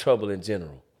trouble in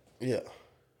general. Yeah.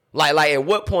 Like at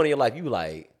what point in your life you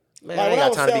like, man, I ain't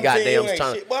got time to be goddamn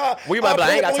trying. We might be like,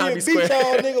 I ain't got time to be square.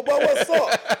 Nigga, boy, what's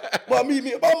up? Boy, meet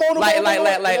me.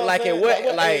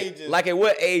 Like at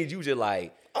what age you just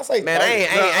like? I say, man,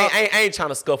 I ain't trying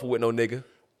to scuffle with no nigga.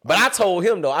 But I told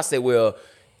him though, I said, well,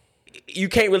 you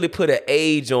can't really put an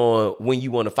age on when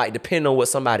you want to fight, depending on what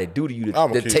somebody do to you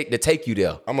to take you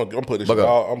there. I'm put this shit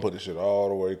all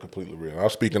the way completely real. I'm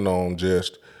speaking on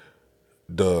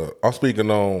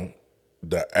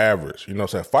the average. You know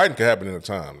what I'm saying? Fighting can happen in a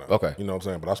time now. Okay. You know what I'm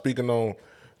saying? But I'm speaking on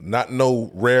not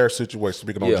no rare situation,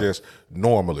 speaking on just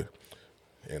normally.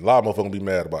 And a lot of motherfuckers be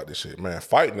mad about this shit. Man,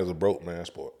 fighting is a broke man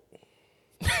sport.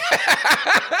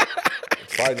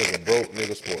 Fighting is a broke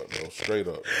nigga sport, bro. Straight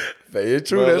up. It's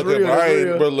true. That's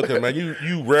real. Bro, look at man.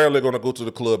 You rarely gonna go to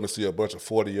the club and see a bunch of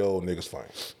 40-year-old niggas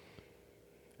fight.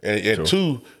 And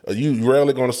two, you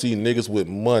rarely gonna see niggas with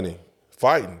money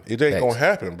fighting. It ain't gonna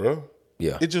happen, bro.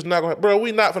 Yeah. It's just not gonna happen. Bro,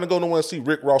 we not finna go nowhere and see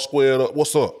Rick Ross squared up.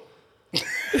 What's up?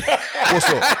 What's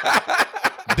up?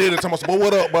 Did it, Thomas, but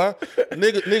what up, boy?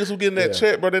 Niggas who getting that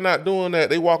check, bro, they not doing that.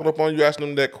 They walking up on you, asking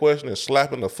them that question and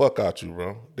slapping the fuck out you,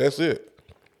 bro. That's it.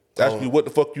 That's what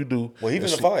the fuck you do. Well, he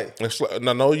finna fight.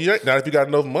 No, you ain't. Now, if you got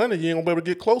enough money, you ain't gonna be able to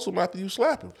get close to him after you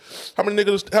slap him. How many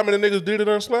niggas did it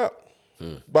unslap?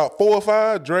 About 4 or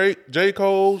 5. Drake, J.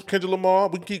 Cole, Kendrick Lamar.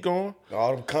 We can keep going.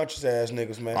 All them conscious ass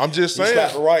niggas, man. I'm just saying. You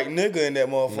slapped the right nigga in that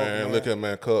motherfucker, man. Look at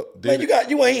man, Cup. Man,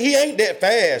 he ain't that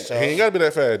fast, He ain't gotta be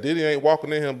that fast. Diddy ain't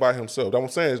walking in him by himself. That's what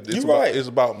I'm saying. It's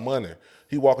about money.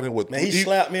 He walking in with. Man, he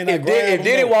slapped me and if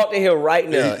Diddy walked in here right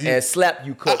now and slapped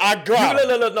you, Cook, I grab him.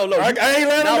 No. I ain't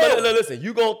letting him go. Listen,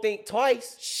 you gonna think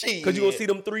twice. Shit. Because you gonna see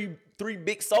them three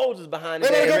big soldiers behind They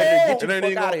him. better Get come you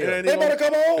the fuck out of here. They better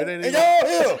come on. And y'all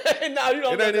here. No, you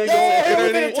don't.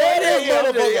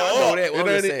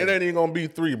 It ain't even gonna be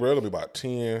 3, bro. It'll be about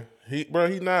 10. He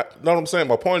not. Know what I'm saying?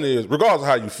 My point is, regardless of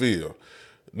how you feel,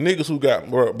 niggas who got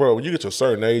bro, when you get to a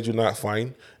certain age, you're not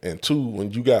fighting. And 2,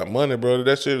 when you got money, bro,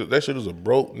 that shit is a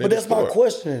broke nigga. But that's sport. my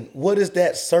question. What is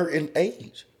that certain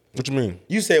age? What you mean?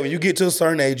 You said when you get to a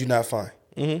certain age, you're not fine.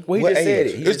 Well, he just said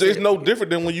it. It's no different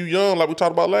than when you young, like we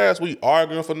talked about last week,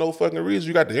 arguing for no fucking reason.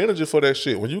 You got the energy for that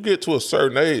shit. When you get to a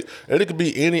certain age, and it could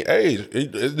be any age,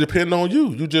 it depends on you.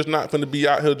 You just not finna be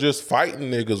out here just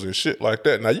fighting niggas and shit like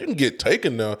that. Now, you can get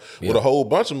taken there with a whole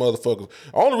bunch of motherfuckers.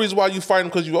 The only reason why you fighting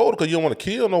because you older, because you don't want to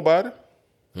kill nobody.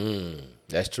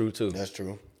 That's true, too. That's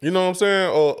true. You know what I'm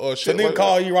saying? Or shit. So nigga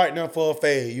call you right now for a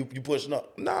fade. You pushing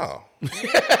up? No.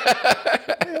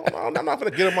 Hell no. I'm not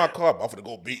finna get in my car. I'm finna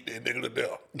go beat that nigga to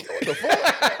death. What the fuck?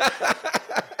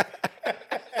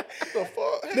 The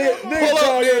fuck? Nigga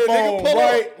call your phone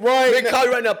right Nigga now. call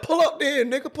you right now. Pull up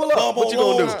then, nigga. Pull up. What you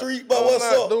gonna do? Street, but what's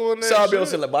up? Doing that Sorry, shit.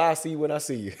 Bill, like, bye, I see you when I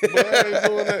see you. Bro, I ain't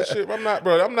doing that shit. I'm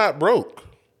not broke.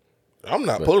 I'm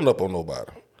not pulling up on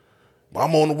nobody.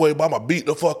 I'm on the way, boy. I'ma beat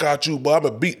the fuck out you, boy.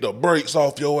 I'ma beat the brakes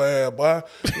off your ass, boy.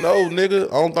 No, nigga.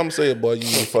 I don't think saying, boy, you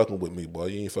ain't fucking with me, boy.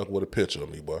 You ain't fucking with a picture of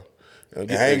me, boy.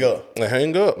 And hang up. And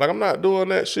hang up. Like, I'm not doing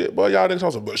that shit, boy. Y'all niggas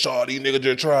talking, but Shaw, these niggas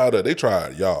just tried it. They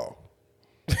tried y'all.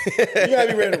 You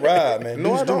gotta be ready to ride, man.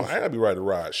 No, I don't. I gotta be ready to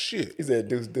ride shit. He said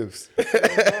deuce.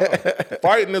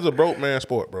 Fighting is a broke man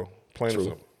sport, bro. Plain and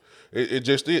simple. It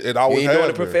just is. It always You has ain't doing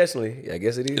it been. professionally. I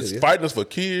guess it is. It's fighting is for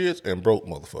kids and broke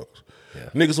motherfuckers. Yeah.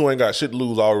 Niggas who ain't got shit to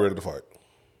lose all ready to fight.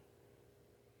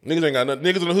 Niggas ain't got nothing.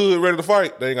 Niggas in the hood ready to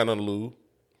fight. They ain't got nothing to lose.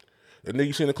 The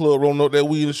nigga see in the club rolling up that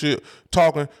weed and shit,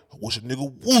 talking. I wish a nigga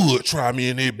would try me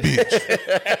in that bitch.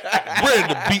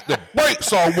 Ready to beat the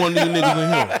brakes off one of these niggas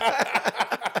in here.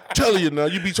 Telling you now,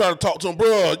 you be trying to talk to him,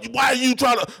 bro. Why are you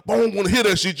trying to? I don't want to hear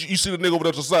that shit. You see the nigga over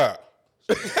there to the side.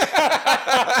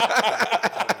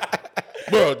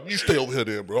 Bro, you stay over here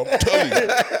then, bro. I'm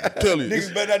telling you.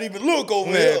 Niggas better not even look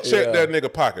over Man, there. check that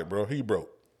nigga pocket, bro. He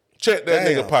broke. Check that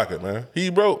nigga pocket, man. He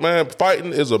broke, man.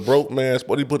 Fighting is a broke man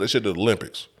sport. He put that shit to the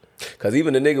Olympics. Cause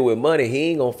even the nigga with money,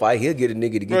 he ain't gonna fight. He'll get a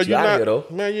nigga to get you out of here though.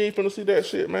 Man, you ain't finna see that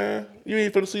shit, man. You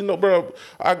ain't finna see no, bro.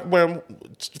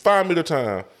 Find me the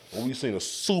time when we seen a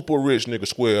super rich nigga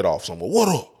squared off somewhere.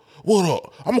 What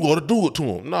up? I'm gonna do it to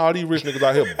him. Nah, these rich niggas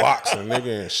out here boxing,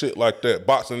 nigga, and shit like that.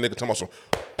 Boxing nigga talking about some.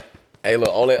 Hey,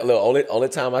 only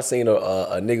time I seen a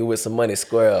nigga with some money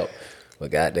square up, but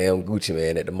goddamn Gucci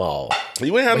man at the mall.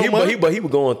 You ain't had no money. But he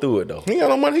was going through it though. He ain't had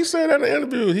no money. He said that in the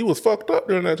interview. He was fucked up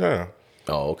during that time.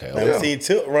 Oh, okay. Man, we seen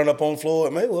Tip run up on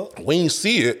Floyd Mayweather. We ain't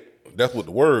see it. That's what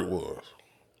the word was.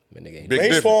 Man, nigga ain't Big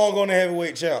He's difference. far going to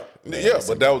heavyweight champ. Yeah,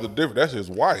 but that was the difference. That's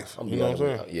his wife. You know what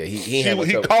I'm saying? Yeah,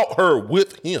 he caught her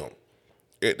with him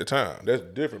at the time. That's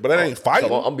different. But that ain't fighting.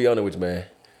 Come on, I'm be honest with you, man.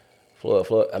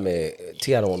 Floyd. I mean,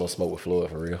 T.I. don't want no smoke with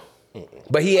Floyd for real.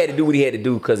 But he had to do what he had to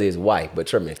do because of his wife. But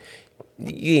trust me,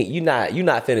 you not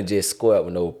finna just square up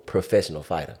with no professional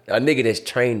fighter. A nigga that's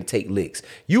trained to take licks.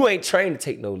 You ain't trained to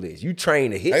take no licks. You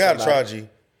trained to hit. I gotta somebody. try, G.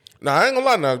 Nah, I ain't gonna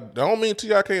lie. Now, that don't mean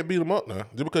T.I. can't beat him up now.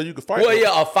 Just because you can fight. Well,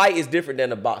 yeah, a fight is different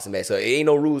than a boxing match. So it ain't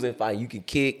no rules in fighting. You can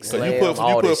kick, So slam, you put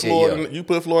all this Floyd. shit. You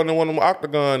put Floyd in one of them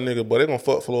octagon niggas, but they gonna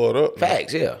fuck Floyd up.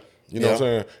 Facts, yeah. You know what I'm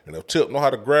saying? And if Tip know how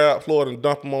to grab Floyd and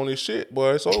dump him on his shit,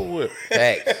 boy, it's over with.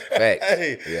 Facts.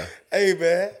 Hey,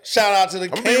 man. Shout out to the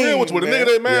I'm king, be real with you. The man.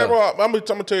 nigga that mad, Yeah. bro. I'm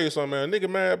gonna tell you something, man. Nigga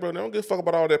mad, bro. They don't give a fuck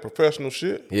about all that professional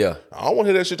shit. Yeah. I don't want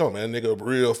to hear that shit talking, man. Nigga, a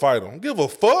real fighter. Don't give a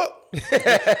fuck.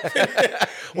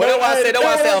 Well, that's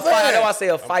why I say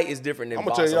a fight is different than I'm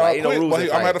gonna tell boxing. y'all Like, ain't no quick, rules but in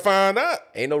I'm gonna have to fighting. find out.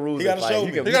 Ain't no rules He in gotta fighting. show You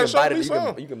me. can, He you gotta can show bite me it.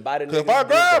 something. You can bite it. Cause if I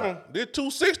grab him, this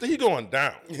 260, he going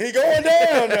down. He going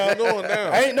down now. He going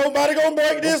down. Ain't nobody gonna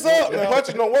break this up The now.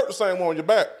 punches don't work the same way on your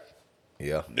back.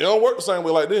 Yeah. They don't work the same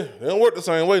way like this. They don't work the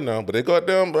same way now, but they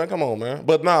goddamn, man, come on, man.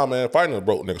 But nah, man, fighting is a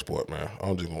broke nigga sport, man.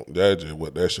 That's just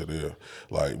what that shit is.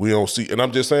 Like, we don't see, and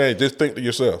I'm just saying, just think to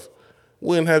yourself,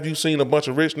 when have you seen a bunch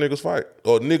of rich niggas fight?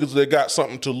 Or niggas that got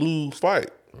something to lose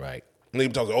fight? Right. And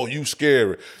even talking, oh, you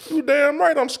scary. You damn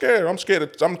right I'm scared. I'm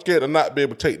scared to not be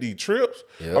able to take these trips.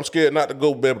 Yep. I'm scared not to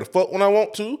go be able to fuck when I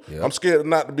want to. Yep. I'm scared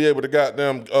not to be able to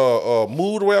goddamn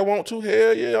move the way I want to.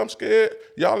 Hell yeah, I'm scared.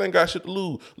 Y'all ain't got shit to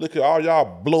lose. Look at all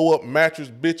y'all blow up mattress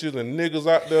bitches and niggas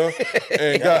out there.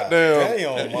 And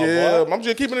goddamn. Yeah, I'm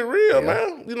just keeping it real,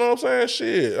 man. You know what I'm saying?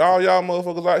 Shit. All y'all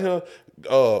motherfuckers out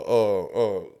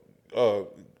here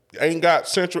ain't got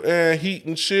central air and heat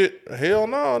and shit. Hell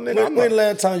no, nigga. When the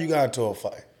last time you got into a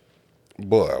fight?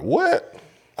 Boy, what?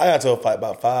 I got into a fight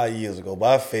about 5 years ago,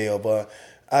 but I failed. But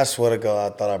I swear to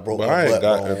God, I thought I broke my butt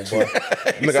bone.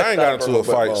 Nigga, I ain't got into a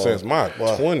fight since my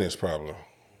 20s, probably.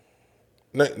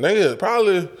 Nigga,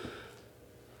 probably.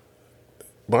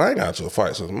 But I ain't got into a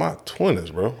fight since my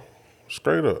 20s, bro.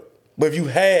 Straight up. But if you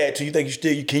had to, you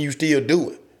think can you still do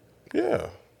it? Yeah.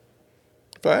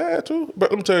 If I had to.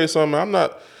 But let me tell you something, I'm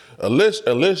not.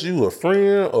 Unless you a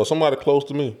friend or somebody close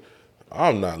to me,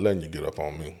 I'm not letting you get up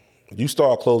on me. You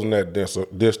start closing that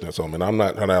distance on me, and I'm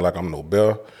not trying to act like I'm no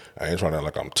bear. I ain't trying to act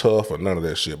like I'm tough or none of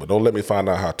that shit, but don't let me find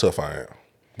out how tough I am.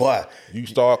 Boy. You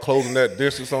start closing that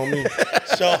distance on me.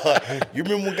 Shaw, you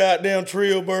remember when goddamn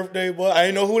Trill birthday, boy? I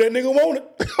ain't know who that nigga wanted.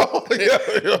 Oh,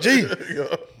 yeah. Gee.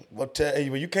 Yeah. But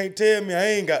you can't tell me I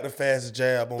ain't got the fastest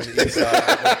jab on the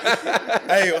inside.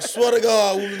 Hey, I swear to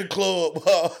God, we was in the club.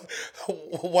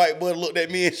 White boy looked at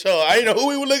me and Shaw. I ain't know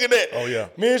who he was looking at. Oh, yeah.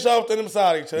 Me and Shaw was standing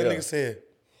beside each other. That nigga said,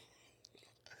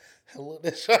 I looked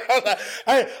at Shaw. I was like,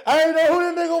 I ain't know who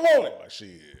that nigga wanted. Like, shit.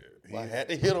 I had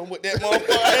to hit him with that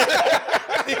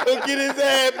motherfucker. He gonna get his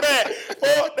ass back.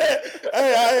 Fuck that. But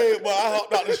I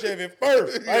hopped out the Chevy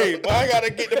first. Hey, but I gotta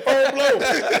get the first blow.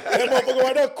 That motherfucker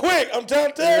right there, quick. I'm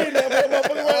trying to tell you that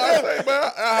motherfucker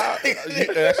right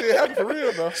there. That shit happened for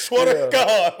real, though. Swear to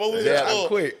God, but we I'm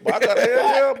quick. But I got hell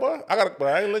yeah, boy. But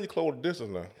I ain't letting you close the distance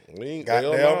now.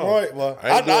 Goddamn right, boy.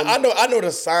 I know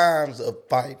the signs of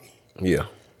fighting. Yeah.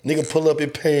 Nigga pull up your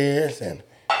pants and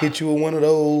hit you with one of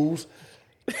those.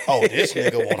 Oh, this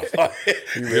nigga want to fight.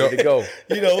 You ready to go?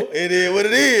 You know, it is what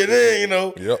it is. Then, you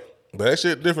know. Yep. But that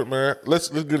shit different, man. Let's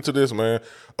get into this, man.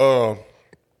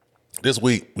 This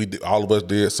week all of us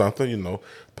did something. You know,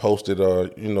 posted.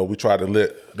 We tried to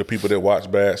let the people that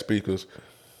watch Bad Speakers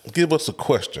give us a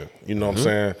question. You know what I'm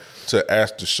saying, to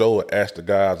ask the show or ask the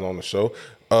guys on the show.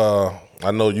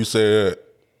 I know you said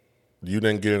you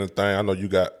didn't get anything. I know you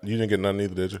didn't get nothing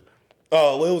either, did you?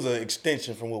 Oh, well, it was an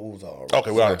extension from what we was already.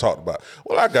 Okay, we already talked about.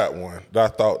 Well, I got one that I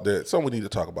thought that something we need to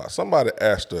talk about. Somebody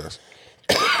asked us,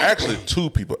 actually 2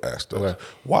 people asked us,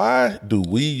 why do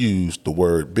we use the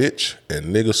word bitch and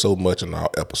nigga so much in our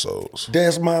episodes?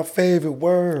 That's my favorite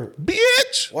word.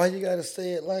 Bitch! Why you gotta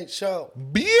say it like Shaw?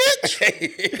 Bitch!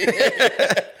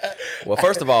 Well,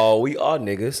 first of all, we are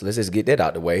niggas. Let's just get that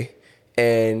out the way.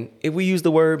 And if we use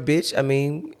the word bitch, I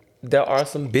mean, there are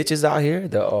some bitches out here.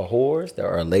 There are whores. There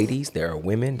are ladies. There are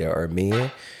women. There are men.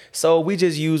 So we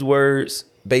just use words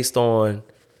based on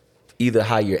either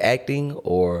how you're acting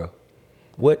or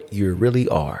what you really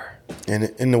are. And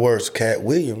in the words Cat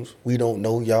Williams, we don't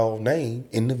know y'all name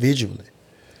individually.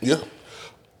 Yeah.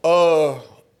 I'll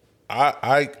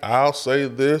say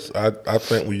this. I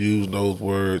think we use those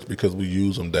words because we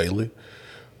use them daily.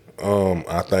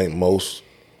 I think most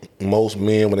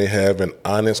men, when they have an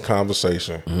honest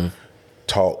conversation,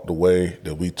 talk the way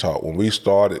that we talk. When we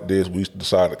started this, we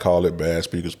decided to call it Bad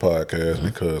Speakers Podcast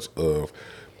because of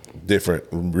different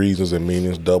reasons and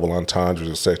meanings, double entendres,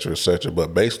 et cetera,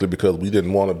 but basically because we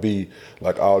didn't want to be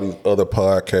like all these other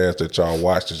podcasts that y'all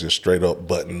watch that's just straight up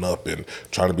button up and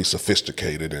trying to be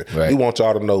sophisticated. And we want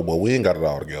y'all to know, but we ain't got it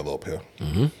all together up here.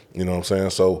 You know what I'm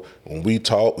saying? So when we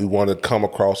talk, we want to come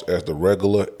across as the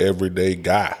regular, everyday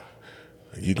guy.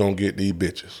 You gonna get these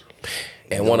bitches.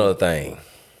 And one other thing.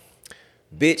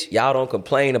 Bitch, y'all don't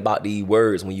complain about these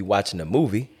words when you watching the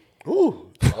movie.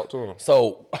 Ooh, talk to them.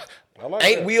 So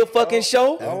ain't we a fucking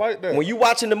show? I like that. When you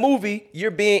watching the movie, you're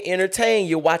being entertained.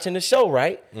 You're watching the show,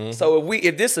 right? So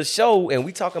if this a show and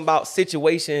we talking about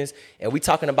situations and we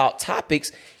talking about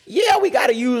topics, yeah, we got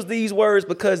to use these words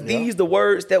because these the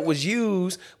words that was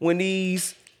used when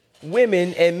these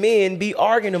women and men be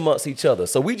arguing amongst each other.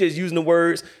 So we just using the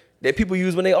words that people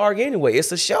use when they argue anyway.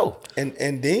 It's a show. And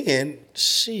then,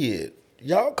 shit,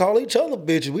 y'all call each other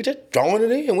bitches. We just throwing it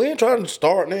in. We ain't trying to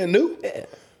start nothing new. Yeah.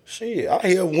 Shit, I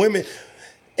hear women.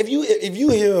 If you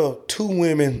hear 2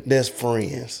 women that's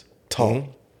friends talk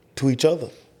to each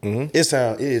other, it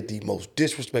is the most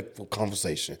disrespectful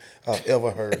conversation I've ever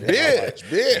heard.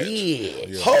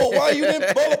 Bitch. Ho, why you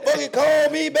didn't motherfucking call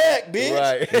me back, bitch?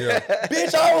 Right.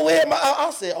 Bitch, I was with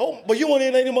I said, oh, but you weren't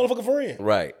in any motherfucking friend.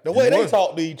 Right. The way they wouldn't.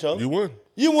 talk to each other. You wouldn't.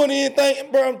 You wouldn't even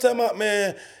think, bro, I'm talking about,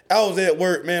 man, I was at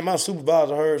work, man, my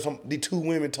supervisor heard the two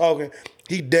women talking.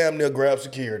 He damn near grabbed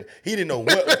security. He didn't know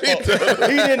what the fuck.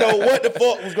 He didn't know what the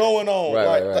fuck was going on.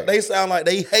 Right. They sound like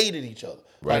they hated each other.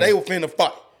 Like they were finna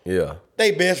fight. Yeah.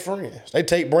 They best friends. They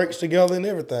take breaks together and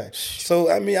everything.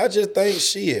 So, I mean, I just think,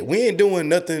 shit, we ain't doing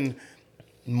nothing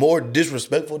more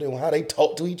disrespectful than how they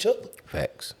talk to each other.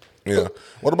 Facts. Yeah.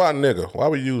 What about nigga? Why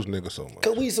we use nigga so much?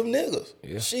 Because we some niggas.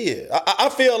 Yeah. Shit. I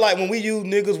feel like when we use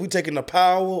niggas, we taking the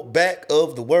power back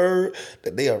of the word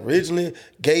that they originally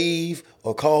gave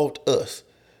or called us.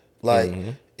 Like,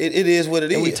 it is what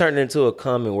it is. And we turned it into a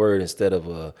common word instead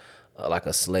of like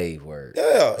a slave word.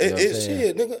 Yeah, it's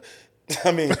shit, nigga.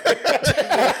 I mean, you know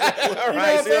what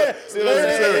I'm saying?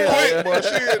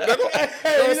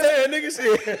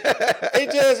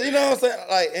 It just, you know what I'm saying?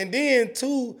 Like, and then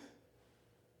too,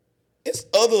 it's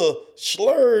other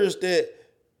slurs that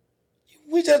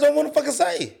we just don't want to fucking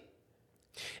say.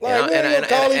 Like, we don't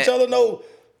call each other no,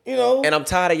 you know. And I'm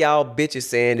tired of y'all bitches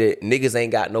saying that niggas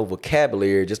ain't got no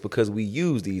vocabulary just because we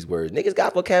use these words. Niggas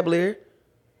got vocabulary,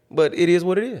 but it is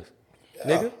what it is.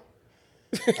 Nigga.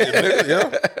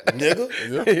 Nigga.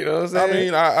 You know what I'm saying? I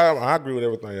mean, I agree with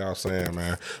everything y'all saying,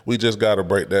 man. We just got to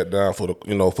break that down for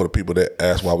the people that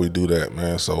ask why we do that,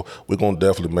 man. So we're gonna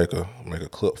definitely make a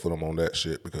clip for them on that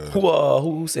shit because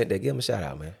who said that? Give them a shout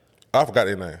out, man. I forgot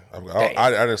their name. I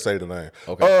didn't say the name.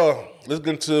 Okay. Let's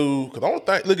get into because I want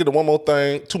to look at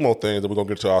the two more things that we're gonna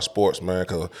get to our sports, man.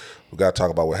 Because we gotta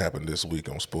talk about what happened this week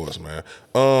on sports, man.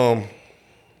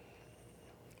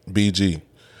 BG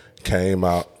came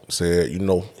out. Said,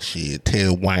 shit,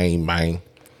 tell Wayne, man.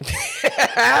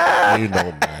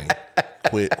 Man.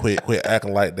 Quit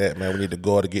acting like that, man. We need to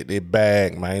go to get that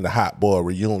bag, man. The Hot Boy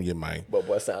reunion, man. But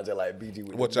boy, sounds just like BG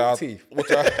with what the y'all, teeth. What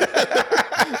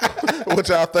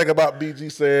y'all think about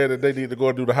BG saying that they need to go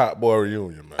and do the Hot Boy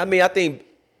reunion, man? I mean, I think,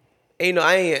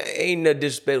 I ain't no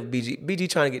disrespect with BG. BG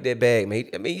trying to get that bag, man.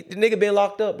 The nigga been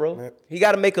locked up, bro. Man. He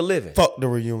got to make a living. Fuck the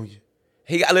reunion.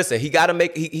 He gotta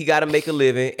make a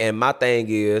living. And my thing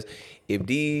is, if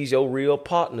these your real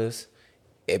partners,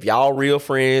 if y'all real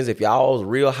friends, if y'all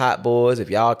real hot boys, if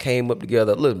y'all came up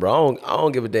together, listen, bro, I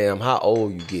don't give a damn how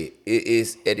old you get.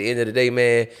 It's at the end of the day,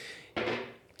 man.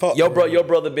 Fuck your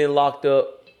brother been locked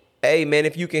up. Hey, man,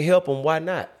 if you can help him, why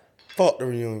not? Fuck the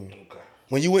reunion. Okay.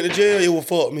 When you went to jail, it would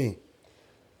fuck me.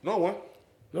 No one.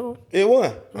 No, it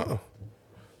won.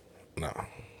 No.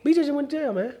 BJ just went to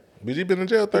jail, man. BG been in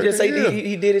jail 13 years.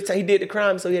 He did it. He did the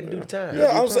crime, so he had to do the time.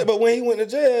 Yeah, I'm saying, but when he went to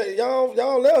jail,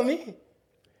 y'all left me.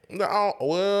 No,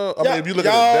 well, I mean, if you look at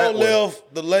it that way. Y'all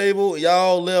left the label.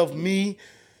 Y'all left me.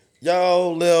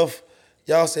 Y'all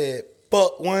said,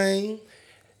 fuck Wayne.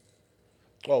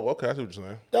 Oh, okay, I see what you're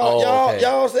saying.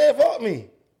 Y'all said, fuck me.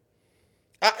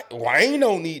 Wayne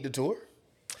don't need the tour.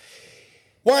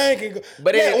 Wayne can go.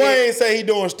 But Wayne say he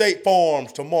doing State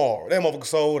Farms tomorrow. That motherfucker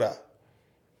sold out.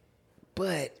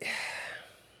 But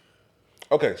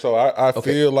okay, so I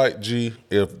feel like G,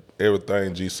 if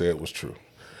everything G said was true,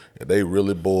 if they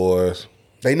really boys,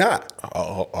 they not.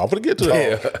 I'm gonna get to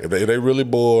that. If they really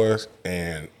boys,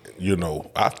 and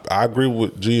I agree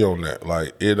with G on that.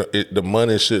 Like the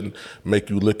money shouldn't make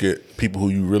you look at people who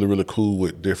you really really cool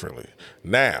with differently.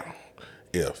 Now,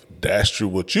 if that's true,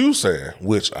 what you saying,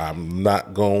 which I'm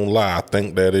not gonna lie, I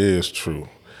think that is true.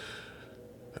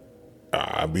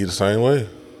 I'd be the same way.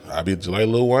 I be just like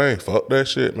Lil Wayne. Fuck that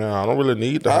shit, man. I don't really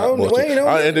need the hot boys.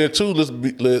 And then too,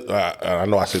 I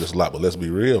know I say this a lot, but let's be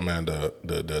real, man.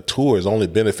 The tour is only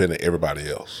benefiting everybody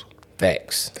else.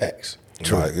 Facts.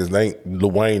 True. Like,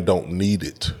 Lil Wayne don't need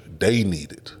it. They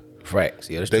need it. Facts.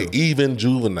 Yeah, that's true. Even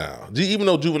Juvenile. Even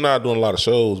though Juvenile doing a lot of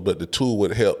shows, but the tour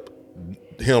would help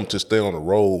him to stay on the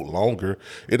road longer.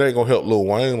 It ain't gonna help Lil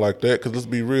Wayne like that, because let's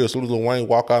be real, as soon as Lil Wayne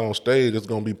walk out on stage, it's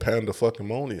gonna be Panda fucking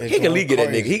Money. He can at least get that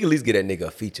nigga. He can at least get that nigga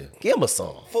a feature. Give him a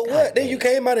song. For God what? Then you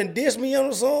came out and dissed me on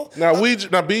the song? Now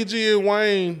BG and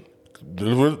Wayne,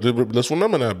 let's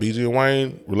remember now, BG and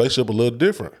Wayne relationship a little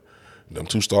different. Them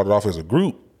two started off as a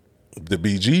group, the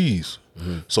BGs.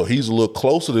 Mm-hmm. So he's a little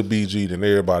closer to BG than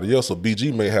everybody else. So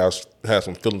BG may have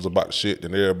some feelings about the shit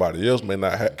than everybody else may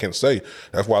not can say.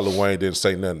 That's why Lil Wayne didn't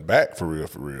say nothing back for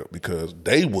real, because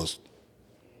they was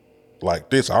like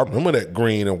this. I remember that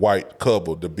green and white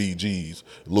cover, the BGs,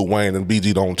 Lil Wayne and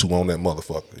BG the only two on that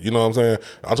motherfucker. You know what I'm saying?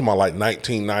 I'm talking about like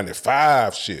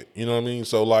 1995 shit. You know what I mean?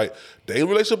 So like they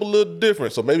relationship a little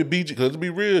different. So maybe BG, because to be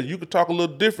real, you could talk a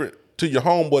little different to your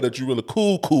homeboy that you really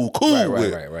cool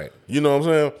with. Right. You know what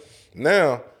I'm saying?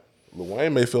 Now, Lil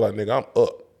Wayne may feel like, nigga, I'm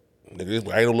up. Nigga, this ain't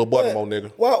no little button more,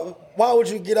 nigga. Why would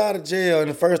you get out of jail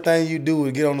and the first thing you do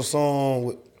is get on the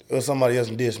song with somebody else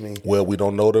and diss me? Well, we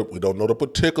don't know the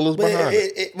particulars behind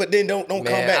it. But then don't come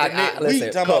back to next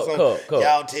week talking about some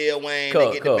y'all tell Wayne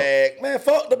to get the bag. Man,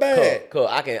 fuck the bag.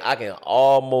 I can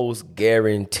almost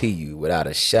guarantee you, without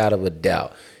a shadow of a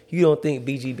doubt, you don't think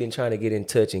BG been trying to get in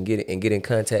touch and get in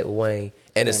contact with Wayne?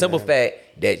 And the simple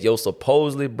fact that your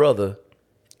supposedly brother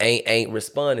ain't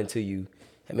responding to you.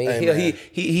 I mean,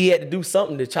 he had to do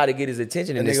something to try to get his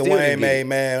attention, and nigga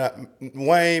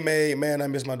Wayne made, I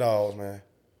miss my dogs, man.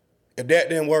 If that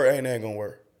didn't work, ain't that gonna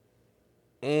work?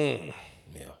 Yeah.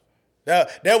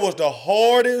 That was the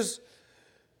hardest,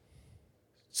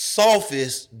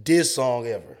 softest diss song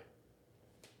ever.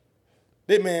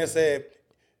 This man said,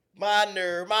 "My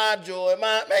nerve, my joy,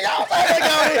 my..." Man, y'all think they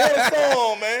got in the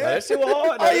song, man. That shit was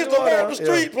hard. I used to walk the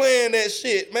street playing that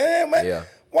shit, man. Yeah.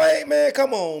 Wayne, man,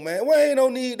 come on, man. Wayne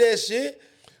don't need that shit.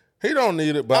 He don't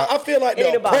need it, but I feel like the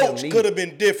Ain't nobody approach need could have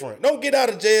been different. Don't get out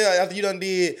of jail after you done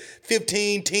did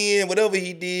 15, 10, whatever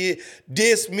he did,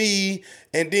 diss me,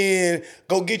 and then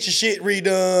go get your shit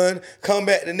redone, come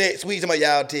back the next week, somebody,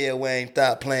 y'all tell Wayne,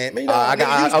 stop playing. Man, I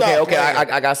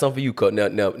got something for you, Coach.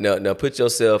 Now put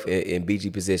yourself in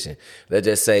BG position. Let's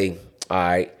just say, all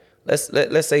right,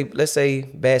 let's say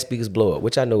Bad Speakers blow up,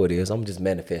 which I know it is. I'm just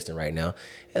manifesting right now.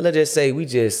 And let's just say we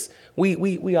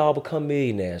all become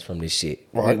millionaires from this shit.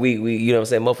 Right. We you know what I'm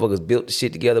saying? Motherfuckers built the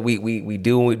shit together. We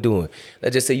do what we're doing.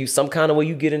 Let's just say you some kind of way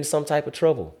you get into some type of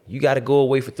trouble. You got to go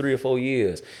away for 3 or 4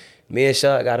 years. Me and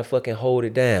Shaq got to fucking hold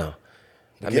it down.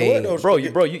 I mean,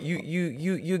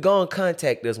 you gonna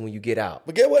contact us when you get out.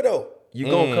 But get what though? You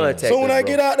gonna contact us. So when I bro.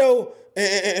 get out though,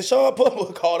 and Sean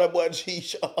Pumper called that boy G.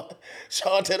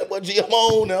 Sean tell that boy G, I'm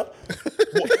on now.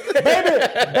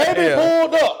 baby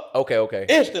pulled up. Okay.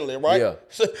 Instantly, right? Yeah.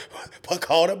 So, but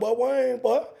call that boy Wayne,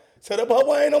 boy. Tell that boy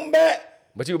Wayne I'm back.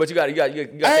 But you got. I ain't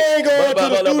going to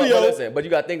the studio. Listen, but you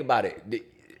got to think about it.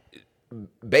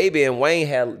 Baby and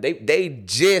Wayne they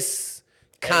just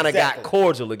kind of got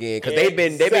cordial again because they've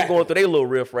been going through their little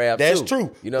riff-raff. That's too.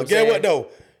 true. You know what I'm saying? saying? What though?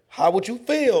 How would you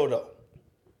feel though?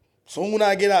 Soon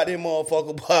I get out there,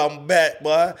 motherfucker, boy, I'm back,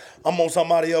 boy. I'm on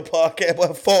somebody else's podcast, boy.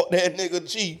 Fuck that nigga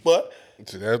G, boy.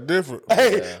 That's different.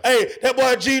 Hey, that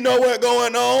boy G know what's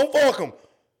going on. Fuck him.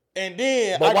 And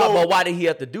then but why did he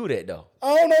have to do that though?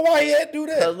 I don't know why he had to do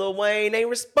that. Because Lil Wayne ain't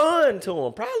respond to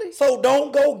him, probably. So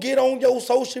don't go get on your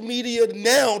social media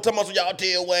now talking about y'all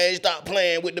tell Wayne stop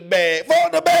playing with the bag.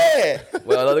 Fuck the bag.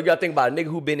 Well, you gotta think about it. Nigga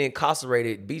who been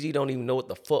incarcerated, BG don't even know what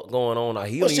the fuck going on.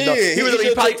 He don't even know.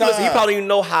 He probably don't even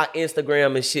know how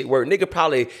Instagram and shit work. Nigga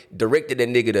probably directed that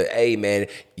nigga to, hey man,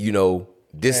 you know,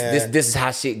 this is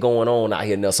how shit going on out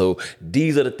here now. So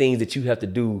these are the things that you have to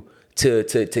do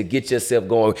to get yourself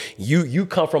going. You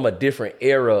come from a different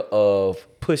era of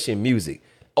pushing music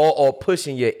or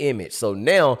pushing your image. So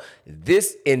now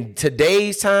this in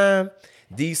today's time,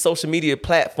 these social media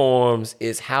platforms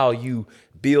is how you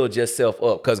build yourself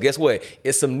up. Cause guess what?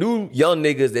 It's some new young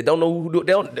niggas that don't know who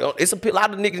it's a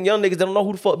lot of niggas, young niggas that don't know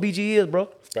who the fuck BG is, bro.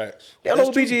 Facts. They don't know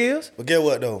who BG is. But get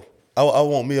what though? I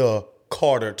want me a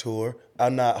Carter tour.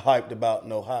 I'm not hyped about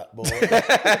no hot boy.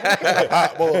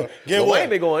 Hot boy. Get what? Wayne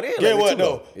been going in. Get what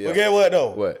though? Yeah. But get what though?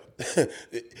 What?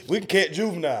 We can catch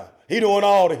Juvenile. He doing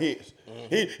all the hits.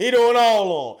 He doing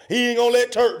all on. He ain't gonna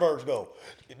let Turk verse go.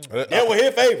 That was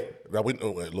his favorite. Now we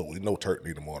know Turk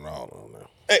need more than all of them now.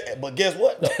 Hey, but guess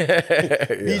what though?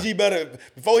 BG better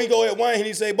before he go at Wayne,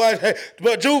 he say, "Boy,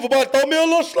 but Juve about to throw me a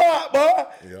little slot, boy."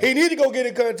 Yeah. He need to go get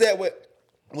in contact with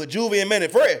Juvie and Manny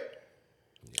Fred.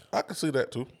 I can see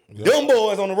that too. Yeah. Them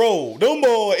boys on the road. Them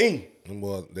boys Them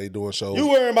boys, they doing shows. You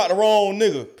worrying about the wrong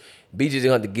nigga. BG's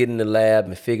gonna have to get in the lab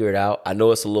and figure it out. I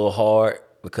know it's a little hard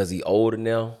because he older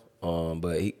now.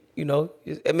 But he, you know,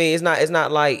 I mean, it's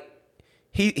not like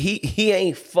he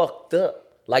ain't fucked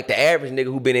up like the average nigga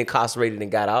who been incarcerated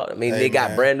and got out. I mean, they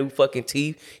got brand new fucking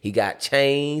teeth. He got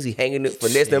chains. He hanging it,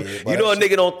 finesse them. You know, a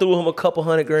nigga don't threw him a couple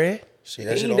 $100,000. He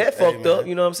ain't that fucked up.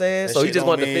 You know what I'm saying? So he just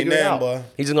wanted to figure it out. Boy.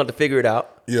 He just wanted to figure it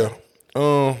out. Yeah.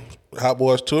 Hot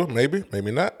Boys tour, maybe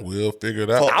not. We'll figure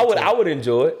it out. I would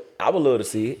enjoy it. I would love to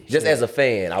see it. Just as a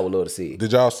fan, I would love to see it.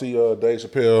 Did y'all see Dave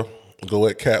Chappelle go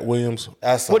at Cat Williams?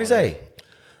 What'd he say?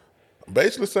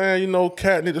 Basically saying, you know,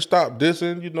 Cat need to stop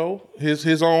dissing, you know,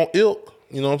 his own ilk.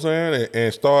 You know what I'm saying?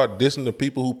 And start dissing the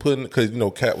people who because, you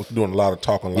know, Cat was doing a lot of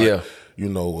talking like, you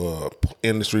know,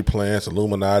 industry plans,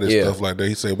 Illuminati, stuff like that.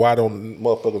 He said, why don't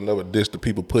motherfuckers never diss the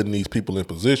people putting these people in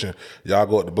position? Y'all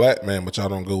go at the black man, but y'all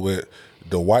don't go with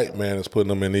the white man that's putting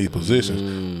them in these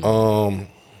positions.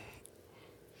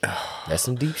 That's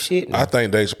some deep shit. I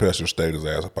think Dave Chappelle should stay his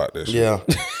ass about that shit. Yeah.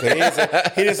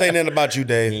 He didn't say nothing about you,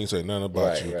 Dave. He ain't say nothing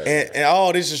about you. Right. And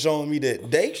all this is showing me that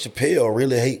Dave Chappelle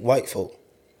really hate white folk.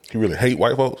 He really hate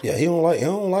white folks? Yeah, he don't like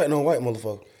no white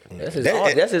motherfucker.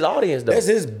 That's his audience, though. That's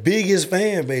his biggest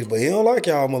fan base, but he don't like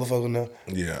y'all motherfuckers now.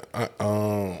 Yeah.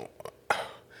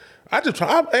 I ain't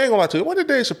gonna lie to you. When did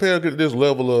Dave Chappelle get to this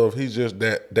level of he's just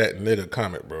that nigga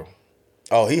comic, bro?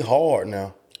 Oh, he hard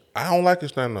now. I don't like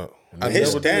his stand up.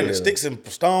 His standard Sticks and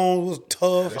Stones was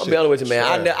tough. I'll be honest with you,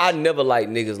 man. I never like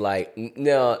niggas like.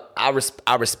 Now I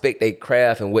respect their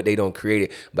craft and what they don't create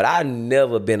it, but I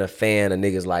never been a fan of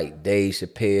niggas like Dave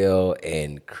Chappelle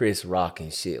and Chris Rock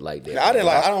and shit like that. I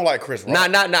don't like Chris Rock.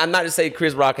 Not to say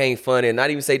Chris Rock ain't funny, and not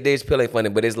even say Dave Chappelle ain't funny,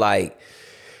 but it's like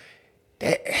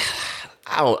that.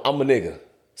 I'm a nigga,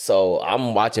 so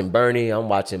I'm watching Bernie, I'm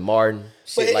watching Martin,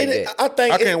 shit like that.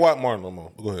 I can't watch Martin no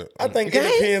more. Go ahead. I think it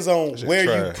depends on where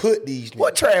trash. you put these.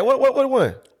 What trash? What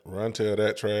one? Run tell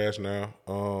that trash now.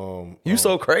 You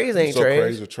so crazy, ain't so trash?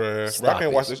 Crazy trash. Stop I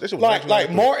can't it. watch this. This was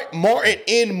Like Martin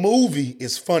in movie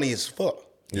is funny as fuck.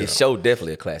 Yeah. His show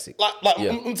definitely a classic.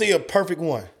 I'm gonna tell you a perfect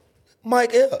one.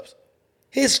 Mike Epps.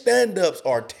 His stand-ups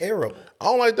are terrible. I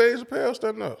don't like Dave Chappelle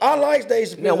stand up. I like Dave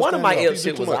Chappelle. Now, one of my stand-up. Epps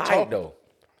shit was alright though.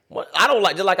 I don't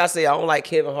like, just like I said, I don't like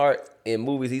Kevin Hart in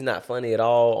movies. He's not funny at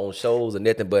all on shows or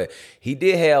nothing. But he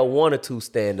did have one or two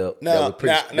stand up that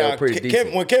were pretty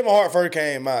decent. When Kevin Hart first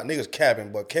came out, niggas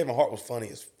capping, but Kevin Hart was funny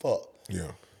as fuck.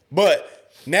 Yeah.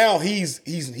 But now he's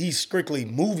strictly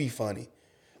movie funny.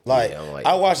 Like, Yeah,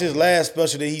 I watched his last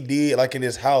special that he did, like in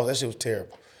his house. That shit was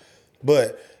terrible.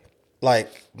 But like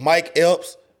Mike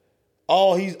Epps,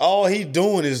 all he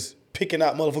doing is picking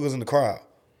out motherfuckers in the crowd.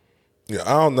 Yeah,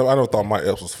 I don't know. I don't thought Mike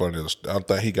Epps was funny. I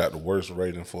think he got the worst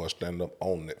rating for a stand up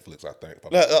on Netflix. I think.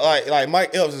 Like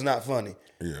Mike Epps is not funny.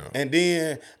 Yeah. And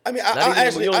then I mean,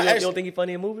 you don't think he's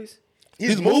funny in movies?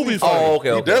 He's movie funny. Oh,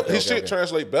 okay. His shit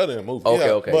translate better in movies.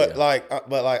 Okay. But yeah. like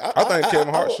I think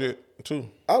Kevin Hart shit too.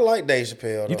 I like Dave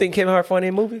Chappelle. You think Kevin Hart funny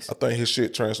in movies? I think his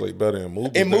shit translate better in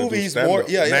movies. In movies more,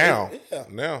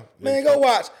 Now. Man, go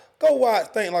watch.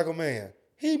 Think Like a Man.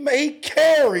 He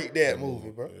carried that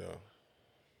movie, bro. Yeah.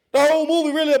 The whole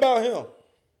movie really about him.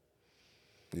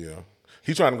 Yeah.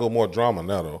 He's trying to go more drama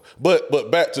now though.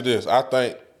 But back to this, I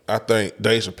think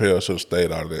Dave Chappelle should have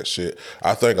stayed out of that shit.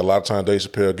 I think a lot of times Dave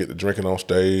Chappelle get to drinking on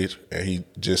stage and he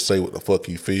just say what the fuck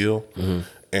he feel. Mm-hmm.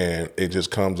 And it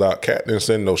just comes out. Cat didn't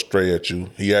send no stray at you.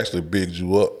 He actually bigged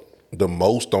you up the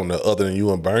most on the other than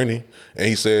you and Bernie. And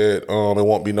he said, there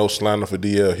won't be no slander for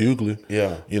D.L. Hughley.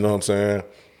 Yeah. You know what I'm saying?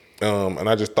 And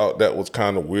I just thought that was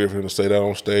kind of weird for him to say that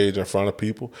on stage in front of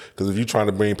people. Because if you're trying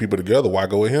to bring people together, why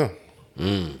go with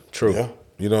him? True. Yeah.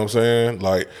 You know what I'm saying?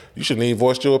 Like, you shouldn't even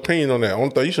voice your opinion on that. Only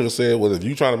thing you should have said was, if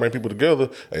you trying to bring people together,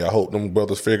 hey, I hope them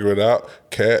brothers figure it out.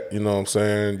 Cat, you know what I'm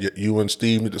saying? You and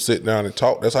Steve need to sit down and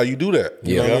talk. That's how you do that.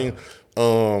 You know what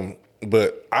I mean?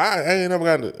 But I ain't never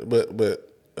gotten to, but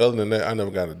other than that, I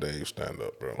never got a Dave stand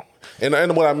up, bro. And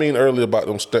what I mean earlier about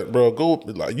them bro, go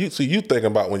like you thinking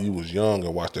about when you was young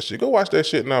and watch that shit. Go watch that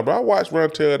shit now, bro. I watched Run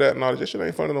Tell That and all that shit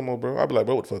ain't funny no more, bro. I be like,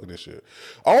 bro, what the fuck is this shit?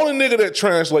 Only nigga that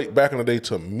translate back in the day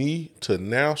to me to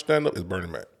now stand up is Bernie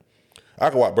Mac. I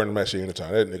can watch Bernie Mac shit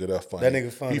anytime. That nigga that funny. That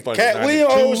nigga funny. He funny. Cat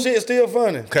Williams old shit still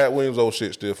funny. Cat Williams old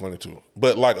shit still funny too.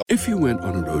 But like, if you went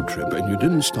on a road trip and you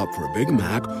didn't stop for a Big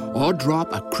Mac or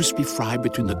drop a crispy fry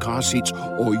between the car seats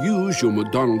or use your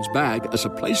McDonald's bag as a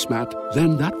placemat,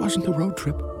 then that wasn't a road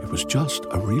trip. It was just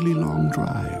a really long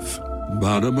drive.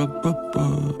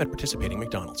 Ba-da-ba-ba-ba. At participating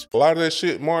McDonald's. a lot of that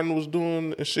shit Martin was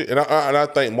doing and shit. And I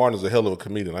think Martin's a hell of a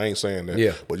comedian. I ain't saying that.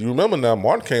 Yeah. But you remember now,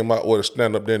 Martin came out with a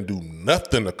stand-up, didn't do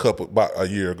nothing about a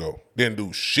year ago. Didn't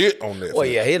do shit on that. Well,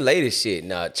 yeah, his latest shit,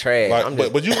 trash.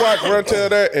 Like, but you watch Run Tell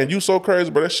That and you so crazy,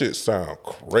 but that shit sound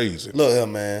crazy. Look here,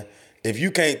 man. If you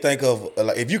can't think of,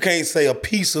 if you can't say a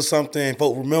piece of something,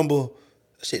 folk remember,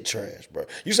 that shit trash, bro.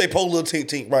 You say Po Lil Tink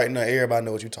Tink right now, everybody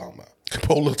know what you talking about.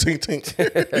 Po Lil Tink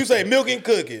Tink. You say Milk and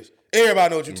Cookies, everybody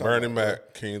know what you talking Bernie about.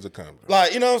 Mac, Kings of Comedy.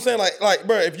 Like, you know what I'm saying? Like,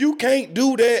 bro, if you can't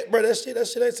do that, bro, that shit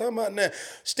ain't talking about now.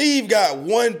 Steve got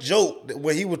one joke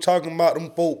where he was talking about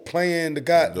them folk playing the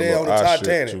goddamn on the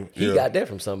Titanic. He got that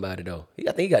from somebody though. I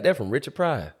think he got that from Richard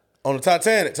Pryor. On the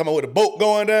Titanic, talking about with the boat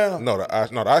going down. No, the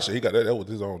ice shit, he got that. That was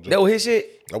his own joke. That was his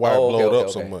shit? That's why it blowed up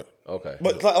so much. Okay.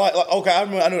 But like, okay, I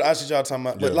know the shit y'all talking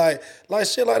about. But like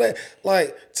shit like that.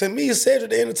 Like, to me,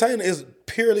 Cedric the Entertainer is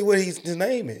purely what his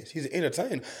name is. He's an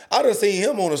entertainer. I done seen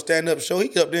him on a stand-up show. He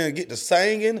up there and get to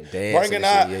singing, bringing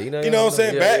out, you know what I'm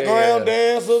saying, background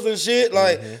dancers and shit.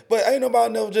 Like, but ain't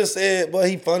nobody never just said, but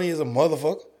he funny as a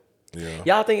motherfucker. Yeah.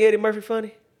 Y'all think Eddie Murphy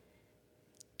funny?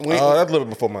 That's a little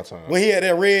before my time. When he had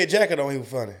that red jacket on, he was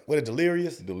funny. What is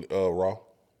Delirious? Raw.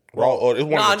 It's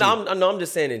one of the two. I'm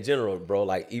just saying in general, bro.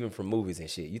 Like even from movies and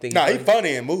shit. You think? Nah, he's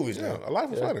funny in movies. Yeah, Now.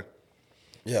 Life is funny.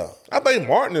 Yeah. I think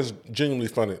Martin is genuinely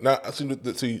funny. Now,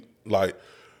 see, like,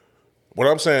 what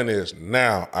I'm saying is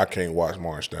now I can't watch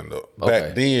Martin stand up.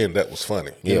 Back then, that was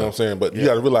funny. You know what I'm saying? But you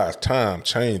got to realize time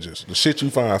changes. The shit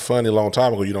you find funny a long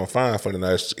time ago, you don't find funny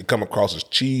now. It come across as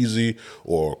cheesy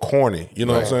or corny. You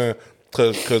know what I'm saying?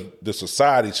 Because the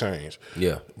society changed.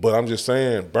 Yeah. But I'm just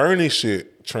saying, Bernie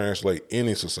shit translate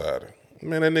any society.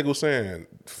 Man, that nigga was saying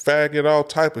faggot, all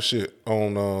type of shit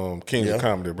on Kings of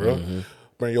Comedy, bro.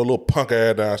 Bring your little punk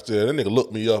ass downstairs. That nigga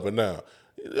looked me up and down.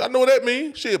 I know what that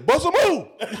means. Shit, bust a move.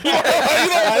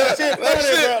 that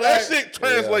shit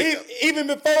translates. Even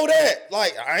before that,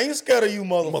 like, I ain't scared of you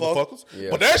motherfuckers.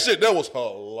 Yeah. But that shit, that was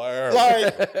hilarious.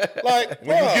 Like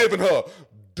when you giving her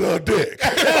the dick.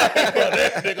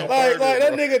 that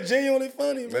nigga genuinely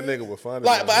funny, man. That nigga was funny.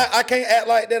 Like, but I can't act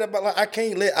like that about, like, I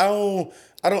can't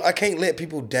let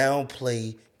people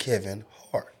downplay Kevin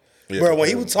Hart. Bro, when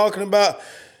he was talking about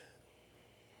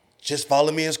just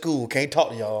follow me in school, can't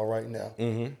talk to y'all right now.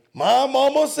 My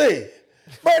mama said,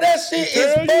 bro, that shit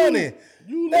is funny.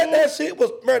 That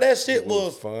shit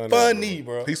was funny,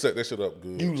 bro. He set that shit up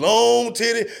good. You long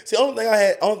titty. See, only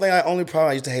problem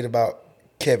I used to hate about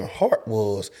Kevin Hart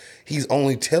was he's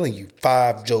only telling you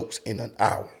 5 jokes in an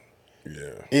hour.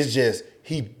 Yeah. It's just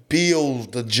he builds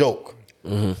the joke.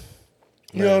 You know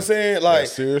what I'm saying? Like,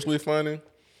 that's seriously funny.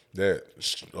 That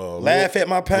laugh at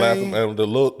my pain.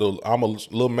 I'm a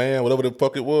little man, whatever the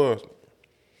fuck it was.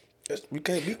 We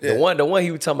can't beat that. The one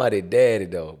he was talking about, his daddy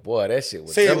though. Boy, that shit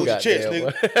was. Say it with your chest,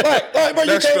 nigga. Like, bro,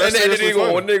 you can't. And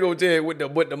then nigga was just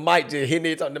with the mic just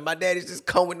hitting it. Talking, my daddy's just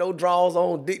come with no draws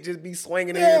on, dick just be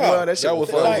swinging everywhere. That shit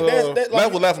was funny.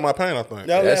 That was laughing my pain, I think.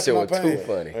 That shit was too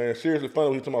funny. And seriously funny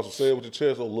when he talking about say it with your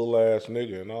chest, old little ass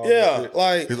nigga and all. Yeah, that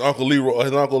like his uncle Leroy,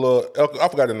 I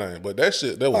forgot his name, but that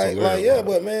shit that was hilarious.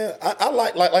 But man, I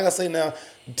like I say now.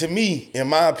 To me, in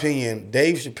my opinion,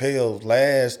 Dave Chappelle's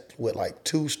last,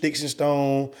 2 Sticks and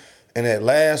Stone, and that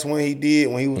last one he did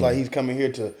when he was like, he's coming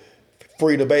here to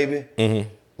free the baby.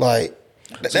 Like,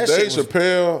 that Dave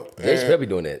Chappelle. Dave Chappelle be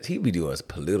doing that. He be doing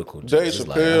political jokes. Dave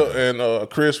Chappelle and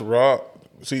Chris Rock.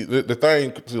 See, the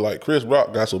thing, like, Chris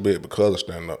Rock got so big because of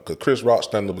stand-up. Because Chris Rock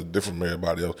stand-up is different from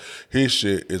everybody else. His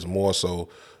shit is more so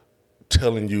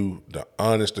telling you the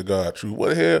honest to God truth. What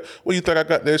the hell? What do you think I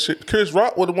got that shit? Chris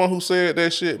Rock was the one who said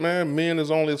that shit, man. Men is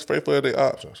only as faithful as their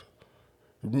options.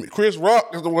 Chris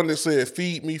Rock is the one that said,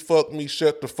 feed me, fuck me,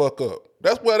 shut the fuck up.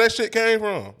 That's where that shit came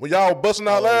from. When y'all busting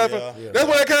out laughing, that's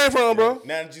where that came from, bro.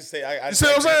 Now that you say, you see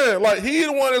what I'm saying? Like, he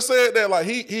the one that said that. Like,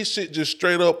 his shit just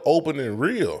straight up open and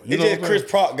real. You know what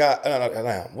Chris Rock got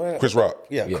Chris Rock.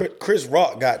 Yeah. Chris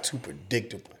Rock got too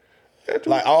predictable.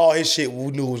 Like, all his shit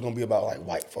we knew was gonna be about like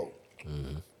white folk.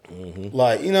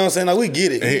 Like, you know what I'm saying? Like, we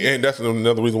get it. And that's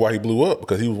another reason why he blew up,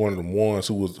 because he was one of them ones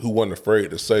who wasn't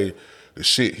afraid to say the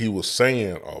shit he was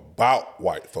saying about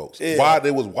white folks. Why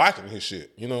they was watching his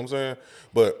shit. You know what I'm saying?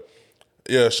 But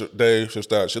yeah, Dave should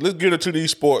start shit. Let's get into these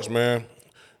sports, man.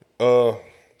 Start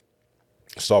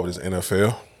with this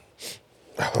NFL.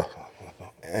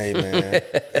 Hey, man.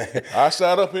 I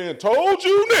sat up here and told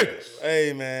you niggas.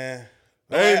 Hey, man.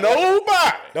 Ain't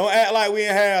nobody. Don't act like we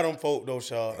ain't had them folk, though,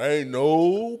 Shaw. Ain't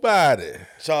nobody.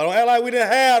 Shaw, don't act like we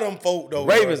didn't have them folk, though.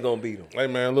 Ravens gonna beat them. Hey,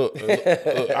 man, look.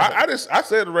 I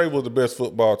said the Ravens was the best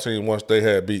football team once they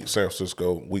had beat San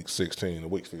Francisco week 16 or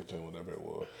week 15, whatever it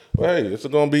was. But hey,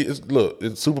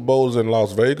 it's Super Bowl's in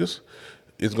Las Vegas.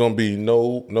 It's gonna be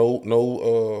no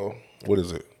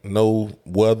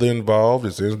weather involved.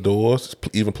 It's indoors.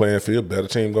 It's even playing field. Better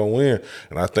team gonna win.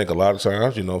 And I think a lot of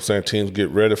times, you know what I'm saying, teams get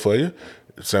ready for you.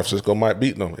 San Francisco might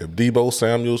beat them. If Deebo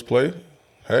Samuels play,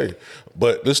 hey.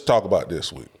 But let's talk about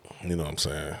this week. You know what I'm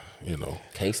saying? You know.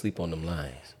 Can't sleep on them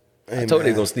lines. Hey, I told you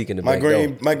they gonna sneak in the back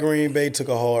door. My Green Bay took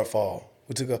a hard fall.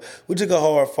 We took a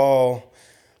hard fall.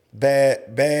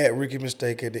 Bad rookie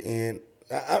mistake at the end.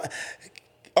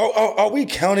 Are we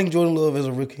counting Jordan Love as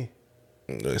a rookie?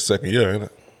 It's second year, ain't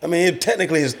it? I mean,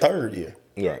 technically his third year.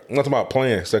 Right. I'm talking about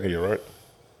playing second year, right?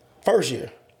 First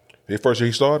year. His first year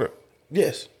he started?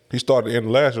 Yes. He started the end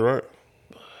of last year, right?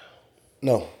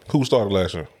 No. Who started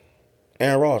last year?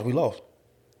 Aaron Rodgers. We lost.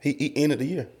 He ended the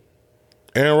year.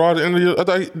 Aaron Rodgers ended the year? I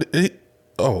thought he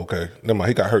oh, okay. Never mind.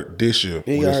 He got hurt this year.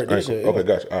 He got hurt this year. Okay,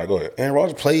 gotcha. All right, go ahead. Aaron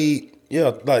Rodgers played,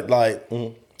 yeah,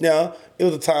 yeah, it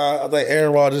was a time, I think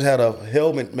Aaron Rodgers had a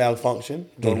helmet malfunction.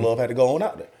 Jordan Love had to go on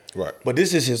out there. Right. But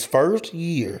this is his first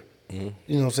year. You know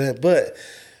what I'm saying? But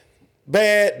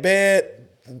bad,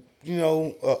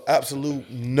 absolute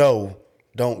no,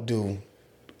 don't do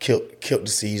killed the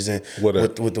season What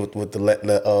with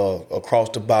the across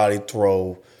the body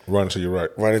throw. Running to your right.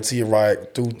 Running to your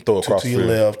right, Throw across to the your field.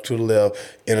 left, to the left,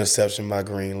 interception by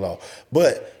Greenlaw.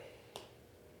 But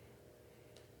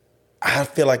I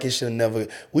feel like it should have never.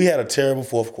 We had a terrible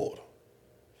fourth quarter.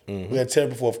 We had a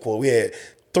terrible fourth quarter. We had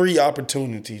 3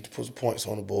 opportunities to put some points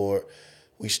on the board.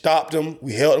 We stopped them.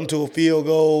 We held them to a field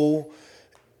goal.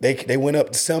 They went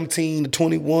up to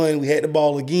 17-21. We had the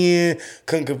ball again.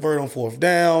 Couldn't convert on fourth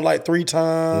down like 3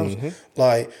 times.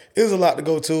 Like, it was a lot to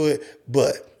go to it.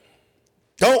 But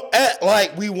don't act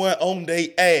like we weren't on their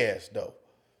ass, though.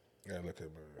 Yeah, look at me.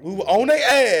 We were on their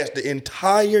ass the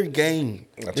entire game.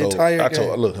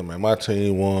 Look, man, my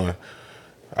team won.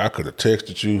 I could have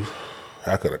texted you.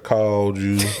 I could have called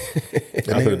you. I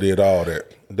could have did all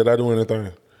that. Did I do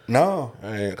anything? No.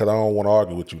 I ain't, because I don't want to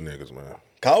argue with you niggas, man.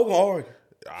 Kyle gonna argue.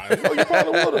 I know you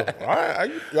probably would have. I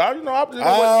was just I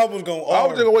was gonna I was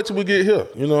argue. just gonna wait till we get here.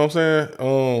 You know what I'm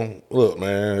saying? Look,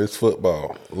 man, it's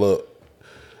football. Look,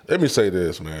 let me say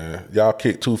this, man. Y'all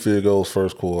kicked 2 field goals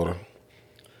first quarter.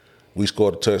 We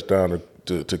scored a touchdown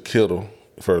to Kittle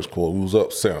first quarter. We was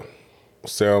up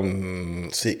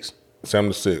 7-6.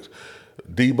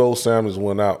 Debo Samuels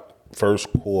went out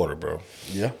first quarter, bro.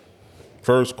 Yeah.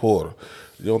 First quarter.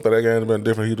 You don't think that game would have been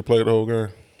different? He'd have played the whole game?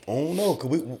 I don't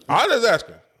know. I'm just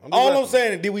asking. I'm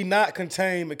saying is, did we not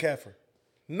contain McCaffrey?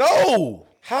 No.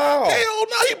 How? Hell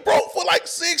no. He broke for like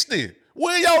 60.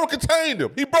 Where y'all contained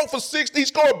him? He broke for 60. He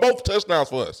scored both touchdowns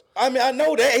for us. I mean, I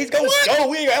know that. He's going to score.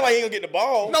 We ain't act like he ain't going to get the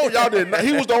ball. No, y'all did not.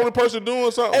 He was the only person doing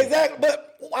something. Exactly.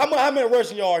 But how many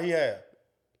rushing yards he had?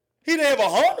 He didn't have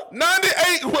 100.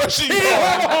 98 rushing He didn't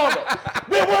have yards. 100.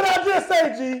 Then what I just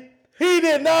say, G? He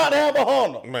did not have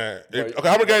 100. Man, okay,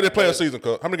 how many games they play a season,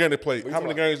 cuz? How many games they play? How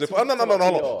many games they play? Oh, no, hold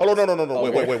on. No.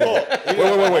 Wait.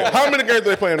 How many games do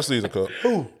they play in the season, cuz?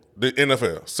 Who? The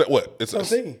NFL. What? It's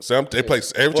 17. They play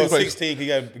every team. 16, you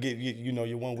got to get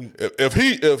your 1 week. If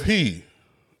he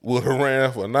would have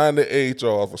ran for 98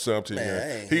 yards for 17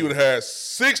 games, he would have had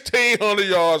 1,600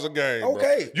 yards a game.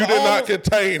 Okay. Bro. You did not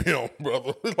contain him,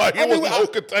 brother. Like, it was no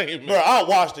containment. Bro, I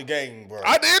watched the game, bro.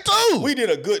 I did too. We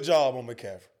did a good job on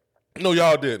McCaffrey. No,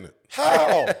 y'all didn't.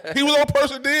 How? He was on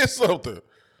person did something.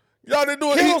 Y'all didn't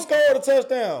do it. Kittle scored a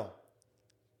touchdown.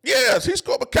 Yes, he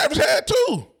scored, but Cabbage had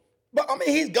 2. But I mean,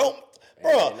 he's going,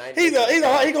 bro. He's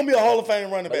gonna be a Hall of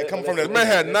Fame running back coming from that. The man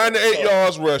had 98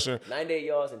 yards rushing. 98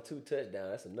 yards and 2 touchdowns.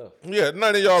 That's enough. Yeah,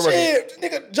 90 yards rushing. Shit,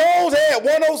 nigga, Jones had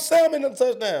 107 in the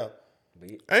touchdown.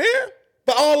 And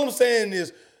But all I'm saying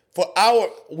is,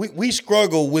 we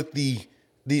struggle with the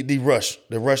rush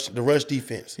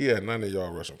defense. he had 90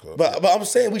 yard rushing. But I'm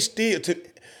saying we still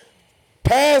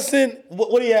passing.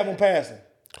 What do you have on passing?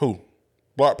 Who?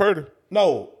 Brock Purdy?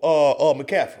 No,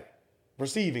 McCaffrey.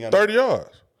 Receiving. 30 yards.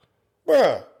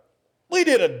 Bruh, we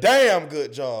did a damn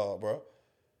good job, bro.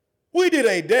 We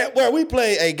played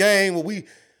a game where we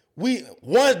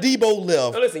once Debo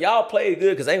left. No, listen, y'all played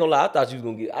good because I ain't gonna lie. I thought y'all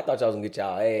was gonna get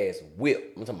y'all ass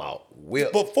whipped. I'm talking about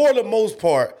whipped. But for the most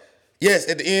part, yes,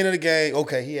 at the end of the game,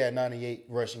 okay, he had 98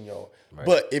 rushing yards. Right.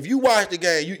 But if you watch the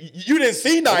game, you didn't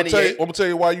see 98. I'm gonna tell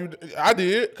you why I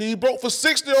did. Because he broke for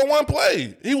 60 on one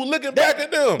play. He was looking back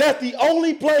at them. That's the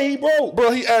only play he broke.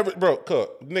 Bro, nigga averaged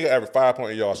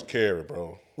 5.8 yards a carry,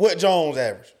 bro. What Jones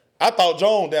averaged? I thought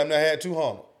Jones damn near had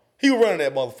 200. He was running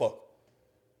that motherfucker.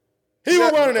 He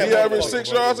averaged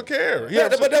 6 yards a carry.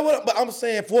 But I'm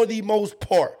saying for the most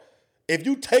part, if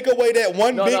you take away that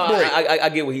one big break. I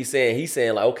get what he's saying. He's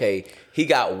saying like, okay, he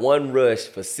got 1 rush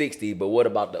for 60, but what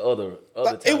about the other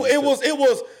time?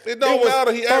 It don't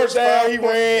matter. He first averaged down, 5 he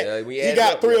points. ran. He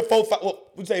got 3 or 4, 5,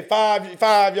 we say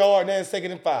 5 yards, and then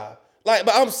 2nd and 5. Like,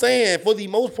 but I'm saying for the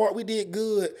most part, we did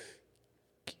good.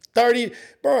 30,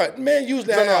 bro, man,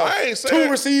 usually I ain't saying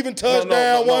 2 receiving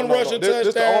touchdown, 1 rushing touchdown.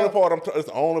 This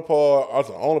the only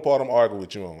part I'm arguing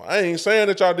with you on. I ain't saying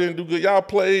that y'all didn't do good. Y'all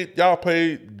played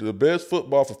the best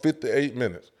football for 58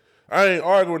 minutes. I ain't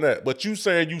arguing that. But you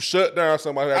saying you shut down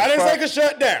somebody. I didn't say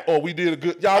shut down. Or we did a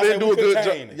good. Y'all didn't do a good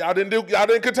job. Y'all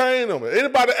didn't contain them.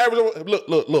 Anybody average?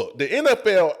 Look. The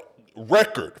NFL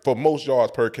record for most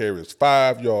yards per carry is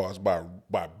 5 yards by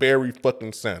Barry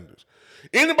fucking Sanders.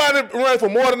 Anybody run for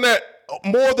more than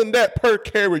that per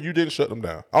carry, you didn't shut them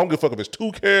down. I don't give a fuck if it's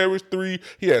 2 carries, 3.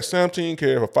 He had 17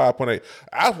 carries for 5.8.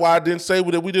 That's why I didn't say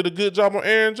that we did a good job on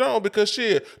Aaron Jones, because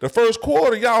shit, the first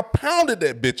quarter, y'all pounded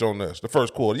that bitch on us. The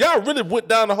first quarter. Y'all really went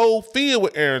down the whole field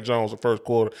with Aaron Jones the first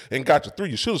quarter and got you 3.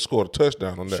 You should have scored a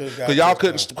touchdown on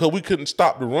that. Because we couldn't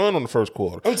stop the run on the first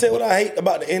quarter. I'm tell you what I hate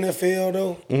about the NFL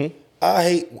though.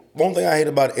 Mm-hmm. One thing I hate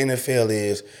about the NFL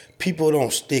is people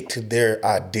don't stick to their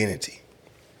identity.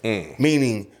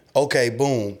 Meaning, Okay,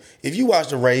 boom. If you watch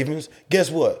the Ravens, guess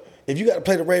what? If you got to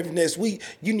play the Ravens next week,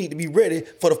 you need to be ready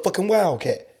for the fucking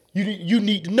Wildcat. You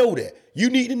need to know that. You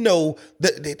need to know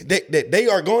that they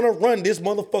are going to run this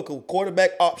motherfucker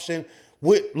quarterback option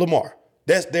with Lamar.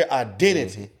 That's their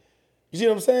identity. You see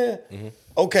what I'm saying?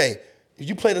 Okay, if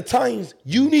you play the Titans,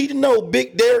 you need to know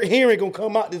Big Derrick Henry going to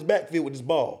come out this backfield with this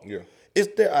ball. Yeah.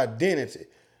 It's their identity.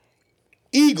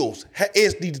 Eagles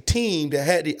is the team that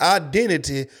had the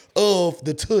identity of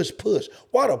the tush push.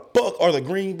 Why the fuck are the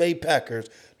Green Bay Packers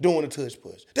doing the tush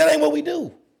push? That ain't what we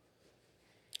do.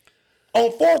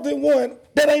 On 4th and 1,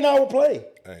 that ain't our play.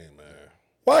 Hey, man.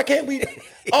 Why can't we?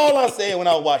 All I said when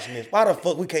I was watching this, why the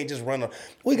fuck we can't just run?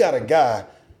 We got a guy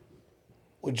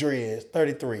with dreads,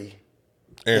 33,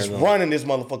 that's running this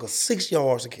motherfucker 6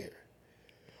 yards to carry.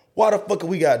 Why the fuck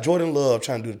we got Jordan Love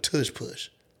trying to do the tush push?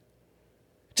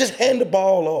 Just hand the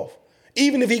ball off.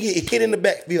 Even if he get hit in the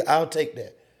backfield, I'll take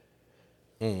that.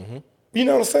 You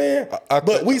know what I'm saying?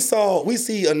 But we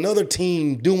see another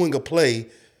team doing a play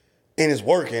and it's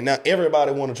working. Now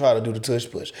everybody want to try to do the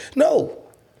tush push. No.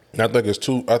 I think it's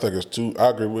two. I see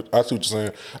what you're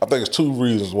saying. I think it's 2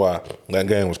 reasons why that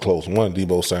game was close. One,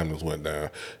 Deebo Samuels went down.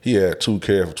 He had 2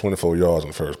 carries for 24 yards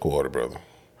in the first quarter, brother.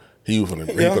 He could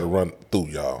have run through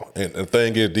y'all. And the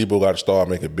thing is, Debo got to start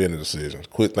making business decisions.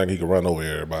 Quit thinking he could run over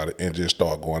everybody and just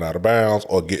start going out of bounds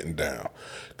or getting down.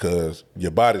 Because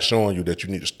your body's showing you that you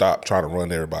need to stop trying to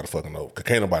run everybody fucking over. Because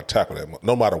can't nobody tackle that much.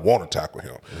 Nobody want to tackle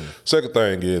him. Second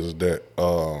thing is that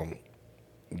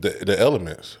the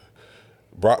elements.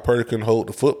 Brock Purdy couldn't hold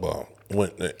the football.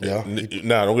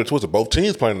 Now, don't get twisted. Both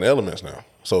teams playing in the elements now.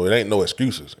 So it ain't no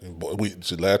excuses.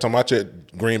 Last time I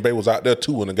checked, Green Bay was out there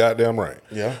too in the goddamn rain.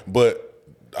 Yeah. But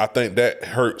I think that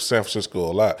hurt San Francisco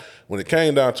a lot. When it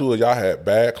came down to it, y'all had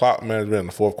bad clock management in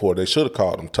the fourth quarter. They should have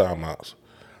called them timeouts.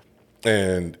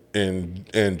 And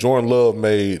Jordan Love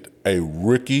made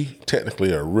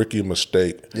technically a rookie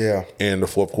mistake in the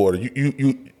fourth quarter.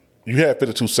 You had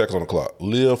 52 seconds on the clock.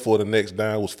 Live for the next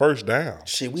down was first down.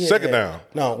 Second down.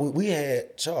 No, we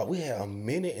had a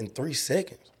minute and 3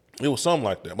 seconds. It was something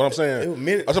like that. But I'm saying, it was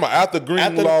minute, I'm talking about after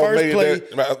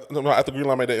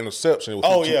Greenlaw made that interception. It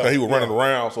was he was running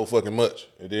around so fucking much.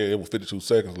 It was 52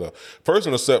 seconds left. First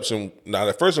interception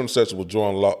was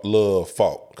Jordan Love's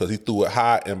fault because he threw it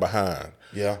high and behind.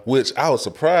 Yeah. Which I was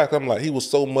surprised. I'm like, he was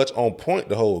so much on point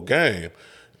the whole game.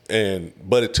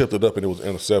 But it tipped it up and it was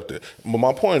intercepted. But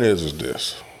my point is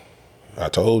this. I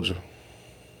told you.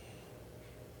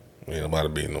 Ain't nobody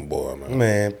beating them boy, man.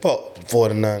 Man, fuck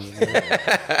 49ers.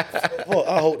 Fuck,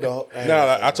 I hope not.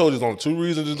 Now, I told you there's only 2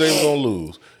 reasons they was going to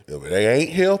lose. If they ain't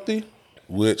healthy,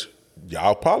 which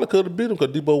y'all probably could have beat them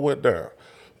because Debo went down.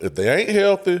 If they ain't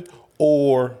healthy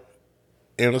or,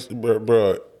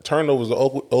 turnovers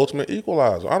the ultimate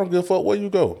equalizer. I don't give a fuck where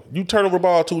you go. You turn over the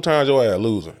ball 2 times, your ass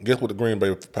losing. Guess what the Green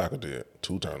Bay Packers did?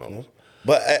 2 turnovers.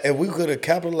 But if we could have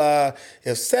capitalized,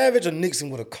 if Savage or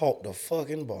Nixon would have caught the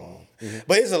fucking ball.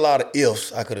 But it's a lot of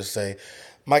ifs, I could have said.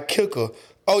 My kicker,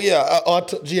 I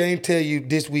ain't tell you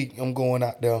this week I'm going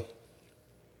out there.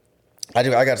 I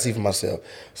got to see for myself.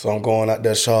 So I'm going out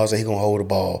there. Shaw said he going to hold the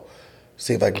ball.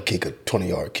 See if I can kick a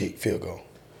 20-yard field goal.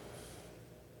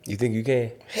 You think you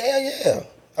can? Hell yeah.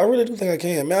 I really do think I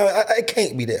can. Man, it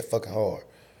can't be that fucking hard.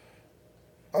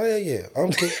 Oh, yeah.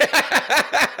 I'm kicking.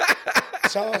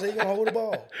 Shaw said he gonna hold the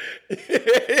ball.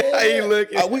 He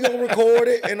looking. We gonna record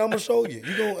it and I'm gonna show you.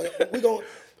 We gonna.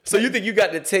 So you think you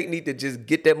got the technique to just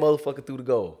get that motherfucker through the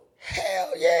goal?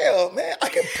 Hell yeah, man! I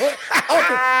can punt.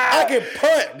 I can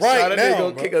punt right now.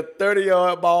 Gonna kick a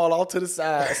 30-yard ball off to the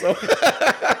side. So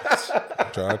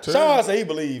Shaw said he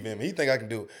believe in me. He think I can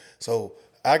do it. So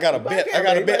I got a bet. I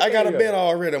got a bet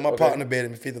already. My partner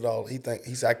betted me $50.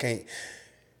 He said I can't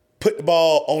put the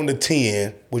ball on the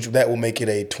 10, which that will make it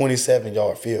a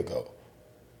 27-yard field goal.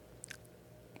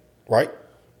 Right?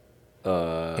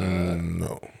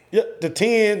 No. Yeah, the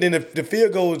 10, then the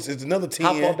field goal is another 10.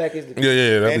 How far back is the 10?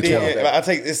 Yeah. And then I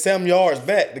take it's 7 yards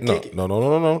back to kick it. No.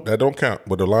 That don't count.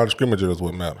 But the line of scrimmage is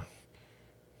what matter.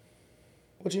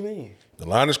 What you mean? The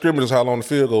line of scrimmage is how long the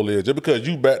field goal is. Just because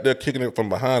you back there kicking it from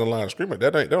behind the line of scrimmage,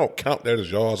 they don't count that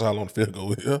as yards how long the field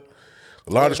goal is.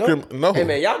 A lot of scrimmage, no. Hey,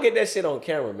 man, y'all get that shit on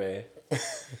camera, man.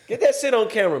 Get that shit on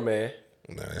camera, man.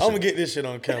 I'm going to get this shit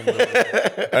on camera.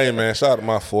 Hey, man, shout out to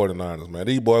my 49ers, man.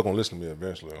 These boys going to listen to me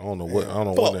eventually. I don't know what. I don't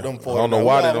know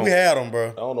why they don't. We had them, bro.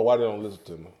 I don't know why they don't listen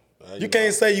to me. You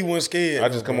can't say you weren't scared. I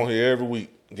just come on here every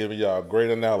week giving y'all great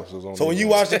analysis on. So when you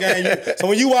watch the game,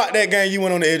 when you watch that game, you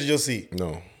went on the edge of your seat.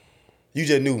 No. You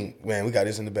just knew, man, we got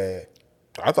this in the bag.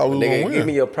 I thought we were gonna win. Give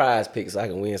me your prize pick so I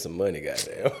can win some money,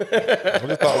 goddamn.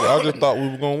 I just thought we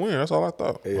were gonna win. That's all I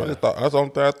thought. Yeah. That's the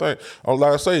only thing I think.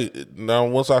 Like I say, now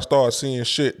once I start seeing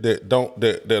shit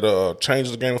that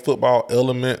changes the game of football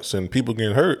elements and people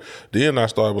getting hurt, then I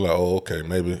started be like, oh, okay,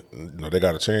 maybe they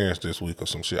got a chance this week or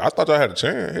some shit. I thought y'all had a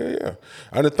chance. Hell yeah.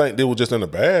 I didn't think they were just in the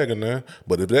bag and then.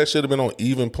 But if that should have been on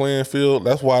even playing field,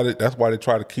 that's why they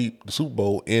try to keep the Super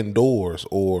Bowl indoors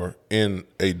or in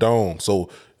a dome. So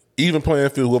even playing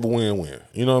field, whoever win.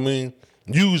 You know what I mean?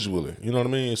 Usually, you know what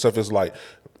I mean? Except it's like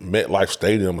MetLife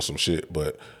Stadium or some shit.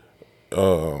 But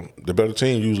the better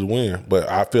team usually win. But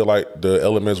I feel like the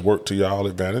elements work to y'all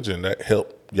advantage, and that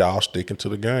helped y'all sticking to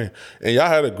the game. And y'all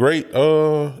had a great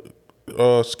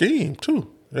scheme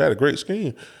too. You had a great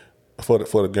scheme for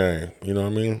the game. You know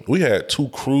what I mean? We had 2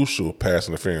 crucial pass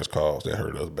interference calls that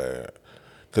hurt us bad.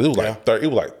 Cause it was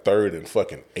like third and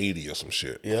fucking 80 or some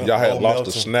shit. Yeah, y'all had lost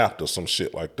the snap or some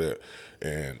shit like that,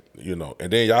 and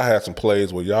and then y'all had some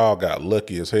plays where y'all got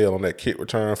lucky as hell on that kick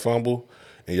return fumble,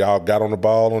 and y'all got on the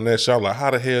ball on that shot. Like,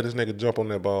 how the hell this nigga jump on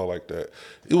that ball like that?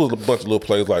 It was a bunch of little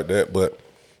plays like that. But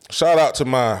shout out to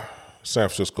my San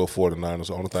Francisco 49ers.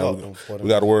 The only thing we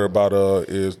got to worry about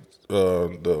is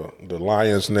the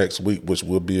Lions next week, which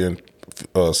will be in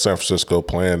San Francisco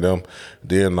playing them.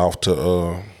 Then off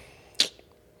to.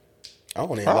 I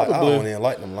don't even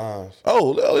like them lines.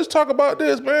 Oh, let's talk about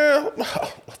this, man.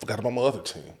 I forgot about my other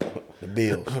team. The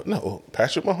Bills. No,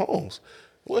 Patrick Mahomes.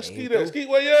 Where's Skeet at? Skeet,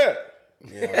 where you at?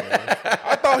 Yeah, man.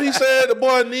 I thought he said the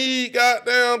boy need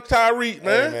goddamn Tyreek,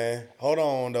 man. Hey, man. Hold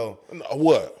on, though.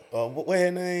 What? What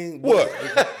his name? What?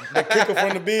 The kicker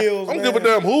from the Bills, I don't give a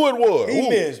damn who it was. He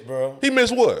missed, bro. He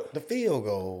missed what? The field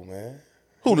goal, man.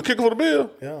 Who, the kicker for the Bills?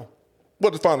 Yeah.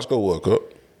 What the final score was, Cup?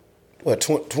 What,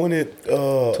 27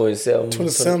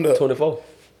 to 24.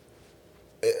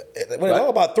 It all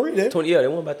about 3 then. They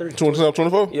won by 3.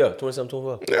 27-24? Yeah,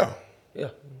 27-24. Yeah.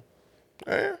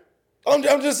 Yeah. I'm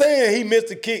just saying he missed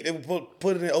the kick that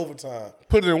put it in overtime.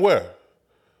 Put it in where?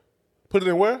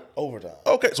 Overtime.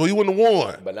 Okay, so he wouldn't have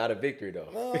won. But not a victory, though.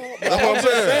 No, that's what I'm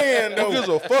saying. Who gives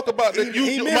a fuck about that?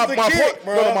 He missed the kick,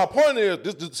 bro. No, my point is,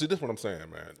 this is what I'm saying,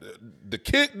 man. The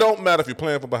kick don't matter if you're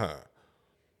playing from behind.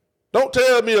 Don't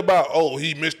tell me about,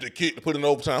 he missed the kick to put in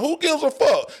overtime. Who gives a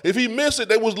fuck? If he missed it,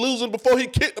 they was losing before he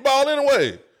kicked the ball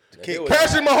anyway.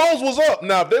 Patrick Mahomes was up.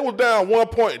 Now, if they was down 1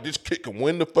 point, this kick can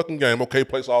win the fucking game. Okay,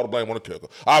 place all the blame on the kicker.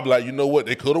 I'd be like, you know what?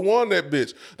 They could have won that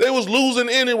bitch. They was losing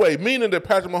anyway, meaning that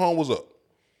Patrick Mahomes was up.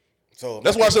 So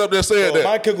that's why I sat up there saying that.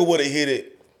 My kicker would have hit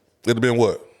it. It'd have been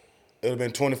what? It would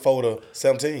have been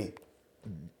 24-17.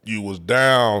 You was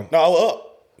down. No, I was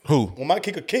up. Who? When my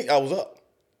kicker kicked, I was up.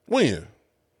 When?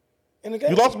 In the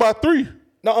game. You lost by 3.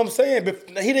 No, I'm saying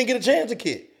he didn't get a chance to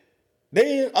kick.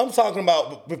 Then I'm talking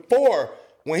about before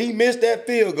when he missed that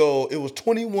field goal, it was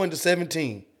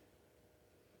 21-17.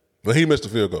 But he missed the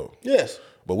field goal. Yes.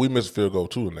 But we missed the field goal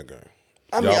too in that game.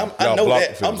 I mean, I know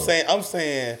that. I'm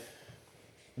saying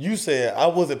you said I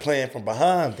wasn't playing from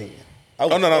behind then. No.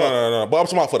 But I'm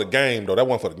talking about for the game though. That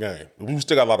wasn't for the game. We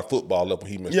still got a lot of football left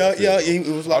when he missed. It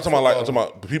was like I'm talking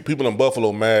about people in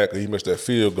Buffalo mad because he missed that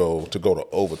field goal to go to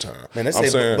overtime. Man, they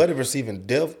say Buddy receiving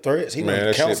death threats. He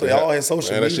done counseled all his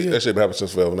social media. That shit been happening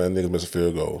since forever. Man, niggas miss a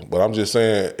field goal. But I'm just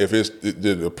saying, if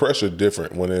the pressure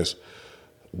different when it's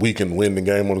we can win the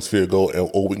game on this field goal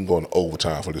or we can go into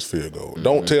overtime for this field goal. Mm-hmm.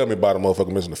 Don't tell me about a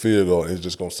motherfucker missing the field goal and it's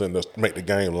just gonna make the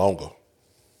game longer.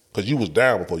 Because you was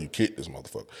down before you kicked this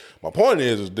motherfucker. My point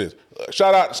is this.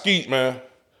 Shout out to Skeet, man.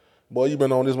 Boy, you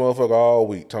been on this motherfucker all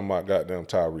week talking about goddamn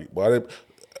Tyreek. Boy,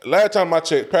 last time I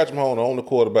checked, Patrick Mahomes the only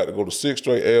quarterback to go to 6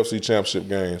 straight AFC championship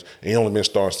games, and he only been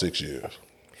starting 6 years.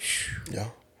 Yeah.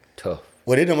 Tough.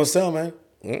 Well, they didn't sell, man.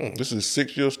 This is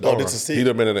 6 years starter. No, this is 6. He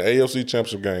done been in the AFC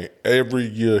championship game. Every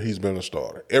year he's been a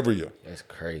starter. Every year. That's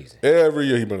crazy. Every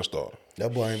year he been a starter.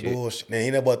 That boy ain't bullshit. Man,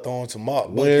 he never throwing some mark.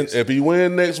 If he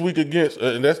win next week against,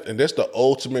 and that's the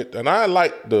ultimate. And I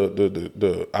like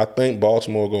the I think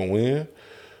Baltimore gonna win.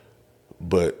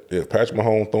 But if Patrick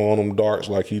Mahomes throwing them darts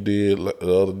like he did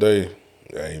the other day,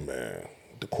 hey man,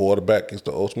 the quarterback is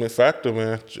the ultimate factor,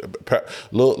 man.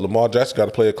 Look, Lamar Jackson got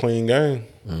to play a clean game.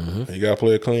 Mm-hmm. He got to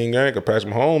play a clean game. Cause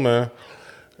Patrick Mahomes,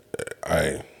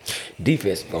 man,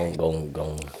 defense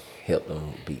gonna help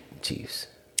them beat the Chiefs.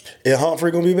 Is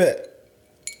Humphrey gonna be back?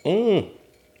 I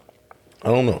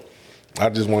don't know.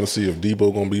 I just want to see if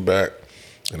Debo gonna be back,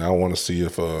 and I want to see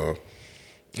if the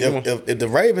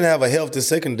Ravens have a healthy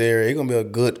secondary, it's gonna be a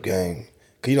good game.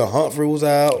 Cause Humphrey was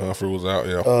out. Yeah. It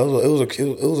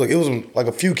was like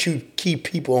a few key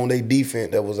people on their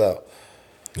defense that was out.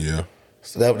 Yeah.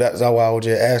 So that's why I was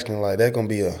just asking. Like, that's gonna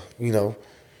be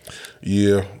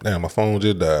Yeah, damn, my phone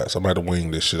just died. Somebody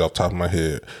wing this shit off the top of my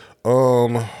head.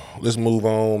 Let's move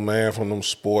on, man, from them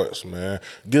sports, man.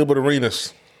 Gilbert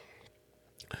Arenas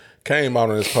came out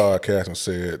on this podcast and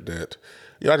said that,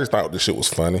 I just thought this shit was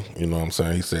funny. You know what I'm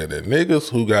saying? He said that niggas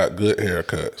who got good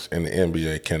haircuts in the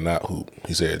NBA cannot hoop.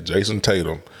 He said Jason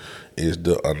Tatum is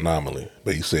the anomaly.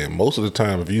 But he said most of the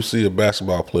time, if you see a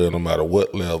basketball player, no matter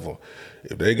what level,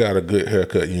 if they got a good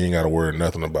haircut, you ain't got to worry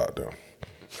nothing about them.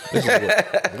 This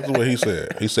is what he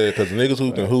said. He said, because niggas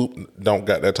who can hoop don't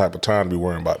got that type of time to be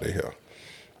worrying about their hair.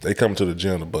 They come to the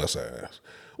gym to bust ass.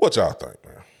 What y'all think,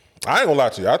 man? I ain't gonna lie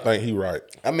to you. I think he right.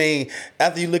 I mean,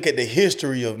 after you look at the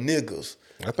history of niggas,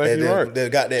 I think he right.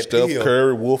 That got that Steph pill.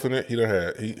 Curry wolfing it. He done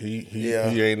had.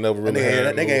 He ain't never really had.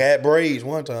 That nigga had braids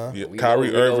one time. Yeah.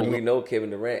 Kyrie Irving. We know Kevin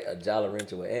Durant a Jolly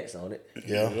Rancher with ants on it.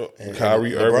 Yeah. And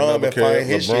Kyrie Irving never cared.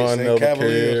 LeBron never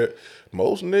cared.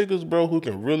 Most niggas, bro, who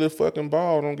can really fucking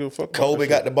ball don't give a fuck. Kobe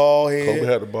got the ball head. Kobe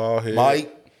had the ball head.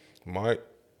 Mike.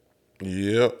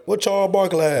 Yep. What Charles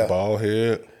Barkley have? Ball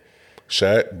head.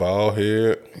 Shaq, ball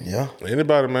head. Yeah.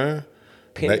 Anybody, man.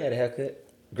 Penny had a haircut.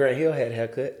 Grant Hill had a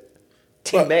haircut.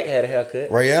 T-Mac had a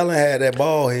haircut. Ray Allen had that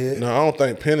ball head. No, I don't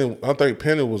think Penny. I think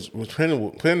Penny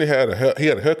had a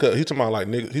haircut. He talking about like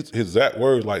niggas. His exact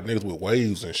words like niggas with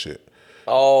waves and shit.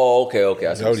 Oh, okay.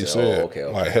 I see what he said. Okay.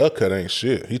 Like haircut ain't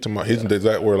shit. He talking about his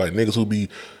exact word like niggas who be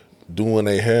doing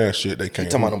their hair and shit. They can't.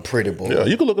 He talking about them pretty boys. Yeah,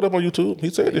 you can look it up on YouTube.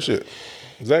 He said this shit.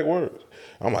 Exact words.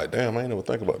 I'm like, damn, I ain't never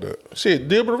think about that. Shit,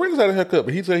 Gilbert Arenas had a haircut,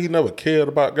 but he said he never cared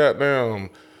about goddamn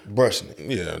brushing it.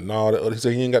 Yeah, no, he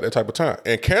said he ain't got that type of time.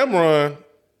 And Cameron,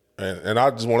 and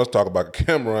I just want us to talk about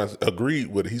Cameron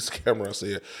agreed with it. Cameron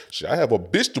said, shit, I have a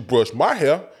bitch to brush my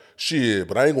hair. Shit,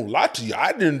 but I ain't gonna lie to you,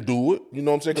 I didn't do it. You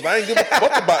know what I'm saying? Because I ain't give a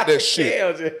fuck about that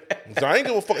shit. So I ain't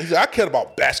give a fuck. He said, I cared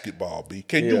about basketball, B.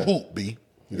 Can you hoop, B?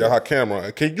 That's how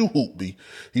Cameron, can you hoop, B?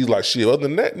 He's like, shit, other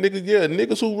than that,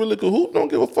 niggas who really could hoop don't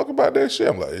give a fuck about that shit.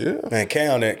 I'm like, yeah. Man,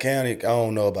 County, I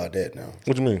don't know about that now.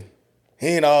 What you mean? He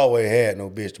ain't always had no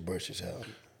bitch to brush his hair.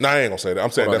 Nah, I ain't gonna say that.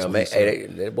 I'm saying that's what he's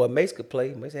saying. That boy Mace could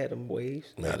play. Mace had them waves.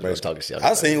 Mace talking shit.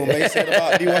 I seen what Mace said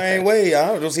about D-Wayne Wade.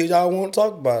 I don't see y'all want to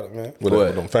talk about it, man. With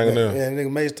them fingernails? Yeah, nigga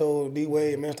Mace told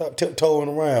D-Wade, man, stop tiptoeing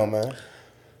around, man.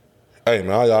 Hey,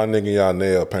 man, all y'all niggas y'all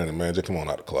nail painted, man. Just come on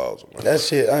out the closet, man. That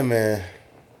shit, man.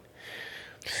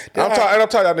 I'm tired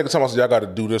y'all niggas talking about y'all got to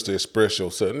do this to express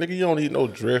yourself. Nigga, you don't need no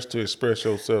dress to express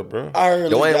yourself, bro. I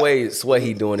heard Dwayne Wade swear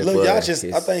he doing it for y'all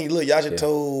just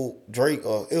told Drake,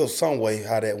 or it was some way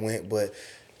how that went, but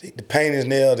the pain his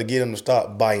nail to get him to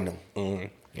stop biting him. Mm-hmm.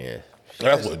 Yeah.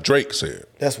 That's what Drake said.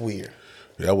 That's weird.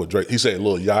 Yeah, that's what Drake, he said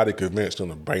Lil Yachty convinced him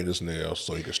to bite his nails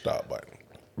so he could stop biting.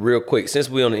 Real quick, since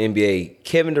we're on the NBA,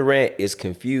 Kevin Durant is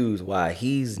confused why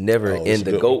he's never in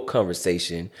the GOAT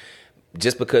conversation.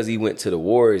 Just because he went to the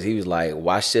Warriors, he was like,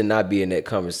 why shouldn't I be in that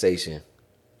conversation?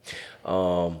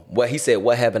 What he said,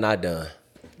 what haven't I done?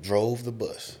 Drove the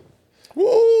bus.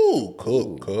 Woo!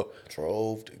 Cook.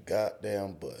 Drove the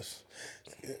goddamn bus.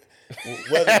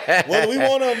 Whether we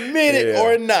want to admit it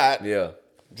or not,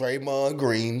 Draymond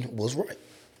Green was right.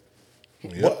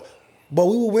 Yep. But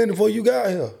we were winning before you got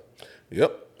here.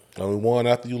 Yep. And we won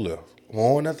after you left.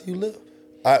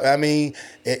 I mean,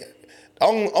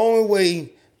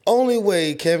 only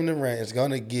way Kevin Durant is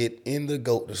gonna get in the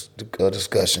GOAT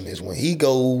discussion is when he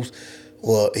goes.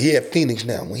 Well, he at Phoenix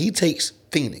now. When he takes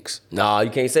Phoenix, nah,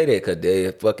 you can't say that because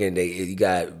you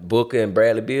got Booker and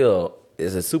Bradley Beal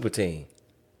is a super team,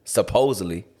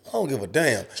 supposedly. I don't give a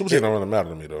damn. Super team don't really matter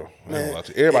to me though. Man,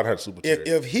 everybody had a super team.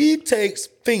 If he takes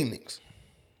Phoenix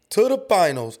to the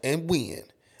finals and win,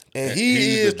 and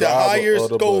he is the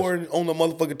highest scorer on the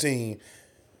motherfucking team,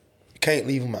 you can't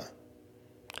leave him out.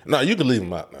 No, you can leave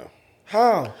him out now.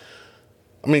 How?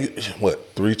 I mean,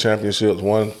 3 championships,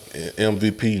 1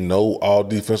 MVP, no all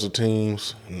defensive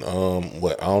teams. I don't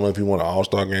know if he won an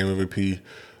All-Star game MVP.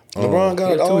 LeBron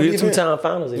got all defense. 2-time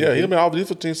Finals MVP. Yeah, he's been all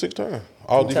defensive team 6 times.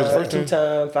 All defense first team.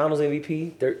 2-time Finals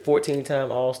MVP,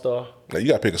 14-time All-Star. Now you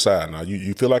got to pick a side now.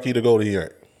 You feel like he the GOAT or he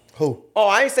ain't? Who? Oh,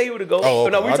 I ain't say he would go. Oh,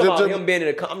 no, we talking about him being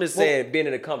in I'm just saying being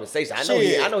in the conversation. I know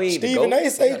he ain't Stephen A.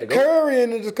 say Curry in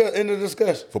the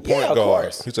discussion. For point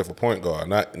guard. He said for point guard,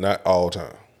 not all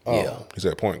time. Yeah. He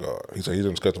said point guard. He said he's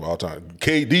in discussion for all time.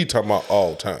 KD talking about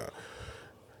all time.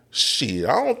 Shit,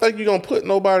 I don't think you're gonna put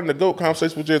nobody in the GOAT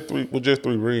conversation with just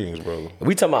 3 rings, bro.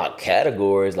 We talking about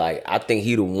categories. Like I think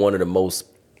he one of the most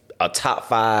a top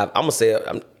 5. I'm gonna say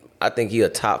I think he a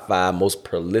top 5 most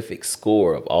prolific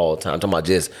scorer of all time. I'm talking about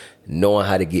just knowing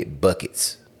how to get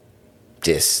buckets.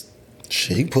 Just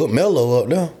shit, he put Melo up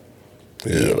now.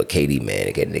 Yeah, but KD, man,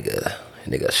 that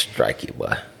nigga strike you,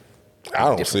 boy.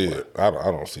 I don't see it. I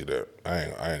don't see that. I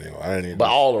ain't even. But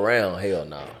all around, hell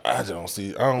no. I just don't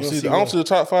see. I don't see the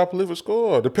top 5 prolific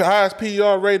scorer. The highest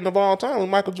PER rating of all time with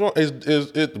Michael Jordan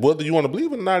is whether you want to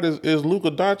believe it or not is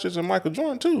Luka Doncic and Michael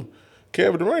Jordan too.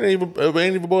 Kevin Durant ain't even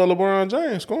boy LeBron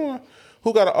James scoring.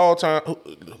 Who got an all time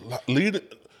leading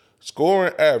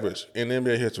scoring average in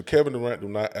NBA history? Kevin Durant do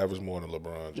not average more than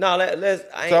LeBron James. No, I ain't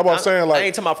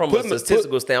talking about from a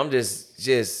statistical standpoint. I'm just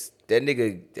that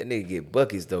nigga get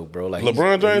buckets though, bro. Like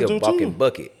LeBron James do too.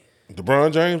 Bucket.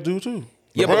 LeBron James do too.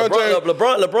 Yeah,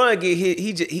 LeBron get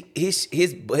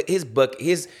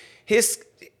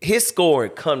his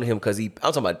scoring come to him because I'm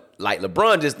talking about like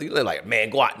LeBron just like, man,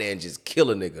 go out there and just kill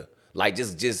a nigga. Like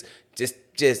just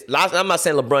I'm not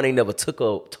saying LeBron ain't never took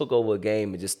over a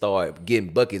game and just started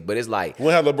getting buckets, but it's like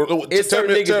it's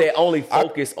certain niggas that only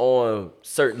focus on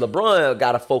certain. LeBron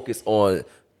got to focus on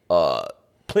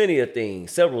plenty of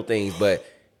things, several things, but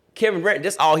Kevin Durant,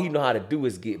 that's all he know how to do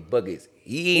is get buckets.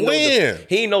 He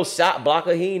ain't no shot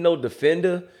blocker. He ain't no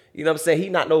defender. You know what I'm saying? He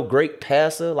not no great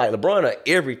passer. Like LeBron are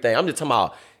everything. I'm just talking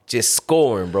about just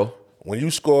scoring, bro. When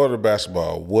you score the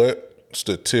basketball, what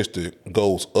statistic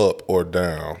goes up or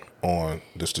down on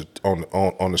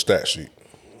the stat sheet?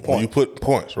 When you put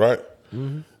points, right?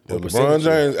 Mm-hmm. If LeBron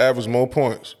James averages more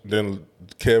points than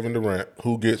Kevin Durant,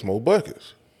 who gets more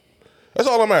buckets? That's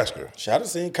all I'm asking. Should have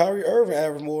seen Kyrie Irving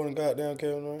average more than goddamn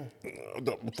Kevin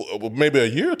Durant. Maybe a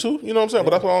year or two, you know what I'm saying? Yeah.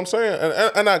 But that's what I'm saying.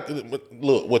 And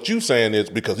look, what you saying is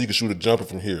because he could shoot a jumper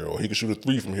from here, or he could shoot a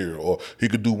 3 from here, or he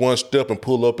could do one step and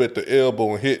pull up at the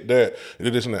elbow and hit that,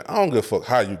 and this and that. I don't give a fuck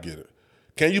how you get it.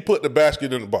 Can you put the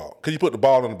basket in the ball? Can you put the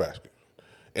ball in the basket?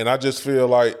 And I just feel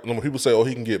like when people say, oh,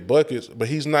 he can get buckets, but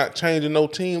he's not changing no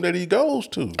team that he goes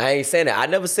to. I ain't saying that. I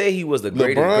never said he was the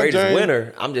greatest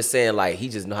winner. I'm just saying, like, he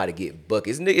just know how to get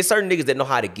buckets. It's certain niggas that know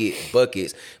how to get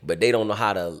buckets, but they don't know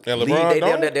how to lead. They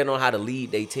don't know how to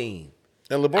lead their team.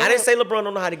 And LeBron, I didn't say LeBron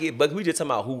don't know how to get buckets. We just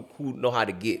talking about who know how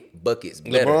to get buckets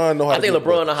better. I think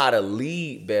LeBron know how to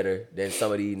lead better than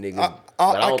some of these niggas. But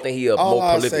I don't think he a more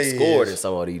prolific scorer than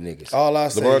some of these niggas. All I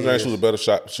say LeBron James shoots a better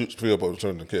field goal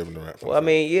than Kevin Durant. Well, I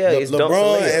mean, yeah, it's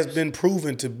LeBron has been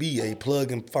proven to be a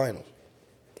plug in finals.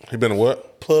 He been a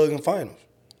what? Plug in finals.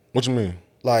 What you mean?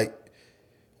 Like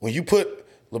when you put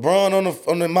LeBron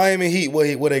on the Miami Heat,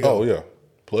 where they go? Oh yeah,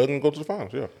 plug and go to the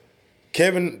finals. Yeah.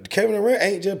 Kevin Durant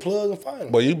ain't just plug and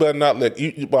finals. But you better not let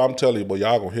but I'm telling you, but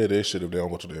y'all gonna hear this shit if they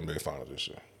don't go to the NBA finals this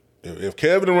year. If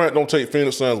Kevin Durant don't take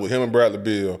Phoenix Suns with him and Bradley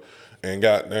Beal and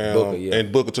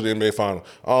Booker to the NBA finals,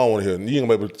 I don't want to hear. You ain't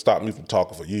gonna be able to stop me from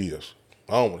talking for years.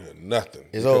 I don't want to hear nothing.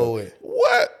 It's over with.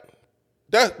 What?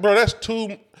 That's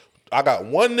too. I got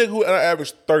one nigga who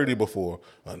averaged 30 before,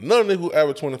 another nigga who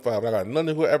averaged 25. I got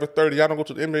another nigga who averaged 30. Y'all don't go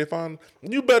to the NBA finals.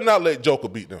 You better not let Joker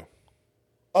beat them.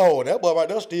 Oh, that boy right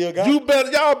there still got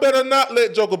y'all better not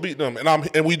let Joker beat them.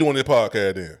 And we doing this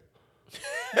podcast then.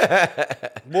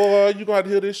 Boy, you gonna have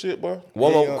to hear this shit, boy.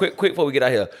 One more quick before we get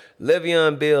out here.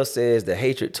 Le'Veon Bell says the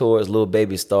hatred towards Lil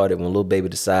Baby started when Lil Baby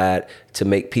decided to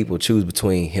make people choose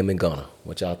between him and Gunna.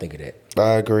 What y'all think of that?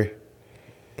 I agree.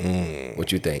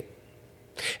 What you think?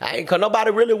 Cause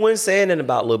nobody really wasn't saying anything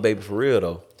about Lil Baby for real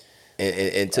though.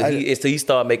 Until he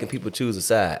started making people choose a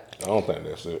side. I don't think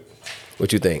that's it.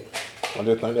 What you think? I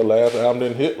just think the last album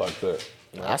didn't hit like that.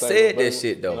 I said that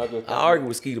shit though. I argued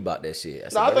with Skeet about that shit. I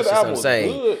said, I think the album was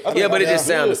good. Yeah, but it just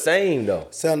sounded the same though.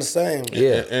 Sound the same.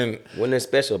 Yeah, and wasn't that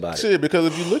special about it? Shit, because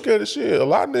if you look at it, shit, a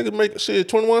lot of niggas make shit.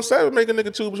 21 Savage make a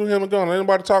nigga choose between him and Gunna.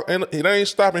 Anybody talk, and it ain't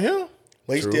stopping him.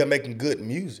 But he's still making good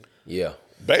music. Yeah,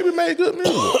 Baby made good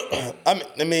music.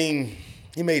 I mean,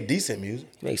 he made decent music.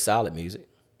 He made solid music.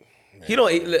 He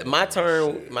don't. My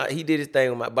turn. He did his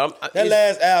thing. That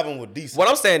last album was decent. What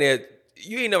I'm saying is,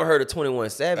 you ain't never heard of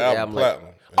 21 Savage album platinum.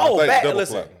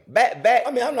 Back. I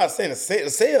mean, I'm not saying the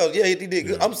sales. Yeah, he did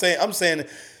good. Yeah. I'm saying,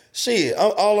 shit.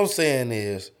 All I'm saying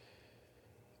is,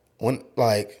 when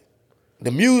like the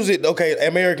music, okay,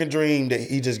 American Dream that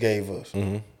he just gave us.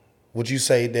 Mm-hmm. Would you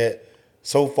say that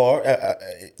so far,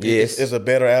 yes, it's a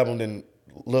better album than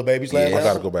Lil Baby's last album? I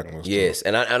gotta go back and listen. Yes,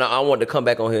 and I wanted to come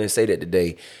back on here and say that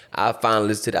today. I finally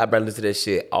listened to that. I've been listening to that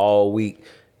shit all week,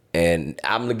 and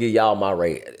I'm gonna give y'all my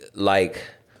rate. Like,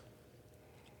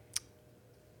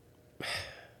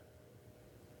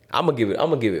 I'm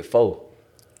gonna give it 4.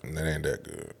 That ain't that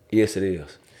good. Yes, it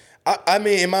is. I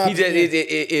mean, in my opinion,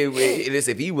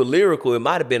 if he was lyrical, it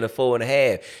might have been a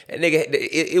 4.5. And nigga,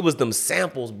 it was them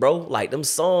samples, bro. Like them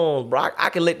songs, bro. I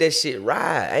can let that shit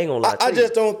ride. I ain't gonna lie. I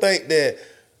just don't think that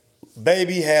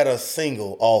Baby had a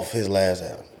single off his last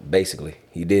album. Basically,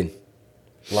 he didn't.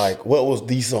 Like, what was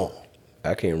the song?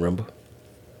 I can't remember.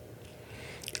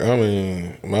 I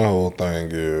mean, my whole thing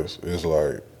is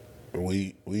like,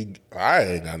 I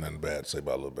ain't got nothing bad to say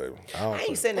about Lil Baby. I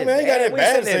ain't saying that I ain't got bad. that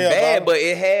bad to say about him. But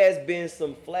it has been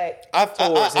some flack.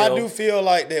 I do feel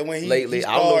like that when he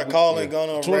started calling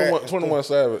Gunna 21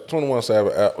 Savage.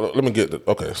 Let me get the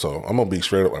okay. So I'm gonna be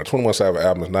straight up. 21 Savage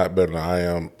album is not better than I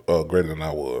Am, greater than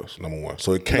I Was. Number one,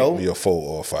 so it can't be a 4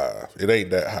 or a 5. It ain't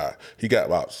that high. He got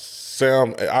about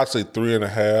I'd say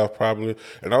 3.5 probably,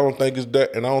 and I don't think it's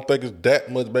that. And I don't think it's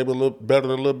that much. Baby, a little better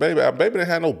than Lil Baby. Baby didn't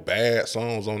have no bad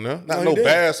songs on there. Not no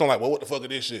bad song like, well, what the fuck is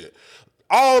this shit?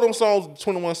 All them songs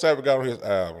 21 Savage got on his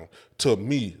album, to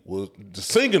me, was the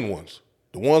singing ones.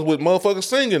 The ones with motherfuckers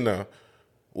singing now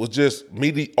was just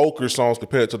mediocre songs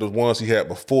compared to the ones he had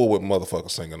before with motherfuckers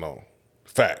singing on.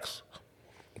 Facts.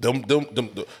 Them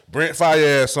Brent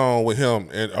Faiyaz song with him,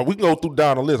 and we can go through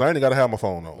down the list. I ain't got to have my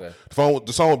phone on. Yeah.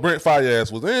 The song with Brent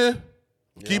Faiyaz was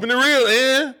keeping it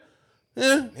real,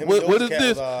 What is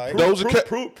this?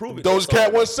 Doja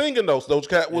Cat wasn't singing those. Doja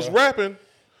Cat was rapping.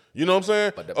 You know what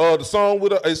I'm saying? The song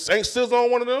with ain't SZA on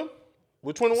one of them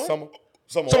with 21. Summer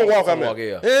Walk. I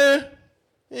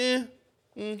mean,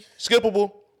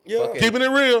 skippable. Yeah, keeping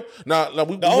it real. Now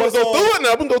we want to go through it.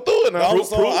 Now we can go through it. Now, the only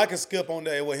song I can skip on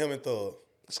that with him and Thug.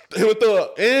 Him and Thug,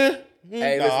 Hey,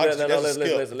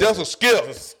 listen. That's a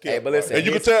skip. Hey, but listen, and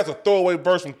you can tell it's a throwaway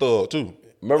verse from Thug too.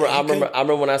 I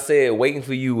remember when I said "Waiting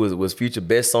for You" was Future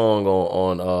best song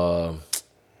on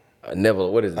Never.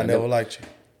 What is it? I Never Liked You.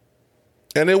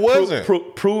 And it wasn't.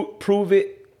 Prove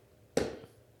It.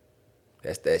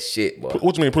 That's that shit, boy.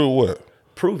 What you mean, prove what?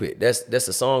 Prove It. That's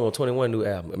a song on 21 new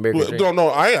album. American Dream. No,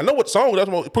 I know what song. That's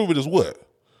what Prove It is. What?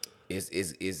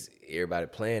 Is everybody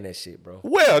playing that shit, bro?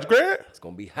 Well, Grant, it's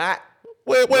gonna be hot.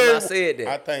 Where I said that.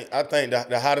 I think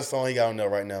the hottest song he got on there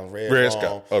right now is Red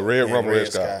Sky.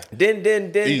 Red Sky.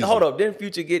 Then hold up. Didn't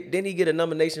Future get a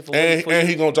nomination for? And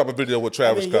he gonna drop a video with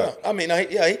Travis Scott.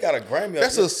 Yeah, he got a Grammy.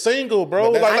 That's a single,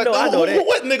 bro. I know that.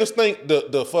 What niggas think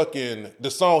the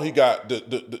song he got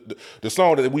the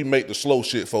song that we make the slow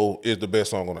shit for is the best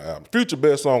song on the album? Future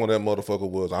best song on that motherfucker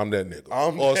was "I'm That Nigga"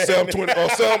 or 720 or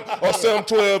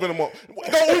 712 in the morning. We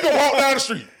gonna walk down the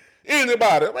street.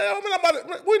 Anybody?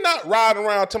 We're not riding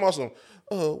around talking about some,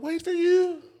 wait for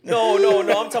you. No.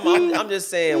 I'm just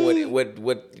saying what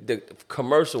the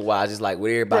commercial wise is like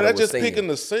what everybody was just singing. Picking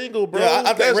the single, bro. Yeah,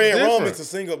 I think Red different. Rum is a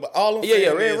single, but all I'm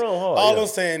saying Red Rum hard. All I'm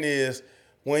saying is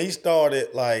when he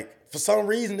started, like, for some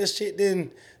reason this shit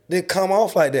didn't come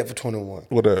off like that for 21.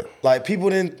 What that? Like,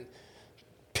 people didn't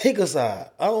pick a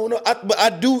side. I don't know. But I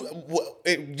do,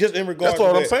 just in regards to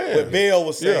what Bell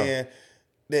was saying,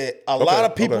 that a lot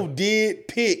of people did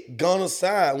pick Gunna's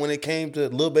side when it came to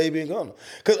Lil Baby and Gunna.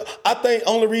 Because I think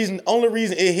only reason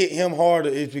it hit him harder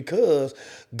is because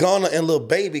Gunna and Lil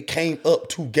Baby came up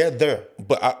together.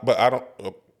 But I don't.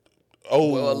 They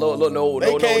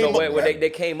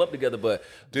came up together, but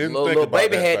Lil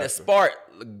Baby had the spark.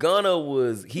 Gunna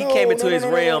came into his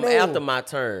realm after my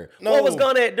turn. What was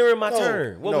Gunna at during my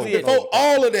turn? What was he at? Before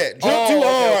all of that. Drip Too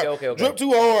Hard. Drip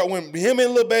Too Hard when him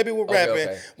and Lil Baby were rapping.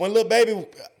 When Lil Baby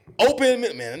opened,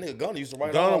 man, that nigga Gunna used to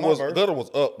write all my verse. Gunna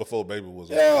was up before Baby was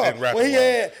up. Yeah, when he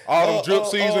had all them Drip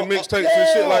season mixtapes and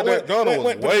shit like that. Gunna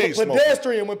was way smoking.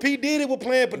 Pedestrian. When P Diddy was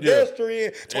playing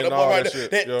Pedestrian,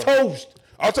 that Toast.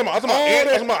 I'm talking about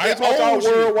y'all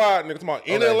worldwide, nigga. I'm talking about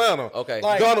in Atlanta. Okay.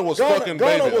 Like, Gunna was fucking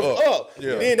Baby up.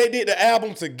 Yeah. Then they did the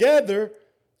album together.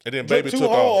 And then Baby took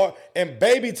off. And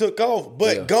Baby took off.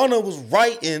 But Gunna was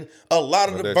writing a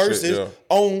lot of the verses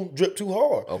on Drip Too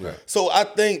Hard. Okay. So I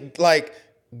think, like,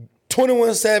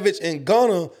 21 Savage and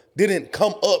Gunna didn't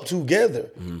come up together.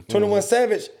 21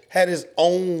 Savage had his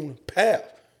own path.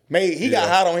 He got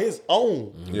hot on his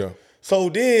own. Yeah. So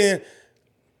then,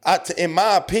 in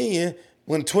my opinion,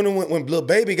 when Lil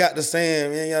Baby got to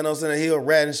saying, man, y'all know, saying he'll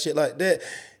rat and shit like that,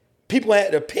 people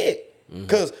had to pick.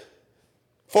 Because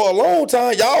for a long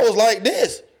time, y'all was like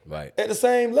this. Right. At the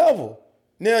same level.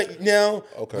 Now,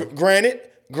 granted,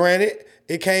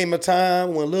 it came a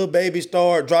time when Lil Baby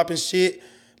started dropping shit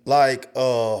like,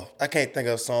 I can't think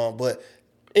of a song, but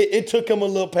it took him a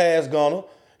little past Gunna.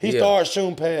 He started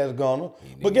shooting past Gunna.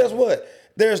 But guess what?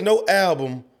 There's no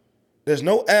album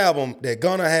that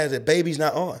Gunna has that Baby's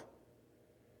not on.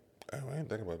 I ain't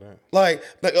thinking about that.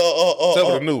 Except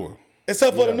for the new one.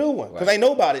 Except for the new one, because ain't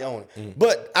nobody on it.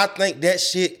 But I think that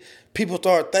shit, people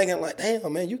start thinking like,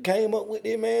 damn, man, you came up with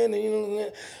it, man. And, you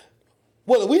know,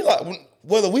 whether we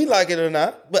like it or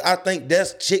not, but I think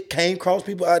that shit came across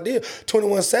people's idea.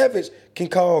 21 Savage can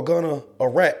call Gunna a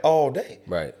rat all day.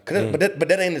 Right. But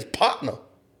that ain't his partner.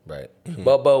 Right.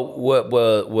 But what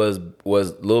was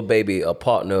Lil Baby a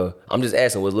partner? I'm just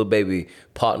asking, was Lil Baby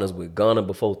partners with Gunna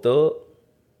before Thug?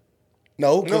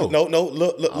 No. Look.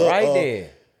 All right then.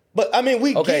 But I mean,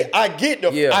 I get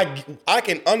the, Yeah. I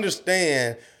can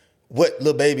understand what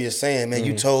Lil Baby is saying, man.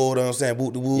 You told, you know what I'm saying,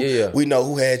 boot the woo. Yeah. We know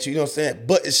who had you know what I'm saying?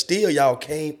 But it's still, y'all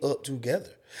came up together.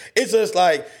 It's just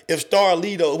like if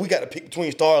Starlito, we got to pick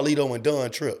between Starlito and Don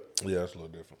Trip. Yeah, that's a little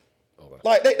different.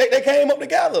 Like they came up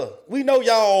together. We know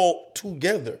y'all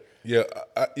together. Yeah,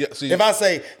 yeah. See, If I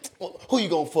say, who you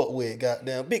gonna fuck with,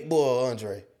 goddamn, Big Boy or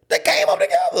Andre? They came up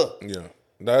together. yeah,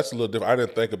 that's a little different. I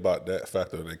didn't think about that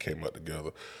factor that they came up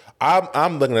together.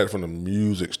 I'm looking at it from the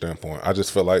music standpoint. I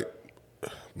just feel like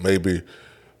maybe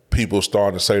people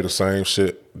starting to say the same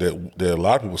shit that a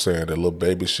lot of people saying, that Lil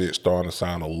Baby shit starting to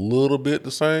sound a little bit the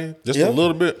same, just a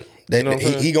little bit. You know what I'm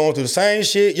saying? He going through the same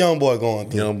shit Young Boy going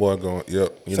through. Young Boy going,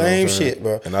 yep. You know Same what I'm saying? shit,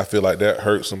 bro. And I feel like that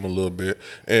hurts him a little bit.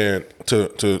 And to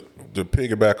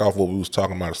piggyback off what we was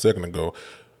talking about a second ago,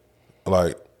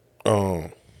 like,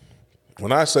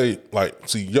 when I say, like,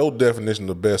 see, your definition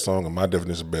of the best song and my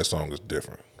definition of the best song is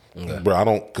different. Okay. Bro, I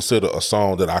don't consider a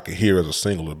song that I can hear as a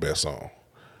single the best song.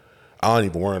 I ain't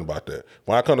even worrying about that.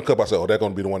 When I come to Cup, I say, oh, they're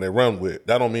going to be the one they run with.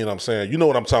 That don't mean I'm saying, you know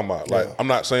what I'm talking about. Like, I'm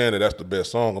not saying that that's the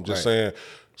best song. I'm just saying,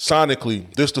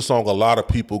 sonically, this is the song a lot of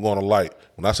people going to like.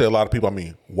 When I say a lot of people, I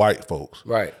mean white folks.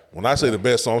 Right. When I say the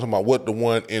best song, I'm talking about what the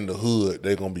one in the hood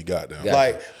they going to be goddamn.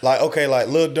 Like Lil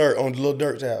Durk on Lil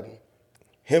Durk's album.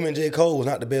 Him and J. Cole was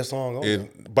not the best song on it.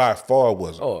 It by far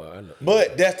wasn't. Oh, I know.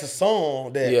 But that's the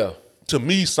song that To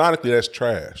me, sonically, that's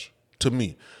trash. To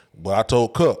me. But I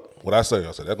told Cup, what I said,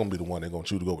 that's going to be the one they're going to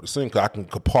choose to go with the sing, because I can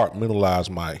compartmentalize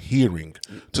my hearing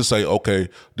to say, okay,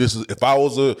 this is, if I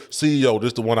was a CEO, this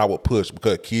is the one I would push,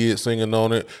 because kids singing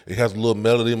on it, it has a little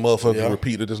melody, motherfucker,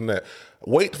 repeat it, this and that.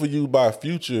 Wait For You by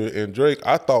Future and Drake,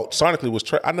 I thought sonically was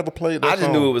trash. I never played that song. I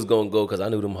just knew it was going to go because I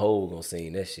knew them hoes going to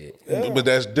sing that shit. Yeah. But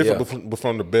that's different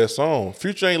from the best song.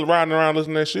 Future ain't riding around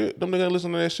listening to that shit. Them niggas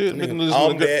listen to that shit. I'm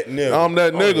that nigga. I'm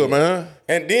that nigga, man.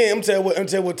 And then I'm tell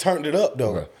you what turned it up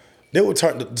though. Okay. Then what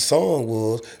turned the song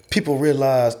was people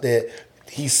realized that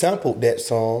he sampled that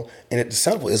song and that the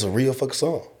sample is a real fucking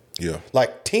song. Yeah.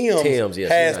 Like Tim's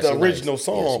has the original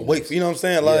song. Wait, you know what I'm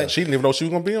saying? Like she didn't even know she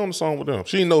was gonna be on the song with them.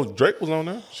 She didn't know Drake was on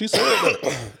there. She said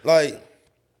that. Like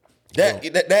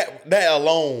that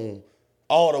alone,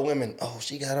 all the women, oh,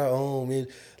 she got her own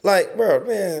music. Like, bro,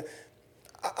 man,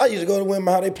 I used to go to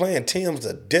women how they playing Tim's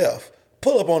to death.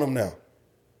 Pull up on them now.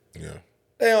 Yeah.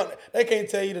 They can't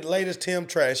tell you the latest Tim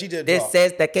track. She just This dropped.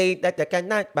 says the key that you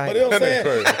cannot buy. But you know what I'm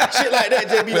saying? Shit like that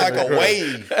just be like a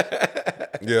wave.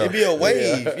 Yeah. It'd be a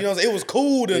wave. You know what I'm saying? It was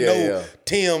cool to know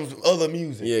Tim's other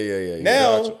music. Yeah.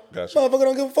 Now, Gotcha. motherfucker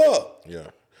don't give a fuck. Yeah.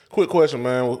 Quick question,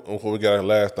 man, before we got our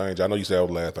last thing. I know you said that was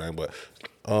the last thing, but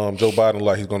Joe Biden,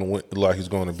 like he's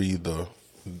gonna be the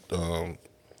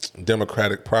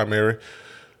Democratic primary.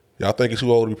 Y'all think he's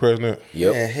too old to be president?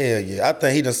 Yep. Man, hell yeah. I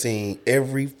think he done seen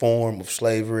every form of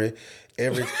slavery,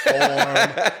 every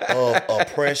form of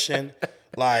oppression.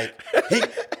 Like,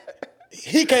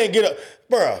 he can't get up.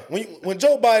 Bruh, when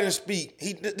Joe Biden speak,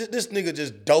 this nigga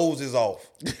just dozes off.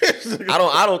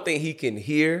 I don't think he can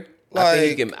hear.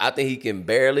 I think he can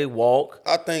barely walk.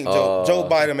 I think Joe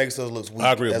Biden makes us look weak.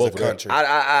 I agree with as both a of that.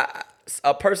 country.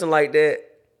 A person like that,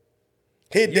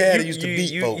 his daddy used to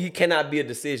beat folk. He cannot be a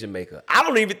decision maker. I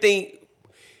don't even think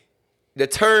the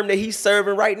term that he's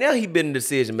serving right now, he been a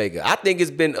decision maker. I think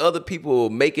it's been other people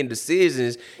making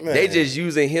decisions. Man. They just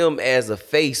using him as a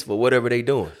face for whatever they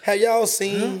doing. Have y'all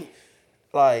seen,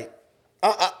 like,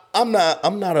 I'm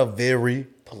not a very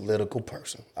political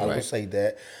person. I don't say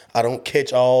that. I don't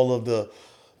catch all of the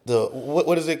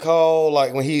what is it called?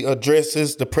 Like when he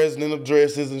addresses, the president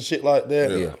addresses and shit like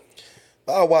that. Yeah.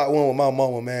 I watched one with my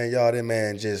mama, man. Y'all, that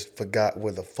man just forgot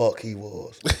where the fuck he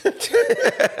was.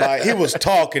 Like, he was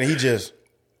talking, he just...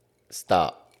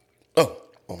 Stop. Oh,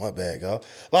 my bad, y'all.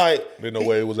 Like... Didn't know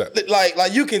where it was at.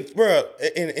 Like you can... Bro,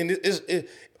 and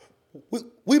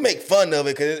we make fun of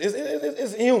it because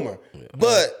it's humor. Yeah.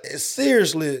 But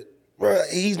seriously, bro,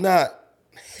 he's not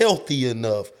healthy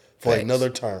enough for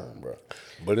another term, bro.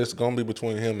 But it's going to be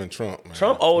between him and Trump, man.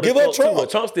 Trump older. Give up Trump. Too, but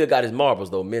Trump still got his marbles,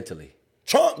 though, mentally.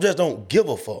 Trump just don't give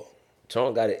a fuck.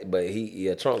 Trump got it, but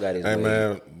Trump got his way.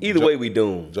 Man, Either way, we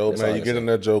doomed. Joe, man, you get in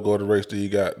there, Joe, go to race till you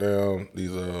got down these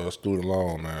student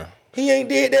loan, man. He ain't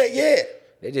did that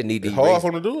yet. They just need to hard for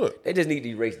him to do it. They just need to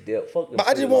erase debt. Fuck them. But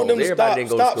I just want them to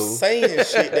stop saying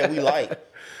shit that we like.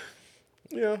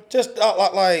 Yeah. Just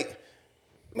like,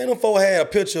 man, them folk had a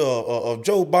picture of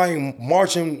Joe Biden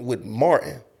marching with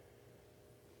Martin.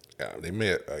 Yeah, they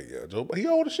met. Joe, he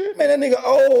old as shit. Man, that nigga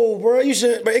old, bro. You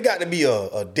should, but it got to be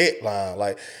a deadline.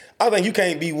 Like, I think you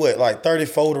can't be like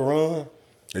 34 to run.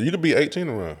 Yeah, you could be 18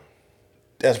 to run.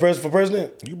 As president for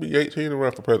president? You could be 18 to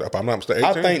run for president. If I'm not mistaken.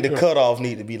 18, I think the cutoff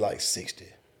need to be like 60.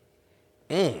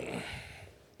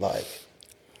 Like,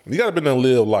 you got to be there and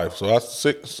live life. So I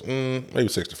maybe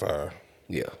 65.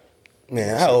 Yeah.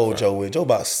 Man, how old Joe is? Joe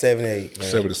about 78, man.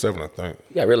 77, I think.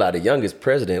 You gotta realize the youngest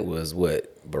president was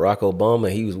what? Barack Obama.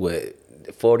 He was what?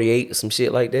 48 or some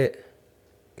shit like that.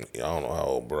 Yeah, I don't know how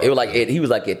old Barack. It was like he was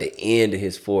like at the end of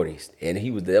his 40s, and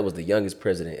that was the youngest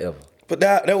president ever. But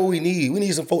that's what we need. We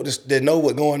need some folks that know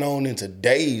what's going on in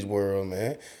today's world,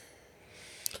 man.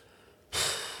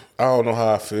 I don't know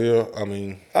how I feel. I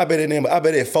mean, I bet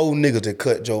it 4 niggas that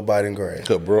cut Joe Biden grass.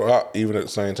 Cut Barack, even at the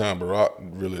same time, Barack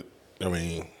really, I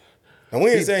mean. And we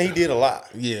ain't saying he did a lot.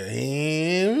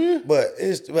 Yeah. But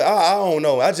I don't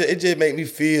know. It just make me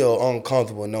feel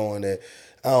uncomfortable knowing that,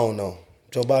 I don't know.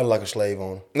 Joe Biden like a slave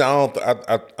owner. No,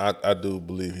 I do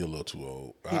believe he's a little too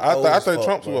old. I think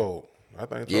Trump's too old. I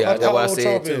think Trump. Yeah, that's what I said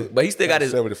Trump too. is? But he still got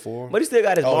his 74. But he still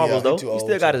got his marbles though. He He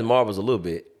still got his marbles a little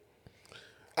bit.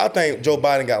 I think Joe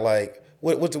Biden got like,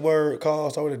 what's the word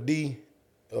called? Start with a D?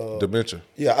 Dementia.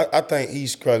 Yeah, I think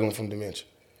he's struggling from dementia.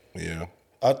 Yeah.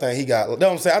 I think he got, you know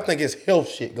what I'm saying? I think it's health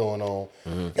shit going on.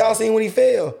 Y'all seen when he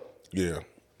fell? Yeah.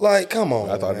 Like, come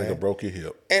on, I thought man. nigga broke his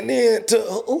hip. And then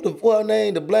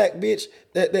the black bitch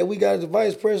that we got as the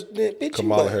vice president? Bitch,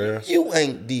 Kamala Harris. You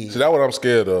ain't did. See, that's what I'm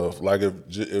scared of. Like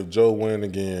if Joe win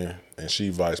again and she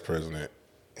vice president,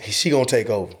 She gonna take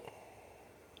over.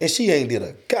 And she ain't did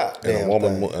a goddamn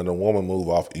thing. And a woman move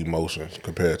off emotions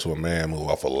compared to a man move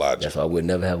off of logic. That's why I would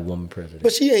never have a woman president.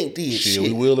 But she ain't did shit.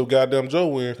 We will if goddamn Joe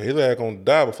win. His ass gonna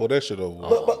die before that shit over.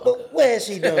 But what has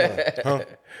she done? Huh?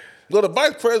 No, the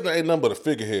vice president ain't nothing but a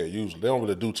figurehead. Usually, they don't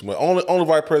really do too much. Only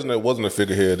vice president that wasn't a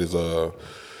figurehead is the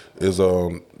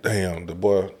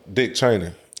boy Dick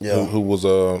Cheney, who was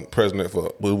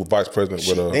vice president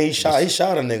with And he shot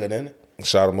a nigga, didn't he?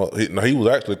 Shot him up. He was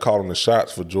actually calling the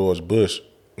shots for George Bush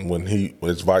when he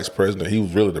was vice president. He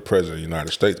was really the president of the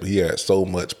United States, but he had so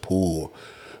much pull.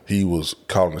 He was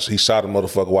calling. He shot a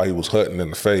motherfucker while he was hunting in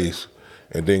the face,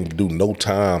 and didn't do no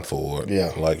time for it.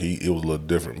 Yeah, like it was a little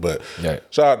different. But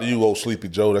shout out to you, old Sleepy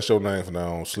Joe. That's your name from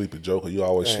now on, Sleepy Joe, because you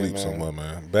always sleep somewhere,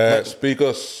 man. Bad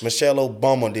speakers. Michelle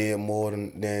Obama did more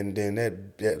than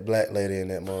that black lady in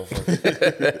that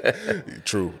motherfucker.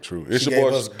 True. She gave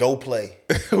us Go Play.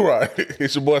 Right.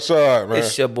 It's your boy Shard, man.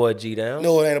 It's your boy G Down.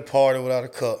 No, it ain't a party without a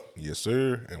cup. Yes,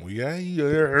 sir. And we out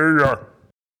here.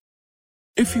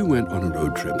 If you went on a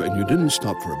road trip and you didn't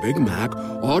stop for a Big Mac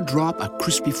or drop a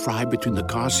crispy fry between the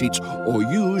car seats or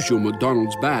use your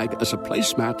McDonald's bag as a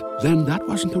placemat, then that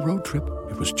wasn't a road trip.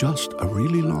 It was just a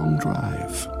really long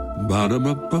drive.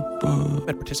 Ba-da-ba-ba-ba.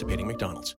 At participating McDonald's.